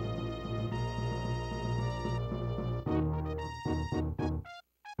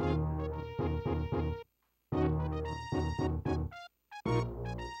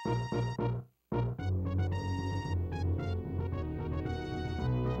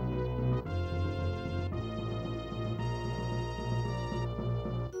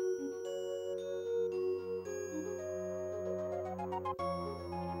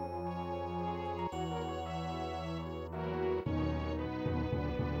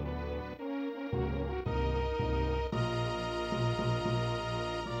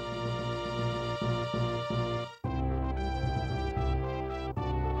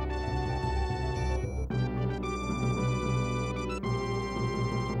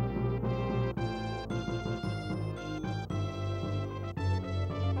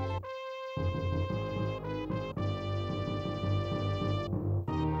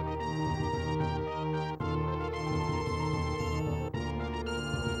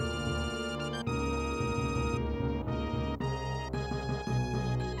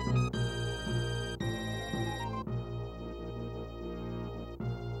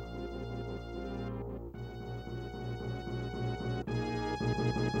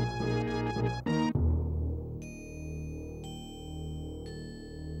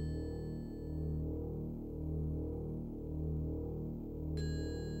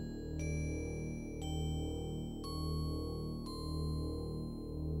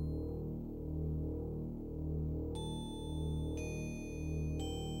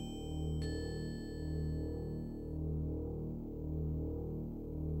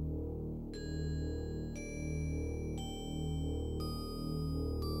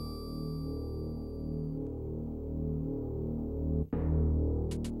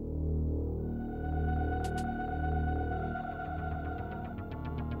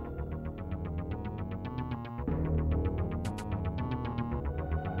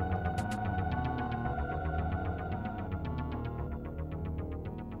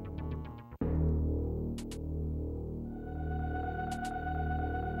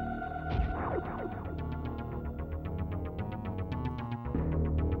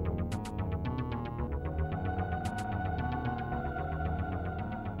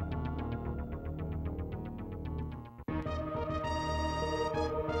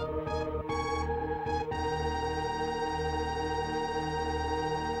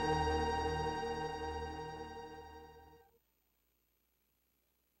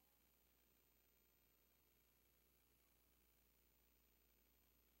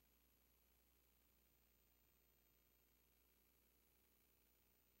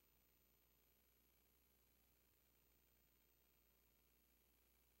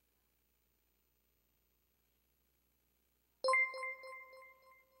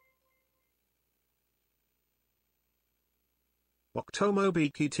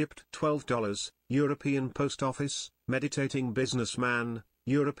 Octomobiki tipped $12. European Post Office, meditating businessman,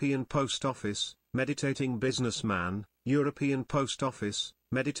 European Post Office, meditating businessman, European Post Office,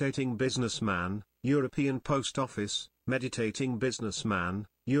 meditating businessman, European Post Office, meditating businessman,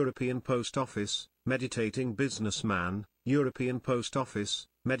 European Post Office, meditating businessman, European Post Office,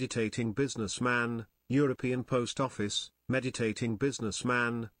 meditating businessman, European Post Office, meditating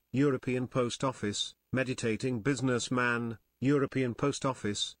businessman, European Post Office, meditating businessman, European Post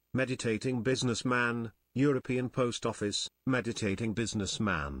Office, meditating businessman, European Post Office, meditating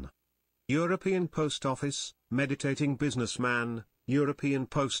businessman. European Post Office, meditating businessman, European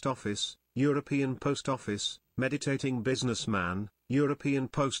Post Office, European Post Office, meditating businessman, European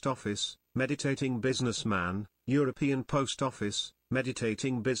Post Office, meditating businessman, European Post Office,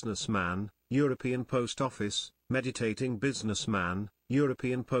 meditating businessman, European Post Office, meditating businessman,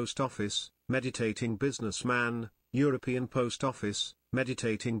 European Post Office, meditating businessman, European Post Office,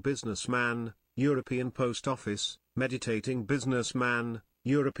 meditating businessman, European Post Office, meditating businessman,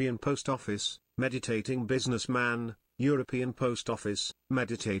 European Post Office, meditating businessman, European Post Office,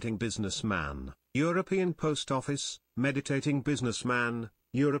 meditating businessman, European Post Office, meditating businessman,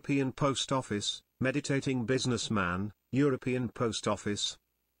 European Post Office, meditating businessman, European Post Office.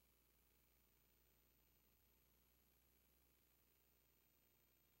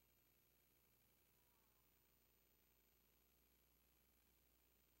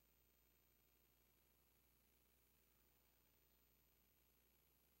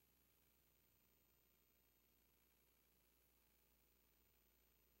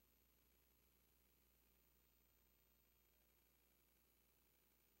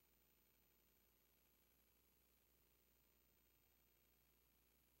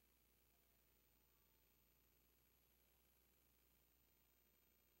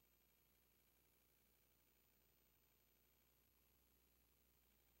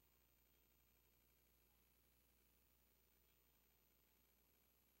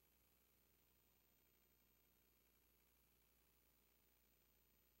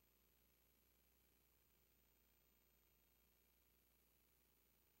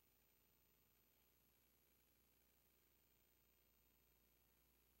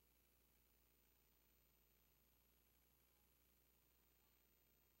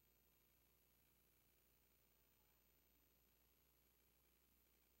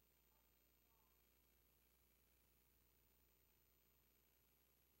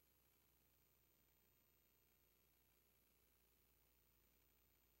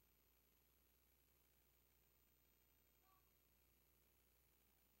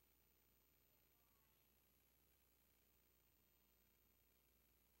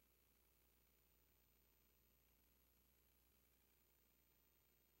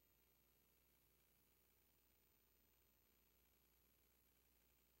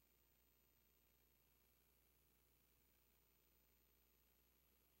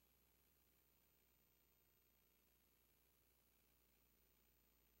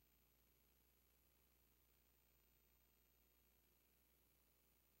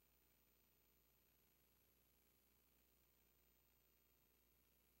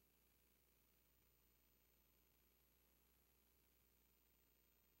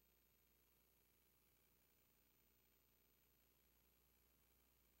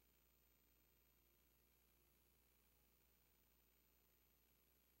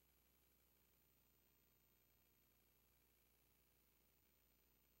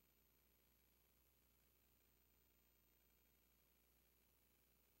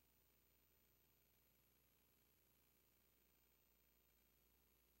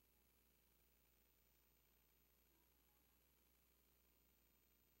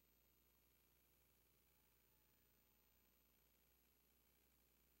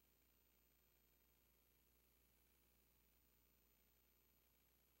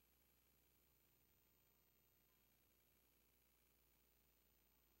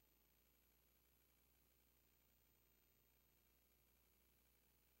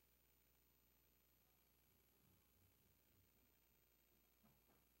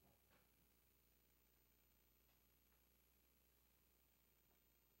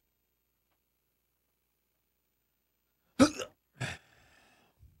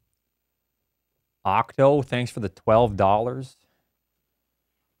 Octo, thanks for the $12.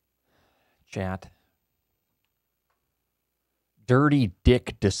 Chat. Dirty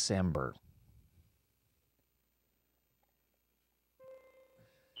Dick December.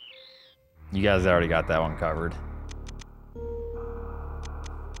 You guys already got that one covered.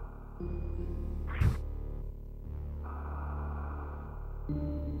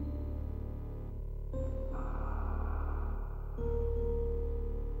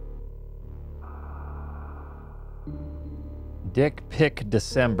 Dick pic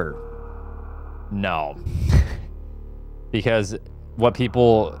December. No. Because what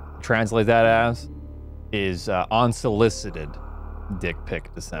people translate that as is unsolicited dick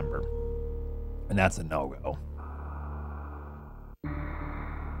pic December. And that's a no-go.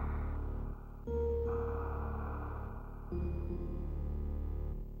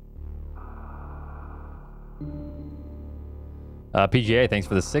 PGA, thanks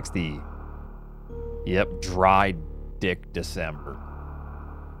for the 60. Yep, dry dick December.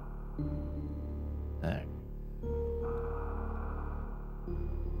 Right.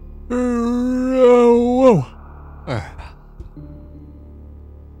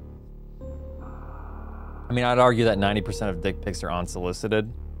 I mean, I'd argue that 90% of dick pics are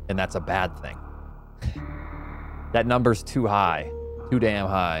unsolicited, and that's a bad thing. That number's too high. Too damn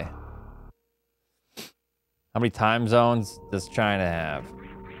high. How many time zones does China have?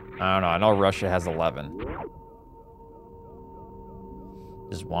 I don't know. I know Russia has 11.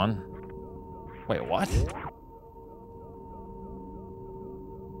 Just one? Wait, what?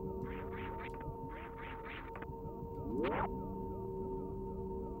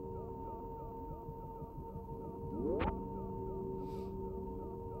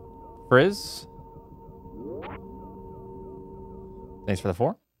 Frizz? Thanks for the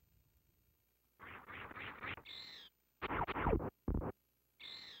 4.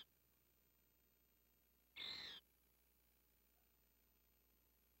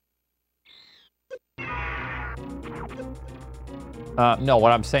 No,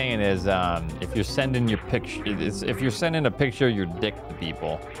 what I'm saying is, if you're sending your picture, if you're sending a picture of your dick to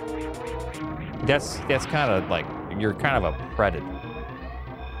people, that's kind of like, you're kind of a predator,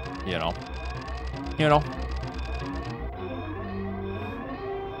 you know? You know?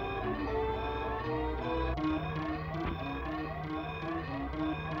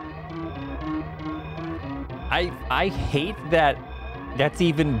 I hate that that's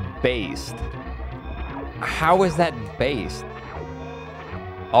even based. How is that based?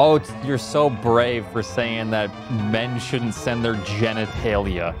 Oh, you're so brave for saying that men shouldn't send their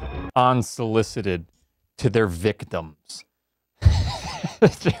genitalia unsolicited to their victims.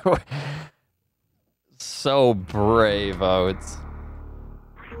 So brave, Oats.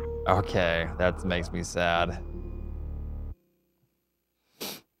 Okay, that makes me sad.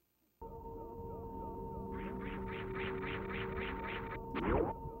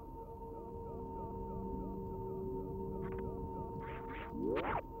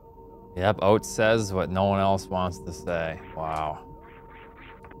 Yep, Oats says what no one else wants to say. Wow.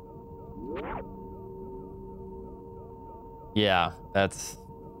 Yeah, that's...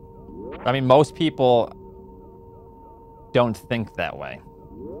 I mean, most people don't think that way.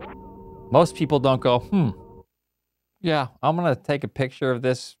 Most people don't go, yeah, I'm gonna take a picture of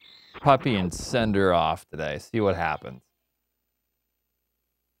this puppy and send her off today. See what happens.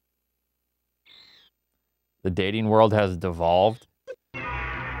 The dating world has devolved.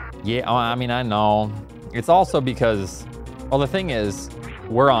 Yeah, I mean, I know. It's also because, well, the thing is,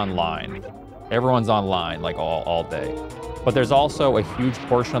 we're online. Everyone's online, like, all day. But there's also a huge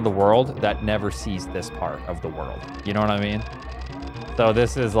portion of the world that never sees this part of the world. You know what I mean? So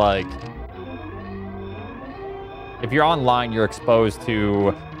this is like, if you're online, you're exposed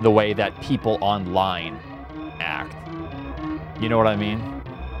to the way that people online act. You know what I mean?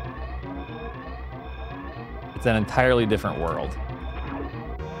 It's an entirely different world.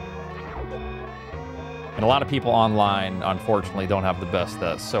 And a lot of people online, unfortunately, don't have the best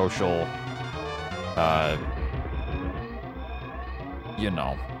social, you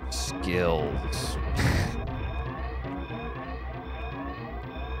know, skills.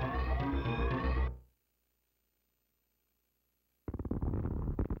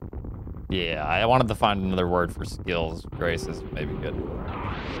 Yeah, I wanted to find another word for skills. Grace is maybe good.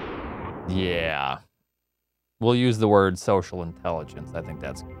 Yeah. We'll use the word social intelligence. I think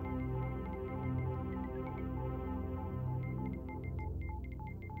that's good.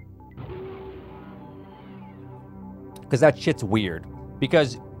 Because that shit's weird.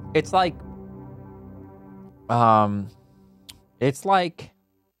 Because it's like,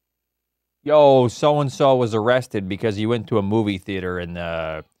 yo, so-and-so was arrested because he went to a movie theater and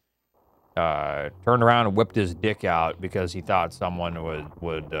turned around and whipped his dick out because he thought someone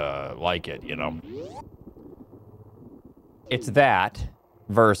would like it, you know? It's that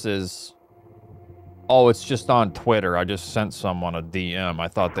versus, oh, it's just on Twitter. I just sent someone a DM. I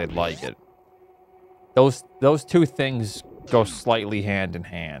thought they'd like it. Those two things go slightly hand in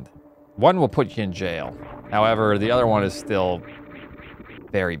hand. One will put you in jail. However, the other one is still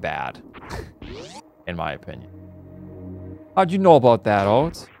very bad, in my opinion. How'd you know about that,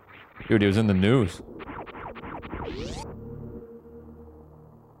 Oates? Dude, it was in the news.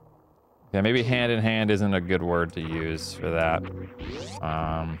 Yeah, maybe hand in hand isn't a good word to use for that.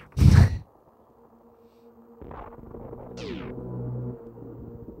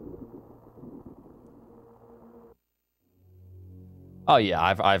 Oh yeah,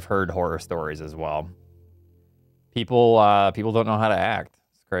 I've heard horror stories as well. People don't know how to act.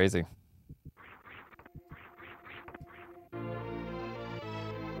 It's crazy.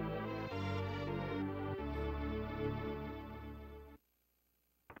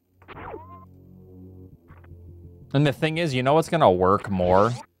 And the thing is, you know what's gonna work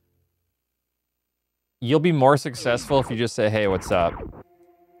more? You'll be more successful if you just say, hey, what's up?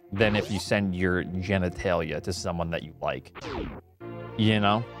 Than if you send your genitalia to someone that you like. You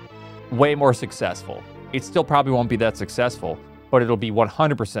know? Way more successful. It still probably won't be that successful, but it'll be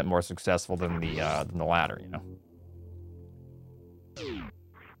 100% more successful than the latter, you know?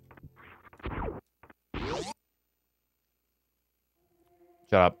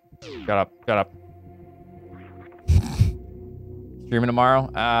 Shut up. Shut up. Shut up. Streaming tomorrow?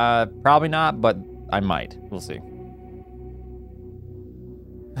 Probably not, but I might. We'll see.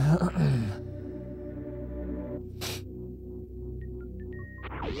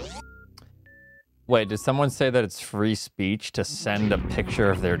 Wait, did someone say that it's free speech to send a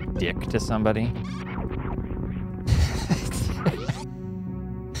picture of their dick to somebody?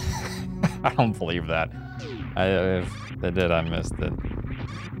 I don't believe that. If they did, I missed it.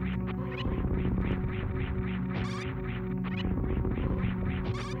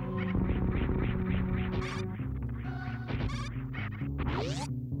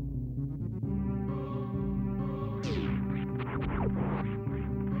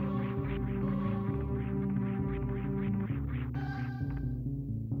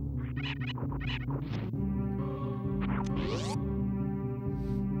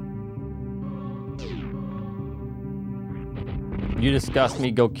 You disgust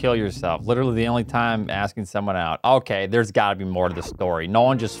me, go kill yourself. Literally the only time asking someone out. Okay, there's gotta be more to the story. No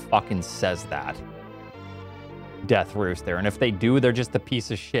one just fucking says that. Death Rooster. And if they do, they're just a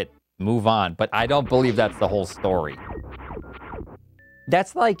piece of shit. Move on. But I don't believe that's the whole story.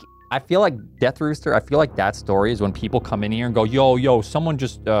 That's like, I feel like Death Rooster, I feel like that story is when people come in here and go, yo, someone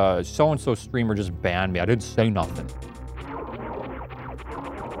just, so-and-so streamer just banned me. I didn't say nothing.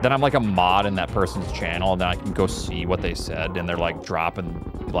 Then I'm like a mod in that person's channel, and then I can go see what they said, and they're like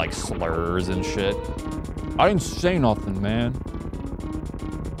dropping like slurs and shit. I didn't say nothing, man.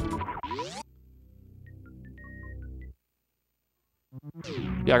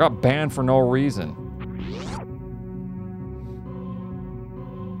 Yeah, I got banned for no reason.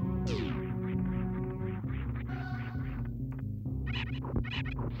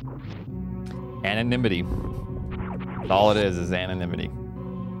 Anonymity. That's all it is anonymity.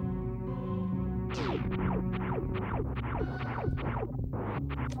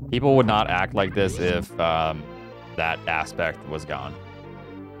 People would not act like this if that aspect was gone.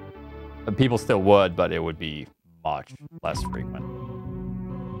 People still would, but it would be much less frequent.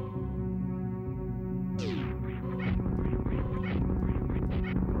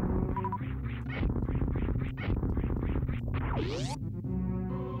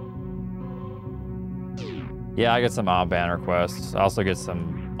 Yeah, I get some ban requests. I also get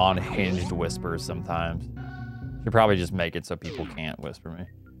some unhinged whispers sometimes. Should probably just make it so people can't whisper me.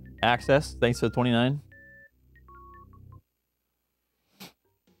 Access, thanks for the 29.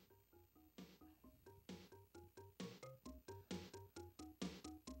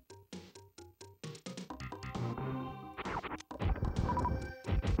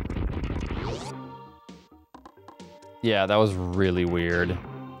 Yeah, that was really weird.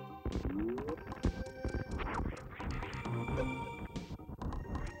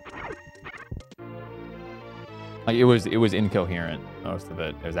 Like it was incoherent, most of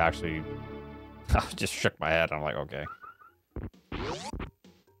it. It was actually, I just shook my head. I'm like, okay.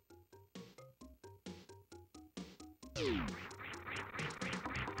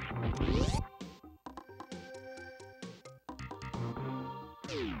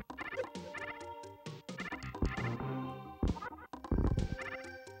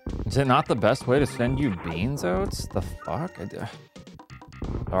 Is it not the best way to send you beans, Oats? The fuck?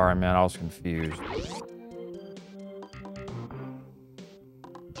 Sorry, man, I was confused.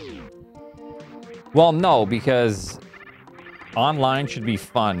 Well, no, because online should be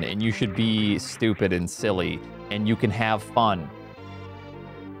fun, and you should be stupid and silly, and you can have fun.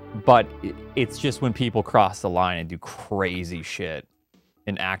 But it's just when people cross the line and do crazy shit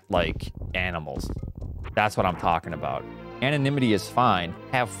and act like animals. That's what I'm talking about. Anonymity is fine.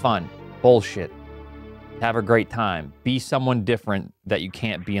 Have fun. Bullshit. Have a great time. Be someone different that you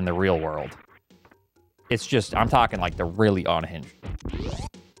can't be in the real world. It's just, I'm talking like the really unhinged.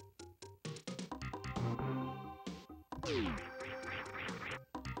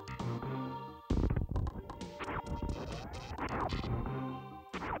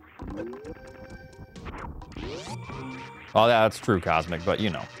 Oh, that's true, Cosmic, but you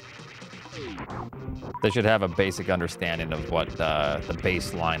know. They should have a basic understanding of what the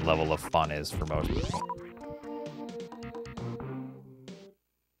baseline level of fun is for most people.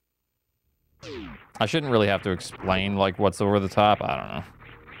 I shouldn't really have to explain, like, what's over the top. I don't know.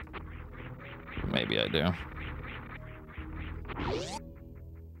 Maybe I do.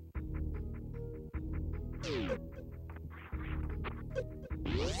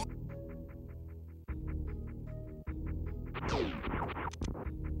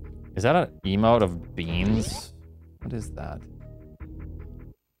 Is that an emote of beans? What is that?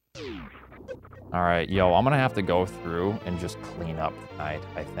 All right, yo, I'm gonna have to go through and just clean up tonight,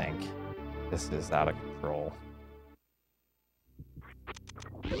 I think. This is out of control.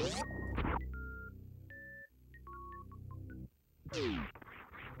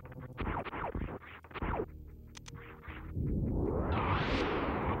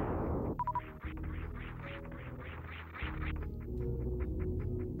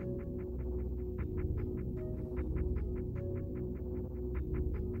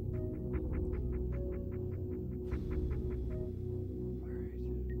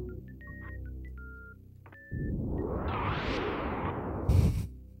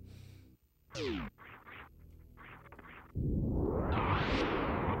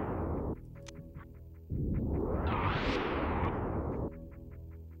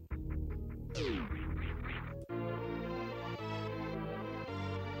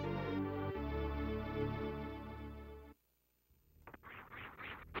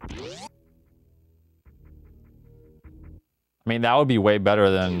 I mean, that would be way better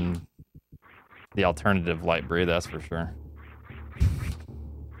than the alternative light breed, that's for sure.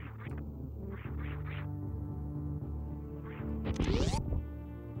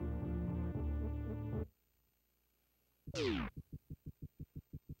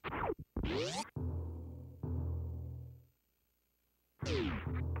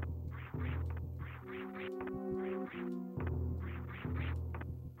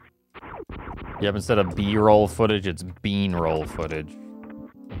 Yep, instead of B-roll footage, it's bean roll footage.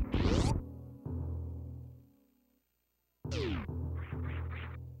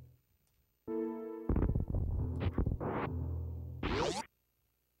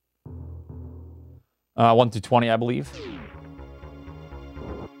 Uh, 1 through 20, I believe.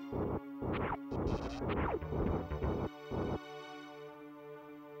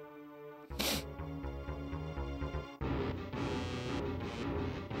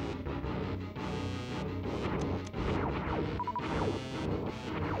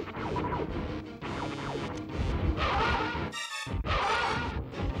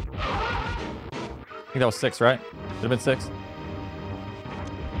 I think that was 6, right? Should have been 6.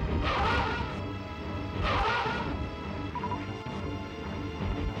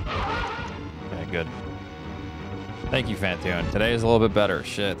 Okay, good. Thank you, Fantoon. Today is a little bit better.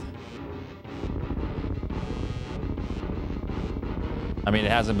 Shit. I mean,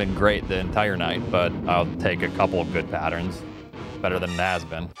 it hasn't been great the entire night, but I'll take a couple of good patterns. Better than it has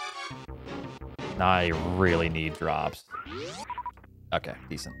been. I really need drops. Okay,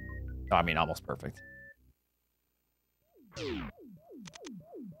 decent. Oh, I mean, almost perfect.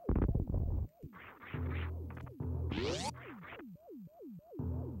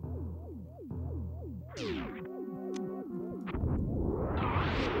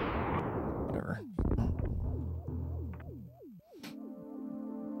 Whatever.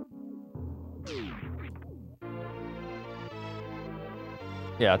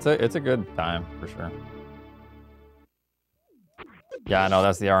 Yeah, it's a good time for sure. Yeah, I know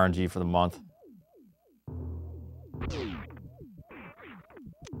that's the RNG for the month.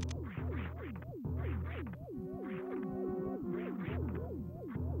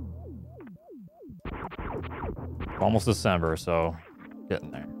 Almost December, so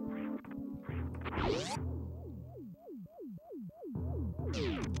getting there.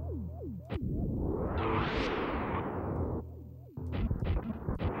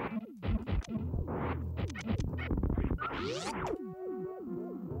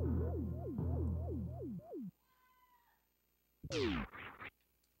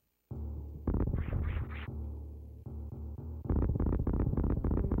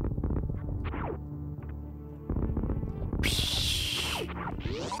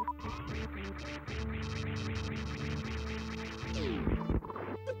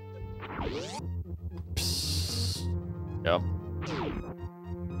 Yep.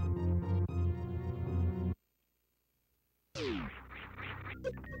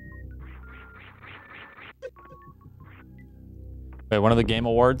 Wait, one of the Game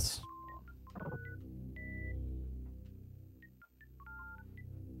Awards?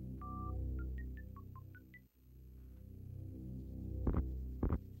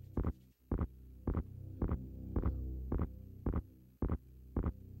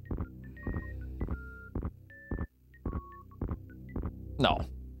 No.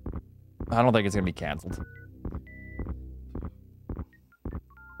 I don't think it's gonna be canceled.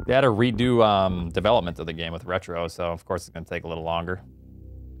 They had to redo development of the game with Retro, so of course it's gonna take a little longer.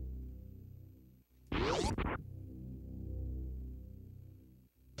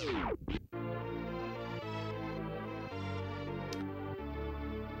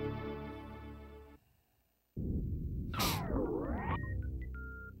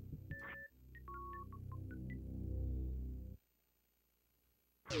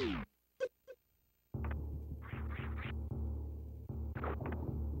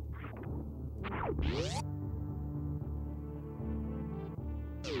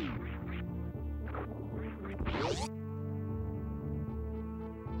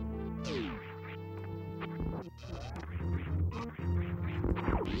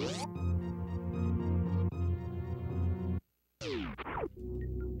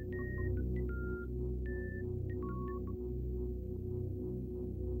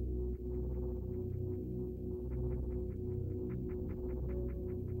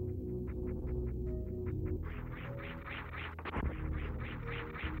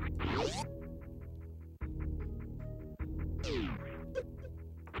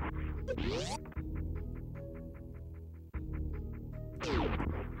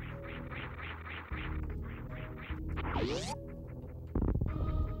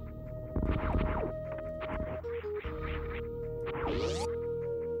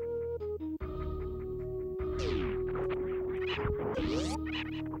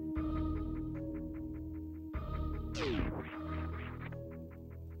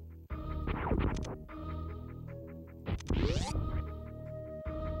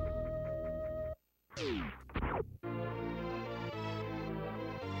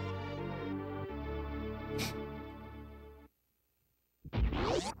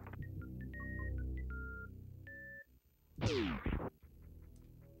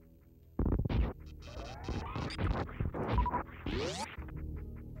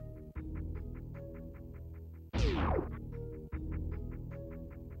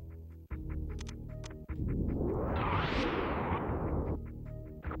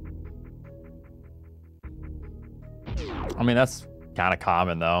 I mean, that's kind of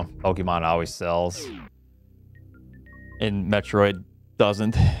common, though. Pokemon always sells. And Metroid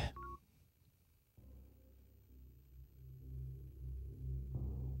doesn't.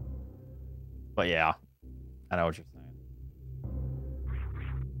 But yeah, I know what you're saying.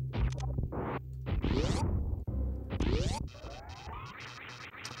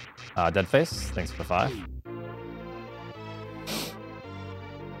 Deadface, thanks for the 5.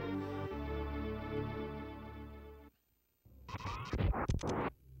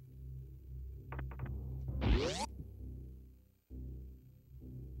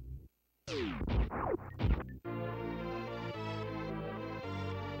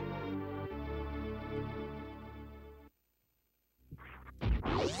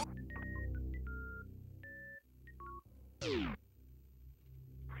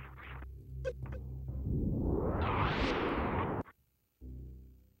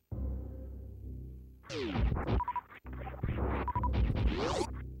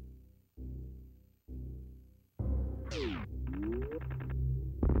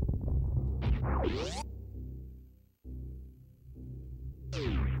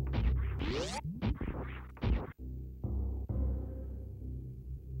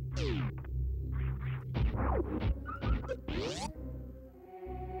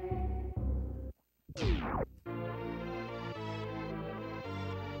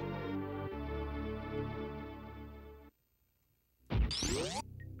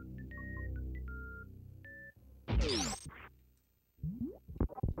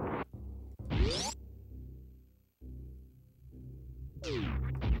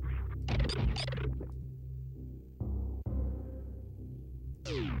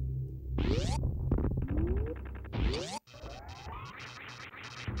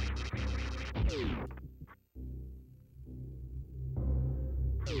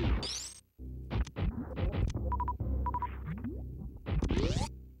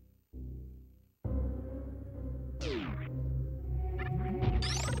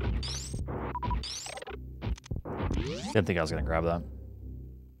 Didn't think I was gonna grab that.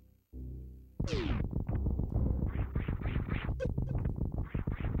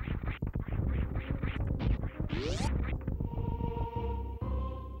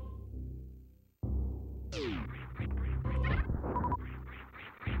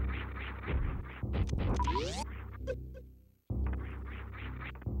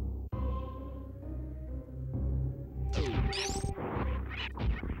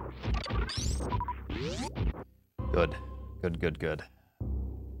 Good. Good, good, good.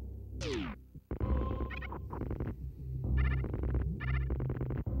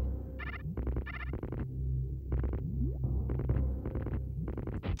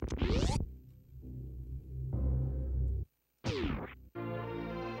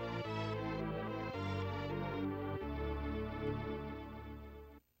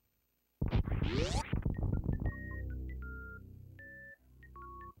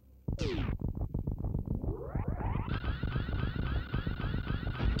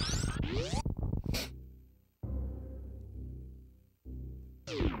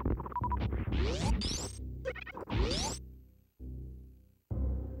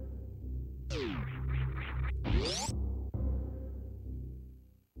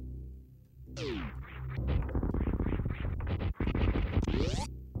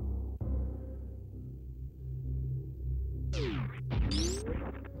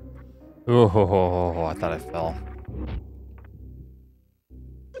 Oh, I thought I fell.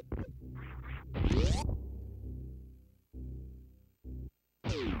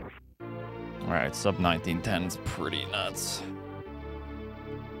 All right, sub 1910 is pretty nuts.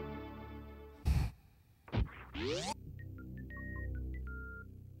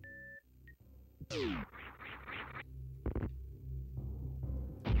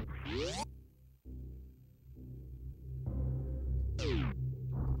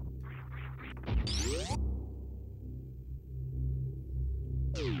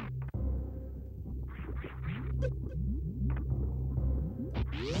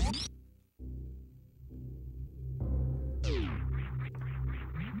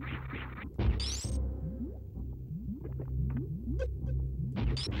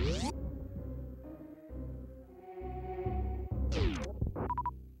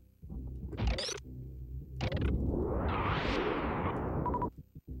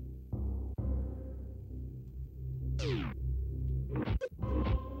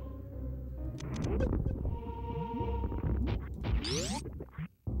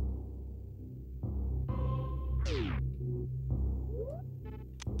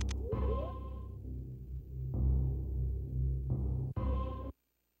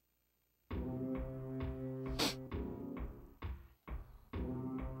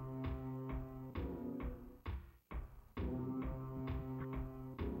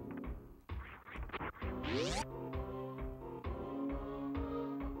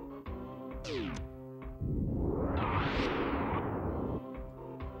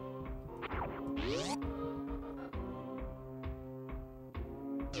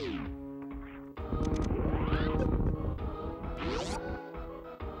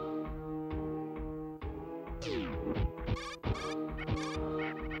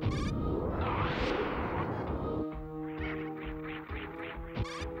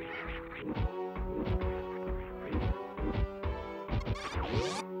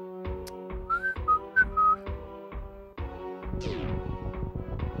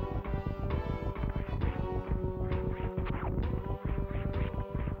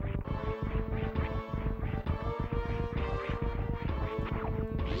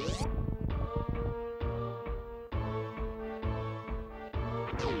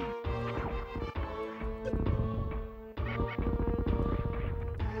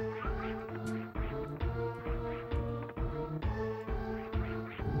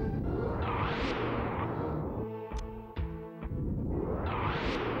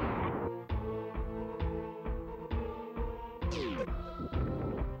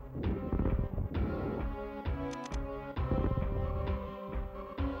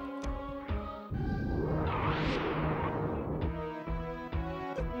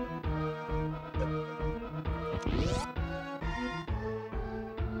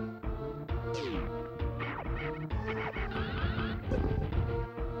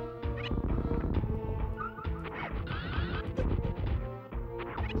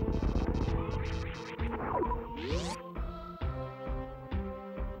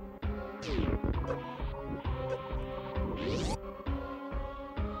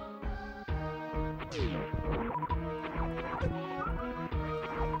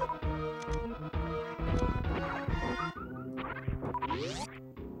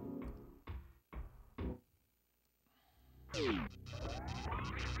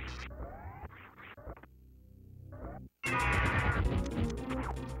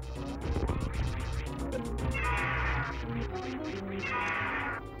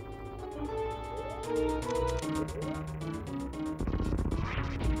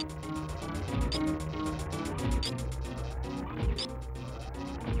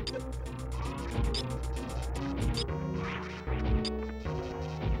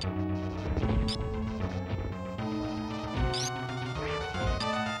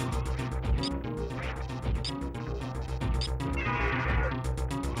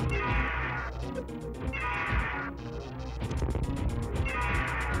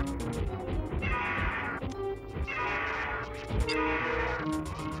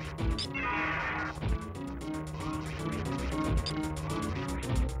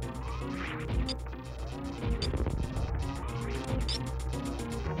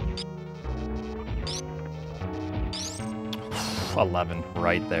 $11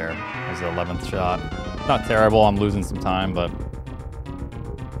 right there as the 11th shot. Not terrible, I'm losing some time, but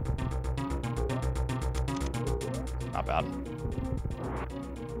not bad.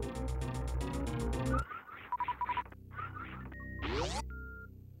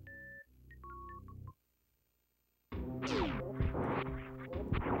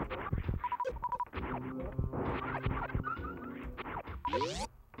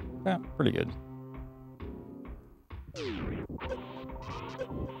 Yeah, pretty good.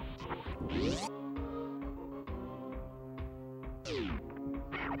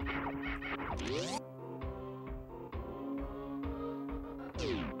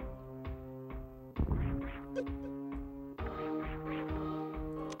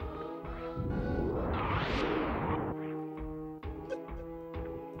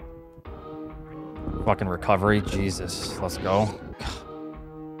 Fucking recovery, Jesus, let's go.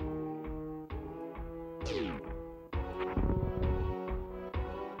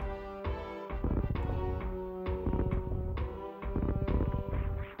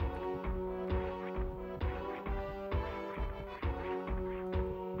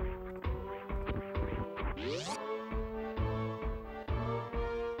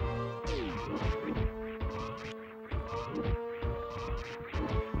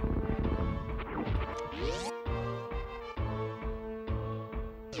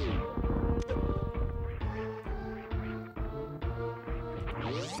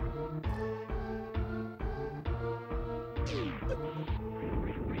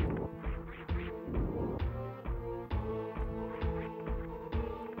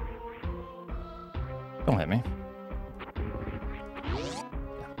 Don't hit me.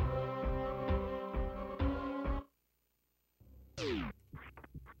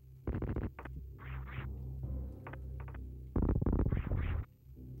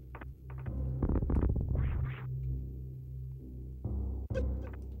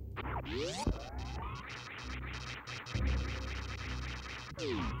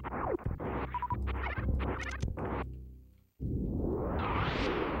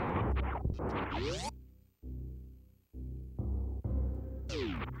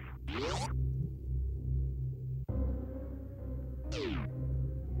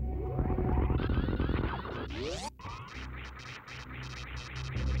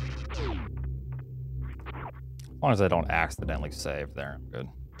 As long as I don't accidentally save there, I'm good.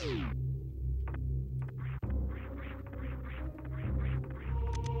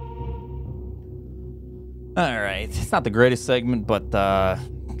 All right, it's not the greatest segment, but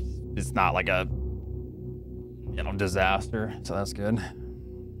it's not like a, you know, disaster, so that's good.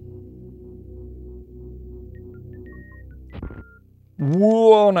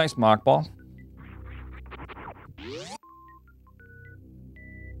 Whoa, nice mock ball.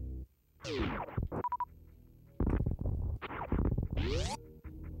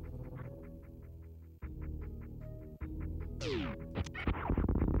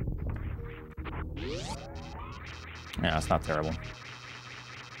 Yeah, it's not terrible.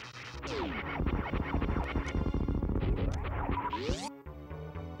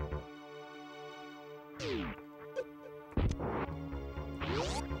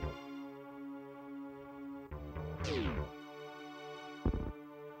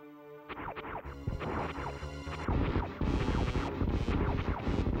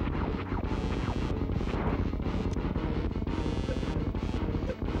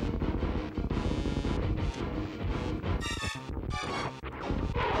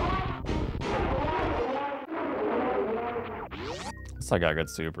 I got good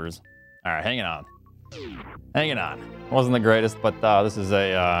supers. All right, hanging on. Hanging on. Wasn't the greatest, but this is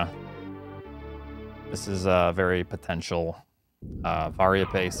a very potential Varia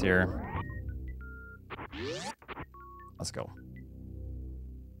pace here. Let's go.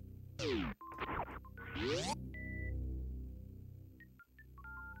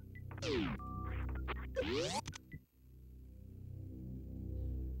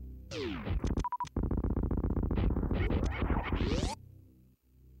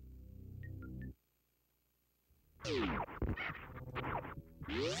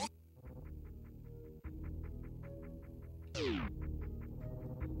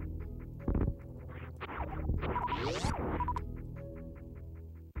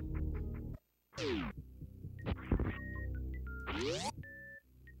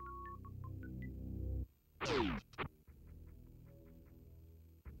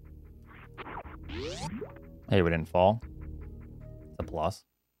 Hey, we didn't fall. It's a plus.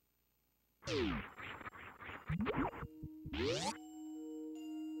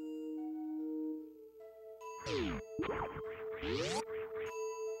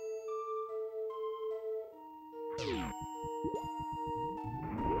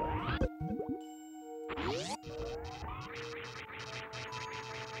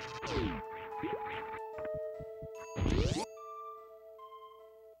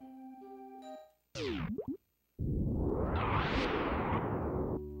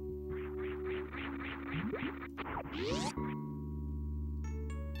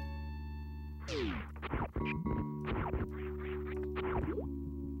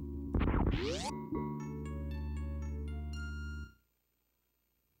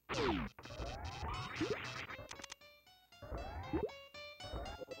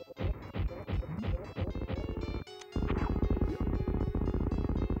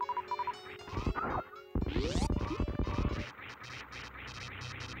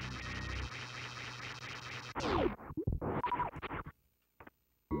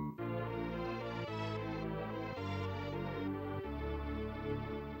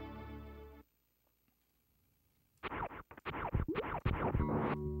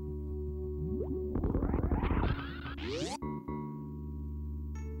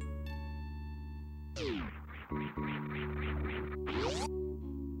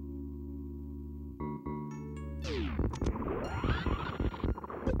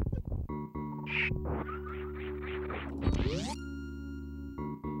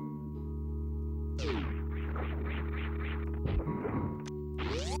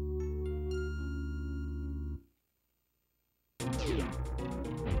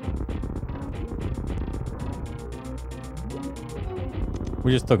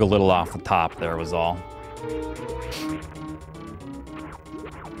 We just took a little off the top there was all.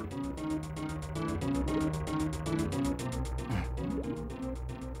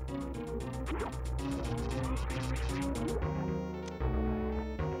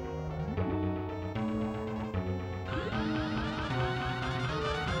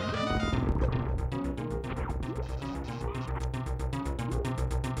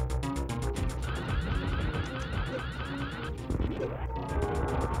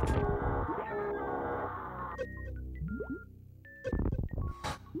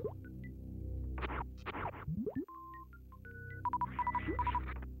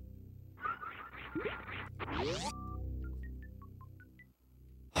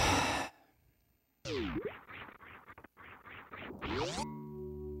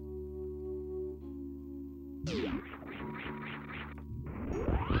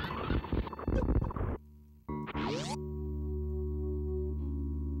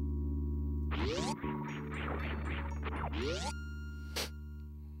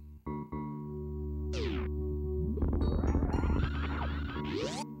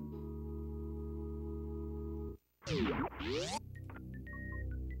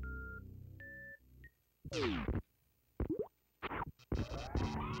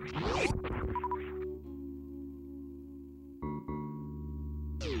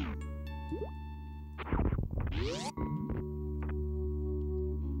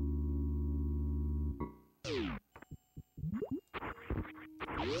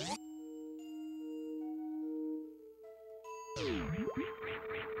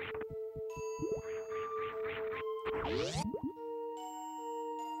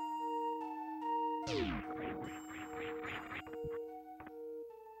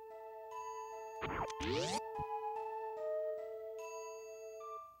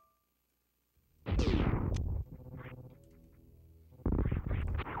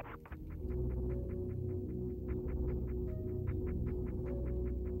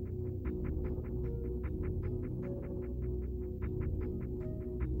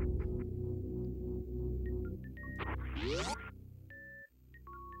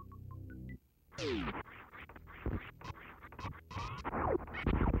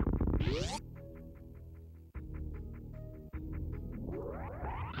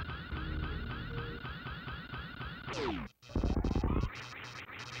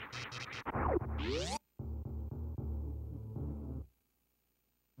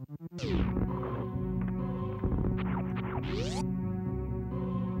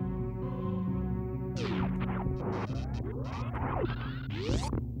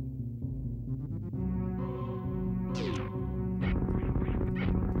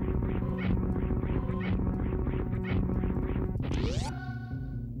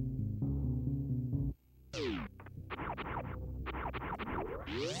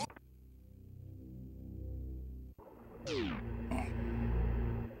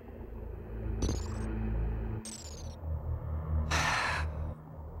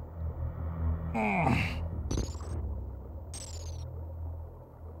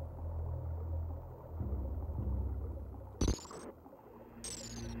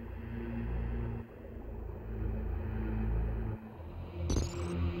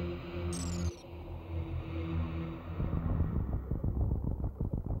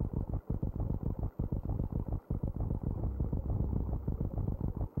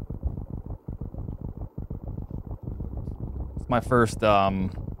 My first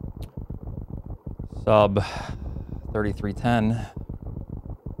sub 3310.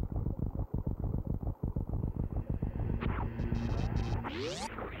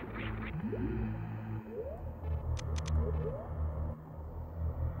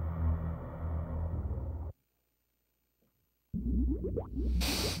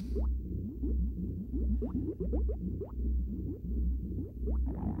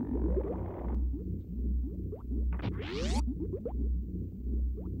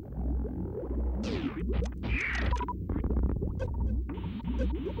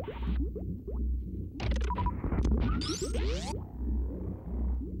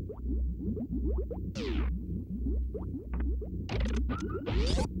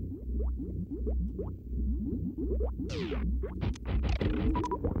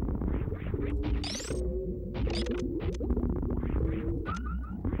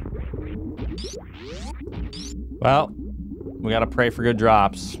 Well, we gotta pray for good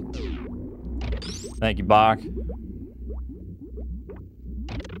drops. Thank you, Bach.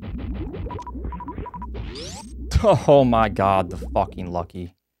 Oh my god, the fucking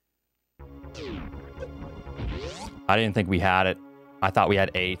lucky. I didn't think we had it. I thought we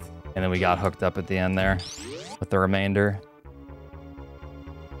had 8, and then we got hooked up at the end there with the remainder.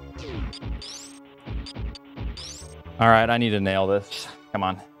 All right, I need to nail this. Come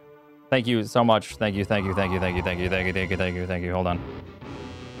on. Thank you so much. Thank you, thank you, thank you, thank you, thank you, thank you, thank you, thank you, thank you. Hold on.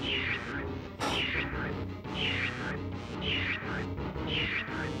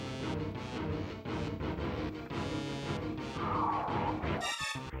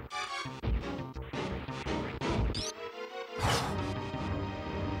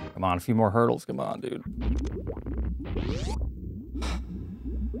 Come on, a few more hurdles. Come on, dude.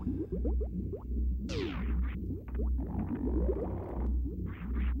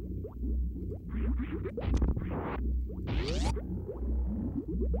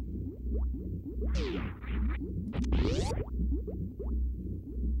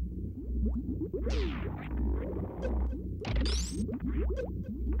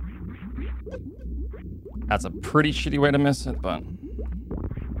 That's a pretty shitty way to miss it, but...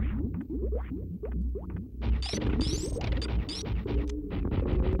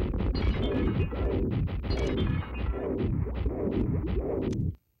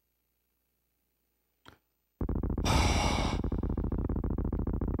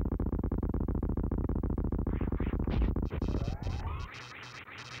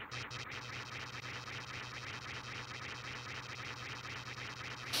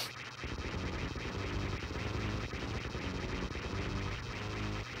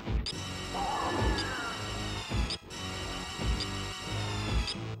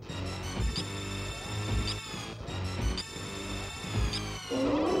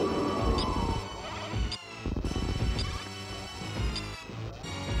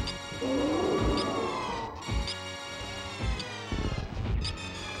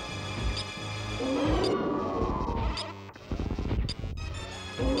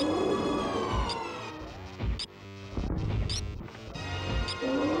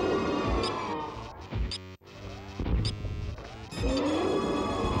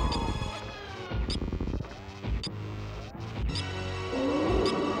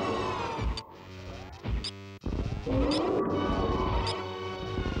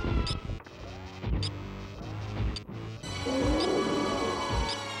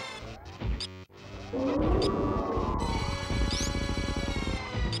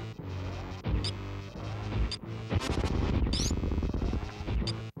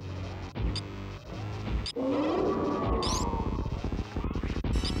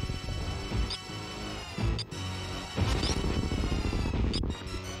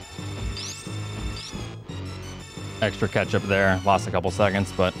 Extra catch up there. Lost a couple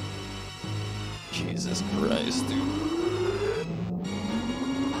seconds, but Jesus Christ, dude.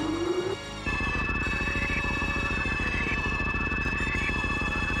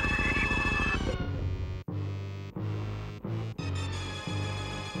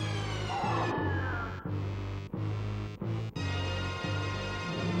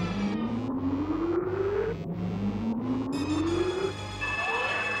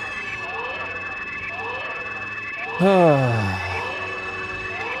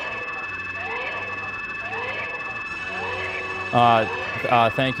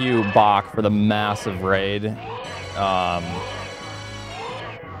 Thank you, Bach, for the massive raid. I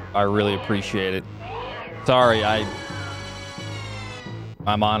really appreciate it. Sorry, I'm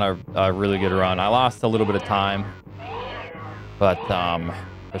on a really good run. I lost a little bit of time, but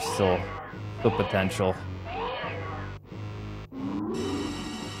there's still potential.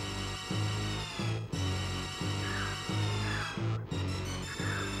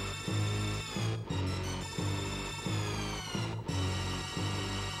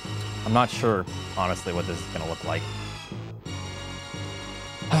 I'm not sure, honestly, what this is going to look like.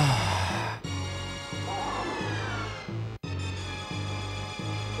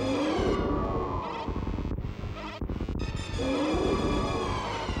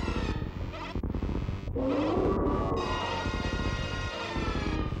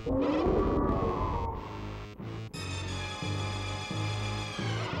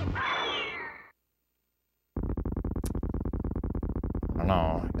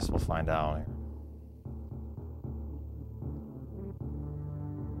 know. I guess we'll find out.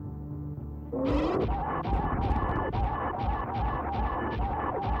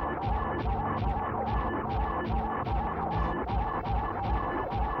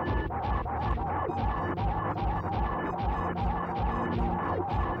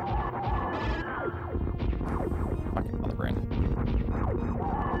 Fucking mother brain.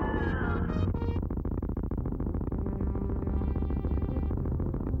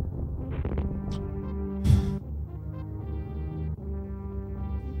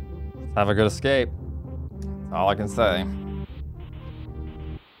 Have a good escape. That's all I can say.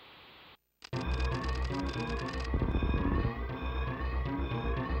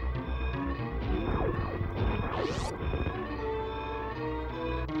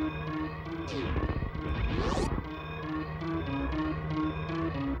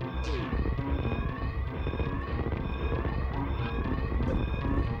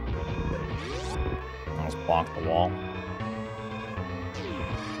 Almost blocked the wall.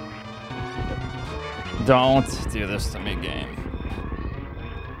 Don't do this to me, game.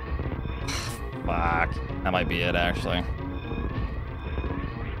 Fuck. That might be it, actually.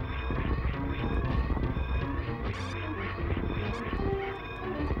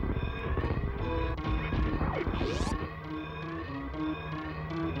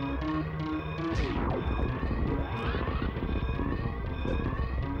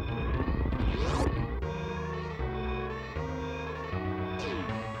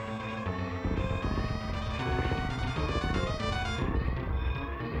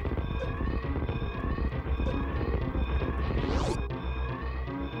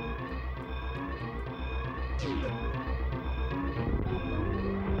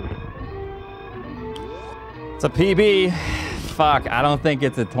 It's a PB. Fuck, I don't think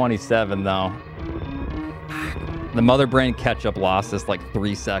it's a 27 though. The mother brain catch-up lost us like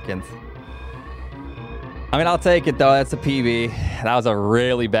 3 seconds. I mean, I'll take it though. That's a PB. That was a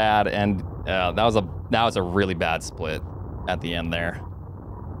really bad, and that was a really bad split at the end there.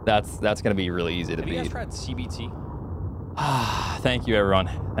 That's gonna be really easy to beat. Have you guys tried CBT? Thank you, everyone.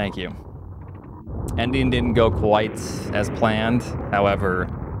 Thank you. Ending didn't go quite as planned. However,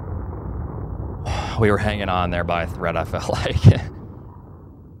 we were hanging on there by a thread, I felt like.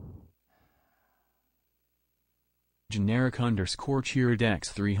 Generic _ cheered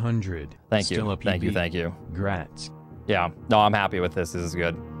X300. Thank you. Still a PB. Thank you. Grats. Yeah. No, I'm happy with this. This is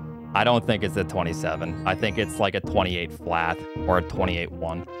good. I don't think it's a 27. I think it's like a 28 flat or a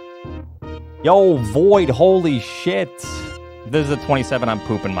 28-1. Yo, Void, holy shit. If this is a 27, I'm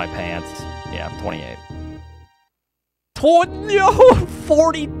pooping my pants. Yeah, 28. Yo,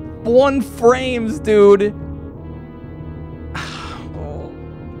 41 frames, dude.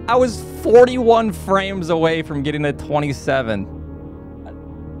 I was 41 frames away from getting a 27.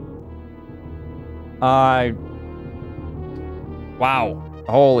 Wow.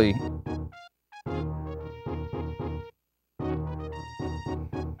 Holy.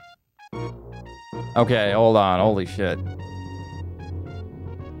 Okay, hold on. Holy shit.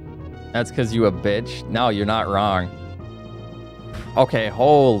 That's because you a bitch? No, you're not wrong. Okay,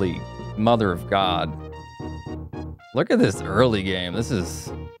 holy mother of God. Look at this early game. This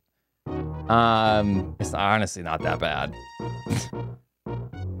is... it's honestly not that bad.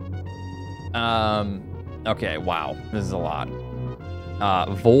 Okay, wow. This is a lot.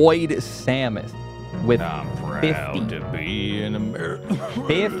 Void Samus with 50. To be an American.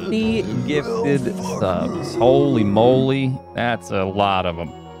 50 gifted subs. Holy moly. That's a lot of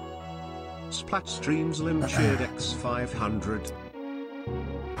them. Splatstreams Lim cheered X500.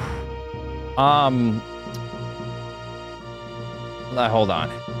 Hold on.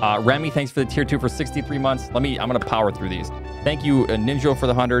 Remy, thanks for the tier 2 for 63 months. I'm gonna power through these. Thank you, Ninja for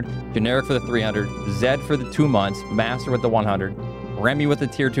the 100, Generic for the 300, Zed for the 2 months, Master with the 100, Remy with the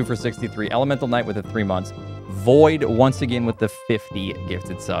tier 2 for 63, Elemental Knight with the 3 months, Void once again with the 50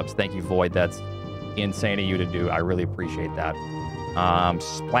 gifted subs. Thank you, Void. That's insane of you to do. I really appreciate that.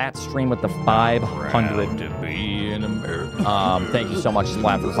 Splatstream with the 500. To be an American. Thank you so much,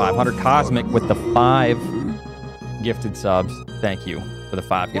 Splat, for the 500. Cosmic with the 5 gifted subs. Thank you for the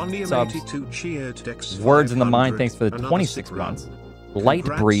 5 gifted subs. Words in the Mind, thanks for the 26 months.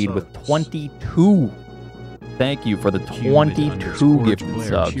 Lightbreed with 22. Thank you for the 22 gifted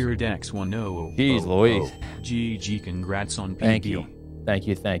subs. Jeez Louise. GG, congrats on PB. Thank you. Thank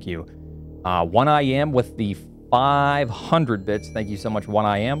you, thank you. 1IM with the 500 bits. Thank you so much,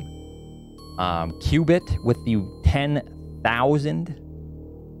 1IM. Qubit with the 10,000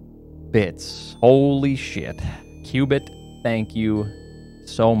 bits. Holy shit. Qubit, thank you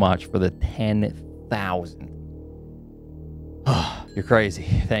so much for the 10,000. You're crazy.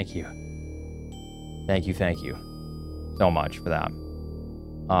 Thank you. Thank you so much for that.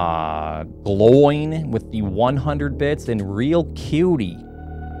 Glowing with the 100 bits and Real Cutie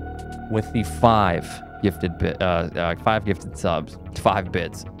with the 5 gifted subs. 5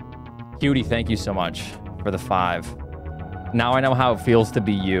 bits. Cutie, thank you so much for the 5. Now I know how it feels to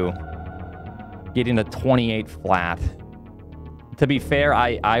be you. Getting a 28 flat. To be fair,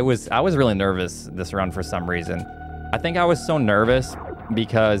 I was really nervous this run for some reason. I think I was so nervous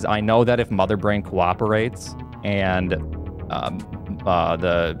because I know that if Mother Brain cooperates and the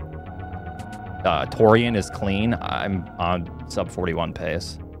Torian is clean, I'm on sub 41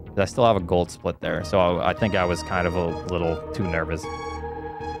 pace. I still have a gold split there, so I think I was kind of a little too nervous.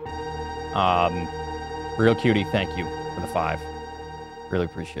 Real Cutie, thank you for the 5. Really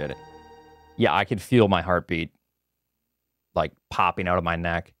appreciate it. Yeah, I could feel my heartbeat like popping out of my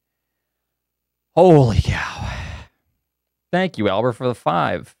neck. Holy cow. Thank you, Albert, for the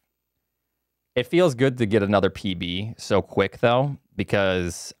 5. It feels good to get another PB so quick, though,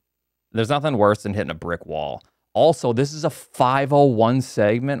 because there's nothing worse than hitting a brick wall. Also, this is a 501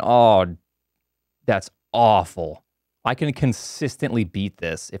 segment. Oh, that's awful. I can consistently beat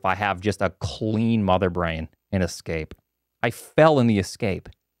this if I have just a clean Mother Brain and escape. I fell in the escape.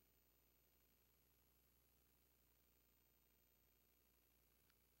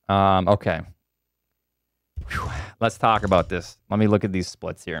 Okay. Whew. Let's talk about this. Let me look at these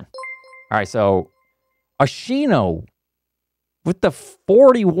splits here. All right, so Ashino with the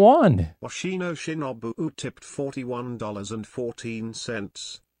 41. Oshino Shinobu tipped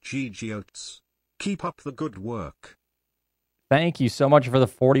 $41.14. GG Oats. Keep up the good work. Thank you so much for the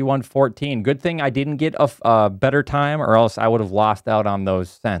 41.14. Good thing I didn't get a better time, or else I would have lost out on those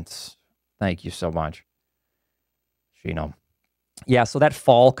cents. Thank you so much, Shino. Yeah, so that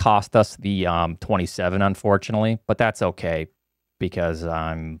fall cost us the 27, unfortunately, but that's okay because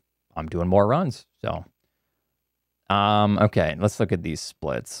I'm doing more runs. So, okay, let's look at these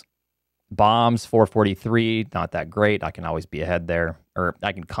splits. Bombs 443, not that great. I can always be ahead there, or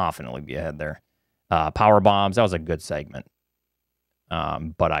I can confidently be ahead there. Power bombs, that was a good segment,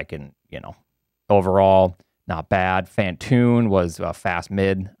 but I can, overall not bad. Fantoon was fast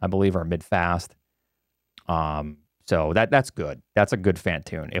mid, I believe, or mid fast. So that's good. That's a good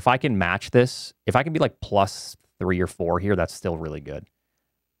Fantoon. If I can match this, if I can be like +3 or 4 here, that's still really good.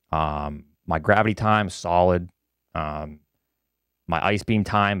 My gravity time, solid. My ice beam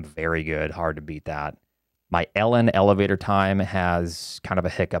time, very good. Hard to beat that. My LN elevator time has kind of a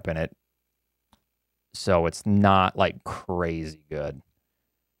hiccup in it. So it's not like crazy good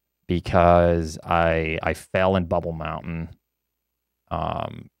because I fell in Bubble Mountain.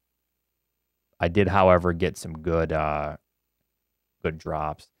 I did, however, get some good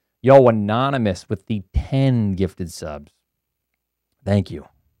drops. Yo, Anonymous with the 10 gifted subs. Thank you.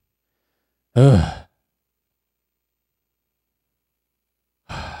 Ugh.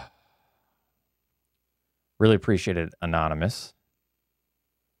 Really appreciate it, Anonymous.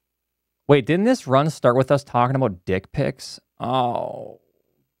 Wait, didn't this run start with us talking about dick pics? Oh,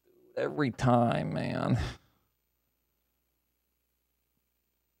 every time, man.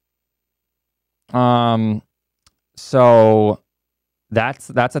 So that's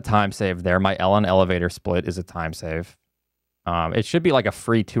a time save there. My LN elevator split is a time save. It should be like a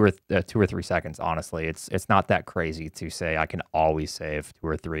free 2 or 3 seconds, honestly. It's not that crazy to say I can always save 2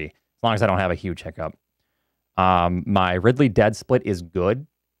 or 3 as long as I don't have a huge hiccup. My Ridley dead split is good.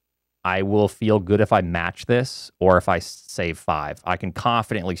 I will feel good if I match this or if I save 5. I can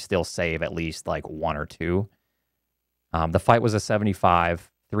confidently still save at least like 1 or 2. The fight was a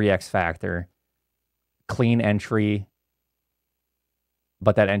 75, 3x factor. Clean entry,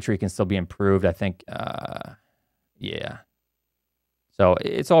 but that entry can still be improved, I think. Yeah. So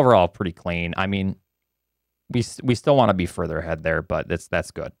it's overall pretty clean. I mean, we still want to be further ahead there, but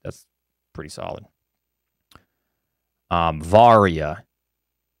that's good. That's pretty solid. Varia.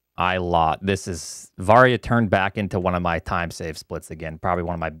 Varia turned back into one of my time save splits again. Probably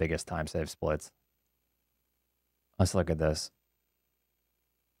one of my biggest time save splits. Let's look at this.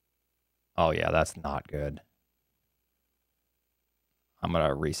 Oh yeah, that's not good. I'm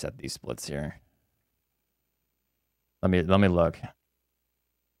gonna reset these splits here. Let me look.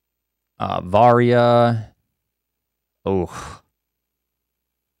 Varia. Oh,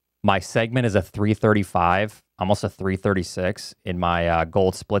 my segment is a 335, almost a 336. In my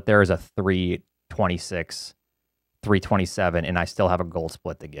gold split, there is a 326, 327, and I still have a gold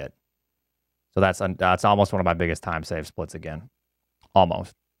split to get. So that's almost one of my biggest time save splits again,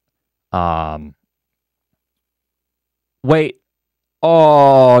 almost. Wait.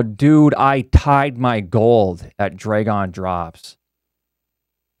 Oh, dude, I tied my gold at Dragon Drops.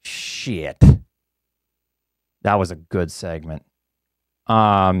 Shit. That was a good segment.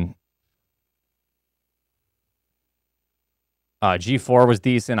 G4 was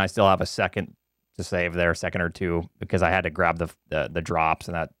decent. I still have a second to save there, a second or two, because I had to grab the drops,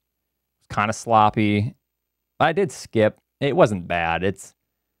 and that was kind of sloppy. But I did skip. It wasn't bad. It's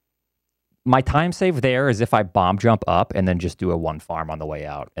my time save there is if I bomb jump up and then just do a one farm on the way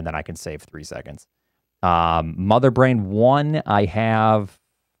out, and then I can save 3 seconds. Mother Brain 1, I have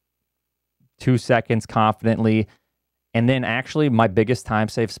 2 seconds confidently. And then actually my biggest time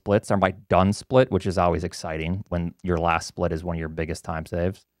save splits are my done split, which is always exciting when your last split is one of your biggest time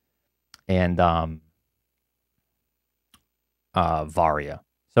saves. And Varia.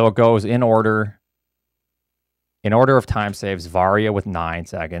 So it goes in order of time saves. Varia with 9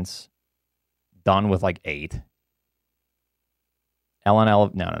 seconds. Done with like 8.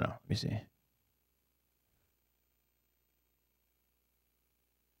 LNL, no. Let me see.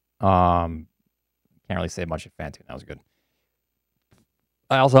 Can't really say much at Fantoon. That was good.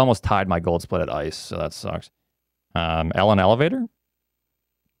 I also almost tied my gold split at Ice, so that sucks. Ellen Elevator?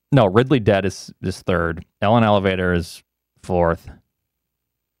 No, Ridley Dead is third. Ellen Elevator is fourth.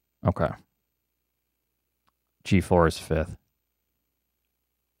 Okay. G4 is fifth.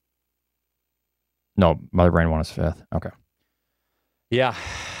 No, Mother Brain 1 is fifth. Okay. Yeah.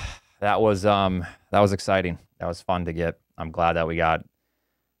 That was exciting. That was fun to get. I'm glad that we got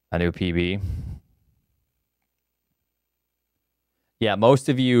a new PB. Yeah, most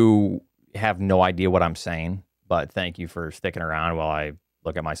of you have no idea what I'm saying, but thank you for sticking around while I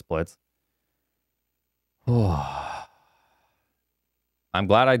look at my splits. I'm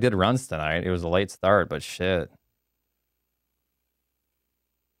glad I did runs tonight. It was a late start, but shit.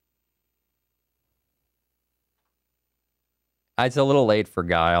 It's a little late for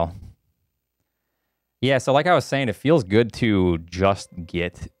Guile. Yeah, so like I was saying, it feels good to just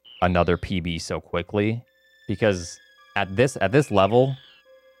get another PB so quickly, because at this level,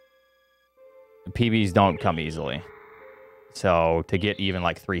 PBs don't come easily. So to get even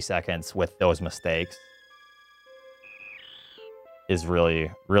like 3 seconds with those mistakes is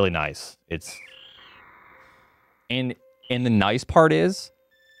really, really nice. It's and the nice part is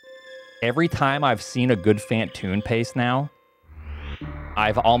every time I've seen a good Fantoon pace now,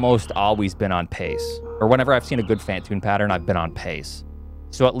 I've almost always been on pace. Or whenever I've seen a good Fantoon pattern, I've been on pace.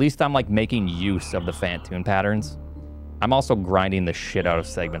 So at least I'm like making use of the Fantoon patterns. I'm also grinding the shit out of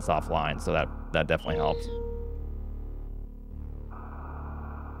segments offline, so that definitely helps.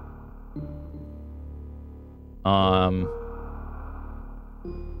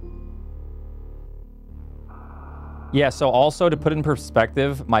 Yeah, so also to put it in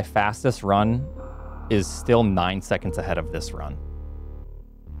perspective, my fastest run is still 9 seconds ahead of this run.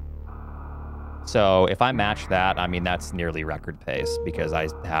 So if I match that, I mean, that's nearly record pace because I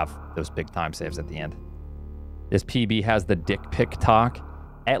have those big time saves at the end. This PB has the dick pic talk.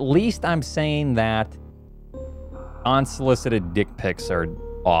 At least I'm saying that unsolicited dick pics are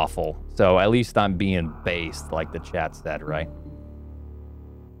awful. So at least I'm being based, like the chat said, right?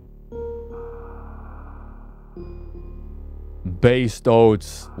 Based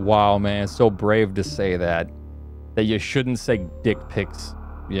Oats. Wow, man. So brave to say that. That you shouldn't say dick pics.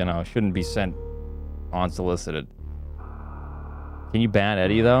 You know, shouldn't be sent unsolicited. Can you ban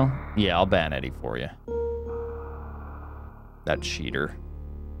Eddie, though? Yeah, I'll ban Eddie for you. That cheater.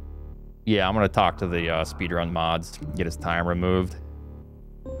 Yeah, I'm going to talk to the speedrun mods. Get his time removed.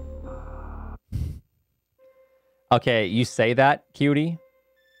 Okay, you say that, cutie?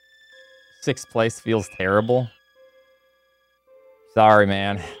 6th place feels terrible. Sorry,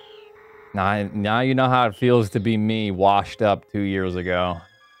 man. Now you know how it feels to be me, washed up 2 years ago.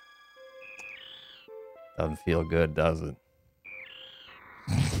 Doesn't feel good, does it?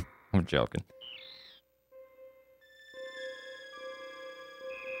 I'm joking.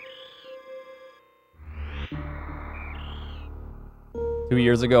 Two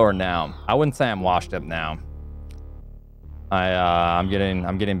years ago or now? I wouldn't say I'm washed up now. I'm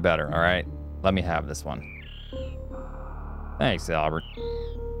getting better, all right? Let me have this one. Thanks, Albert.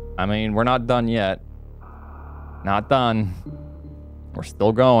 I mean, we're not done yet. Not done. We're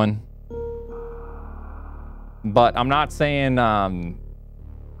still going. But I'm not saying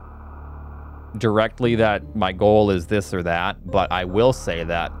directly that my goal is this or that, but I will say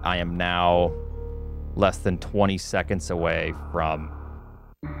that I am now less than 20 seconds away from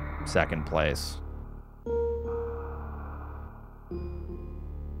 2nd place.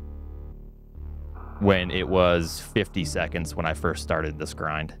 When it was 50 seconds when I first started this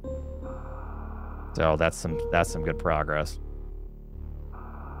grind. So that's some good progress.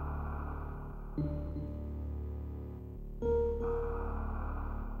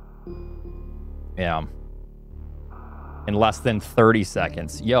 Yeah. In less than 30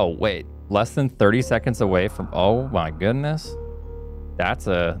 seconds. Yo, wait. Less than 30 seconds away from... Oh, my goodness. That's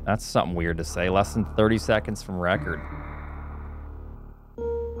something weird to say. Less than 30 seconds from record.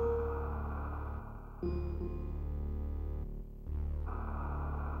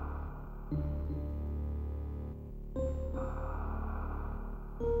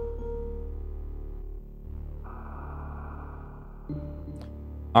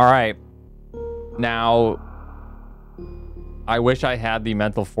 All right. Now, I wish I had the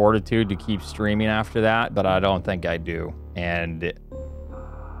mental fortitude to keep streaming after that, but I don't think I do. And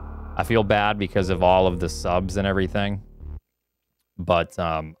I feel bad because of all of the subs and everything. But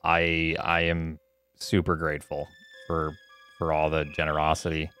I am super grateful for all the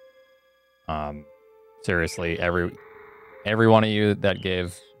generosity. Seriously, every one of you that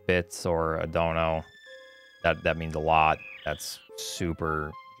gave bits or a dono, that means a lot. That's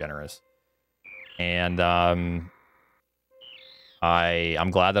super generous. And I'm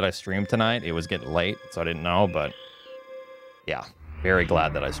glad that I streamed tonight. It was getting late, so I didn't know, but yeah, very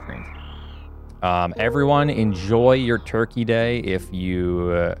glad that I streamed. Everyone, enjoy your turkey day if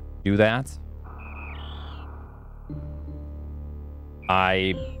you do that.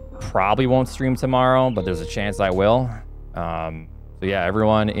 I probably won't stream tomorrow, but there's a chance I will. So yeah,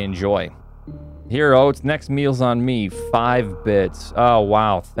 everyone enjoy. Here, Oats, next meal's on me. 5 bits. Oh,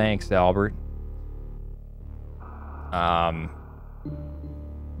 wow. Thanks, Albert.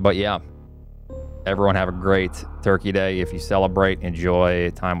 But yeah, everyone have a great turkey day. If you celebrate,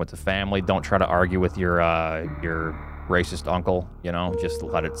 enjoy time with the family. Don't try to argue with your racist uncle, you know, just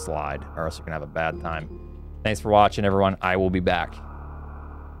let it slide or else you're gonna have a bad time. Thanks for watching, everyone. I will be back.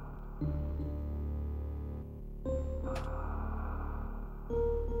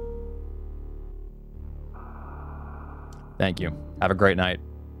 Thank you. Have a great night.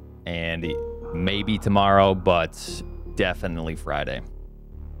 And maybe tomorrow, but definitely Friday.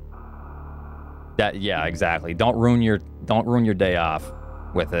 Yeah, exactly. Don't ruin your day off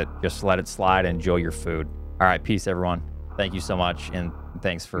with it. Just let it slide and enjoy your food. All right, peace everyone. Thank you so much, and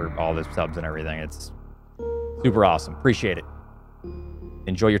thanks for all the subs and everything. It's super awesome. Appreciate it.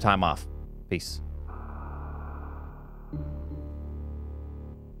 Enjoy your time off. Peace.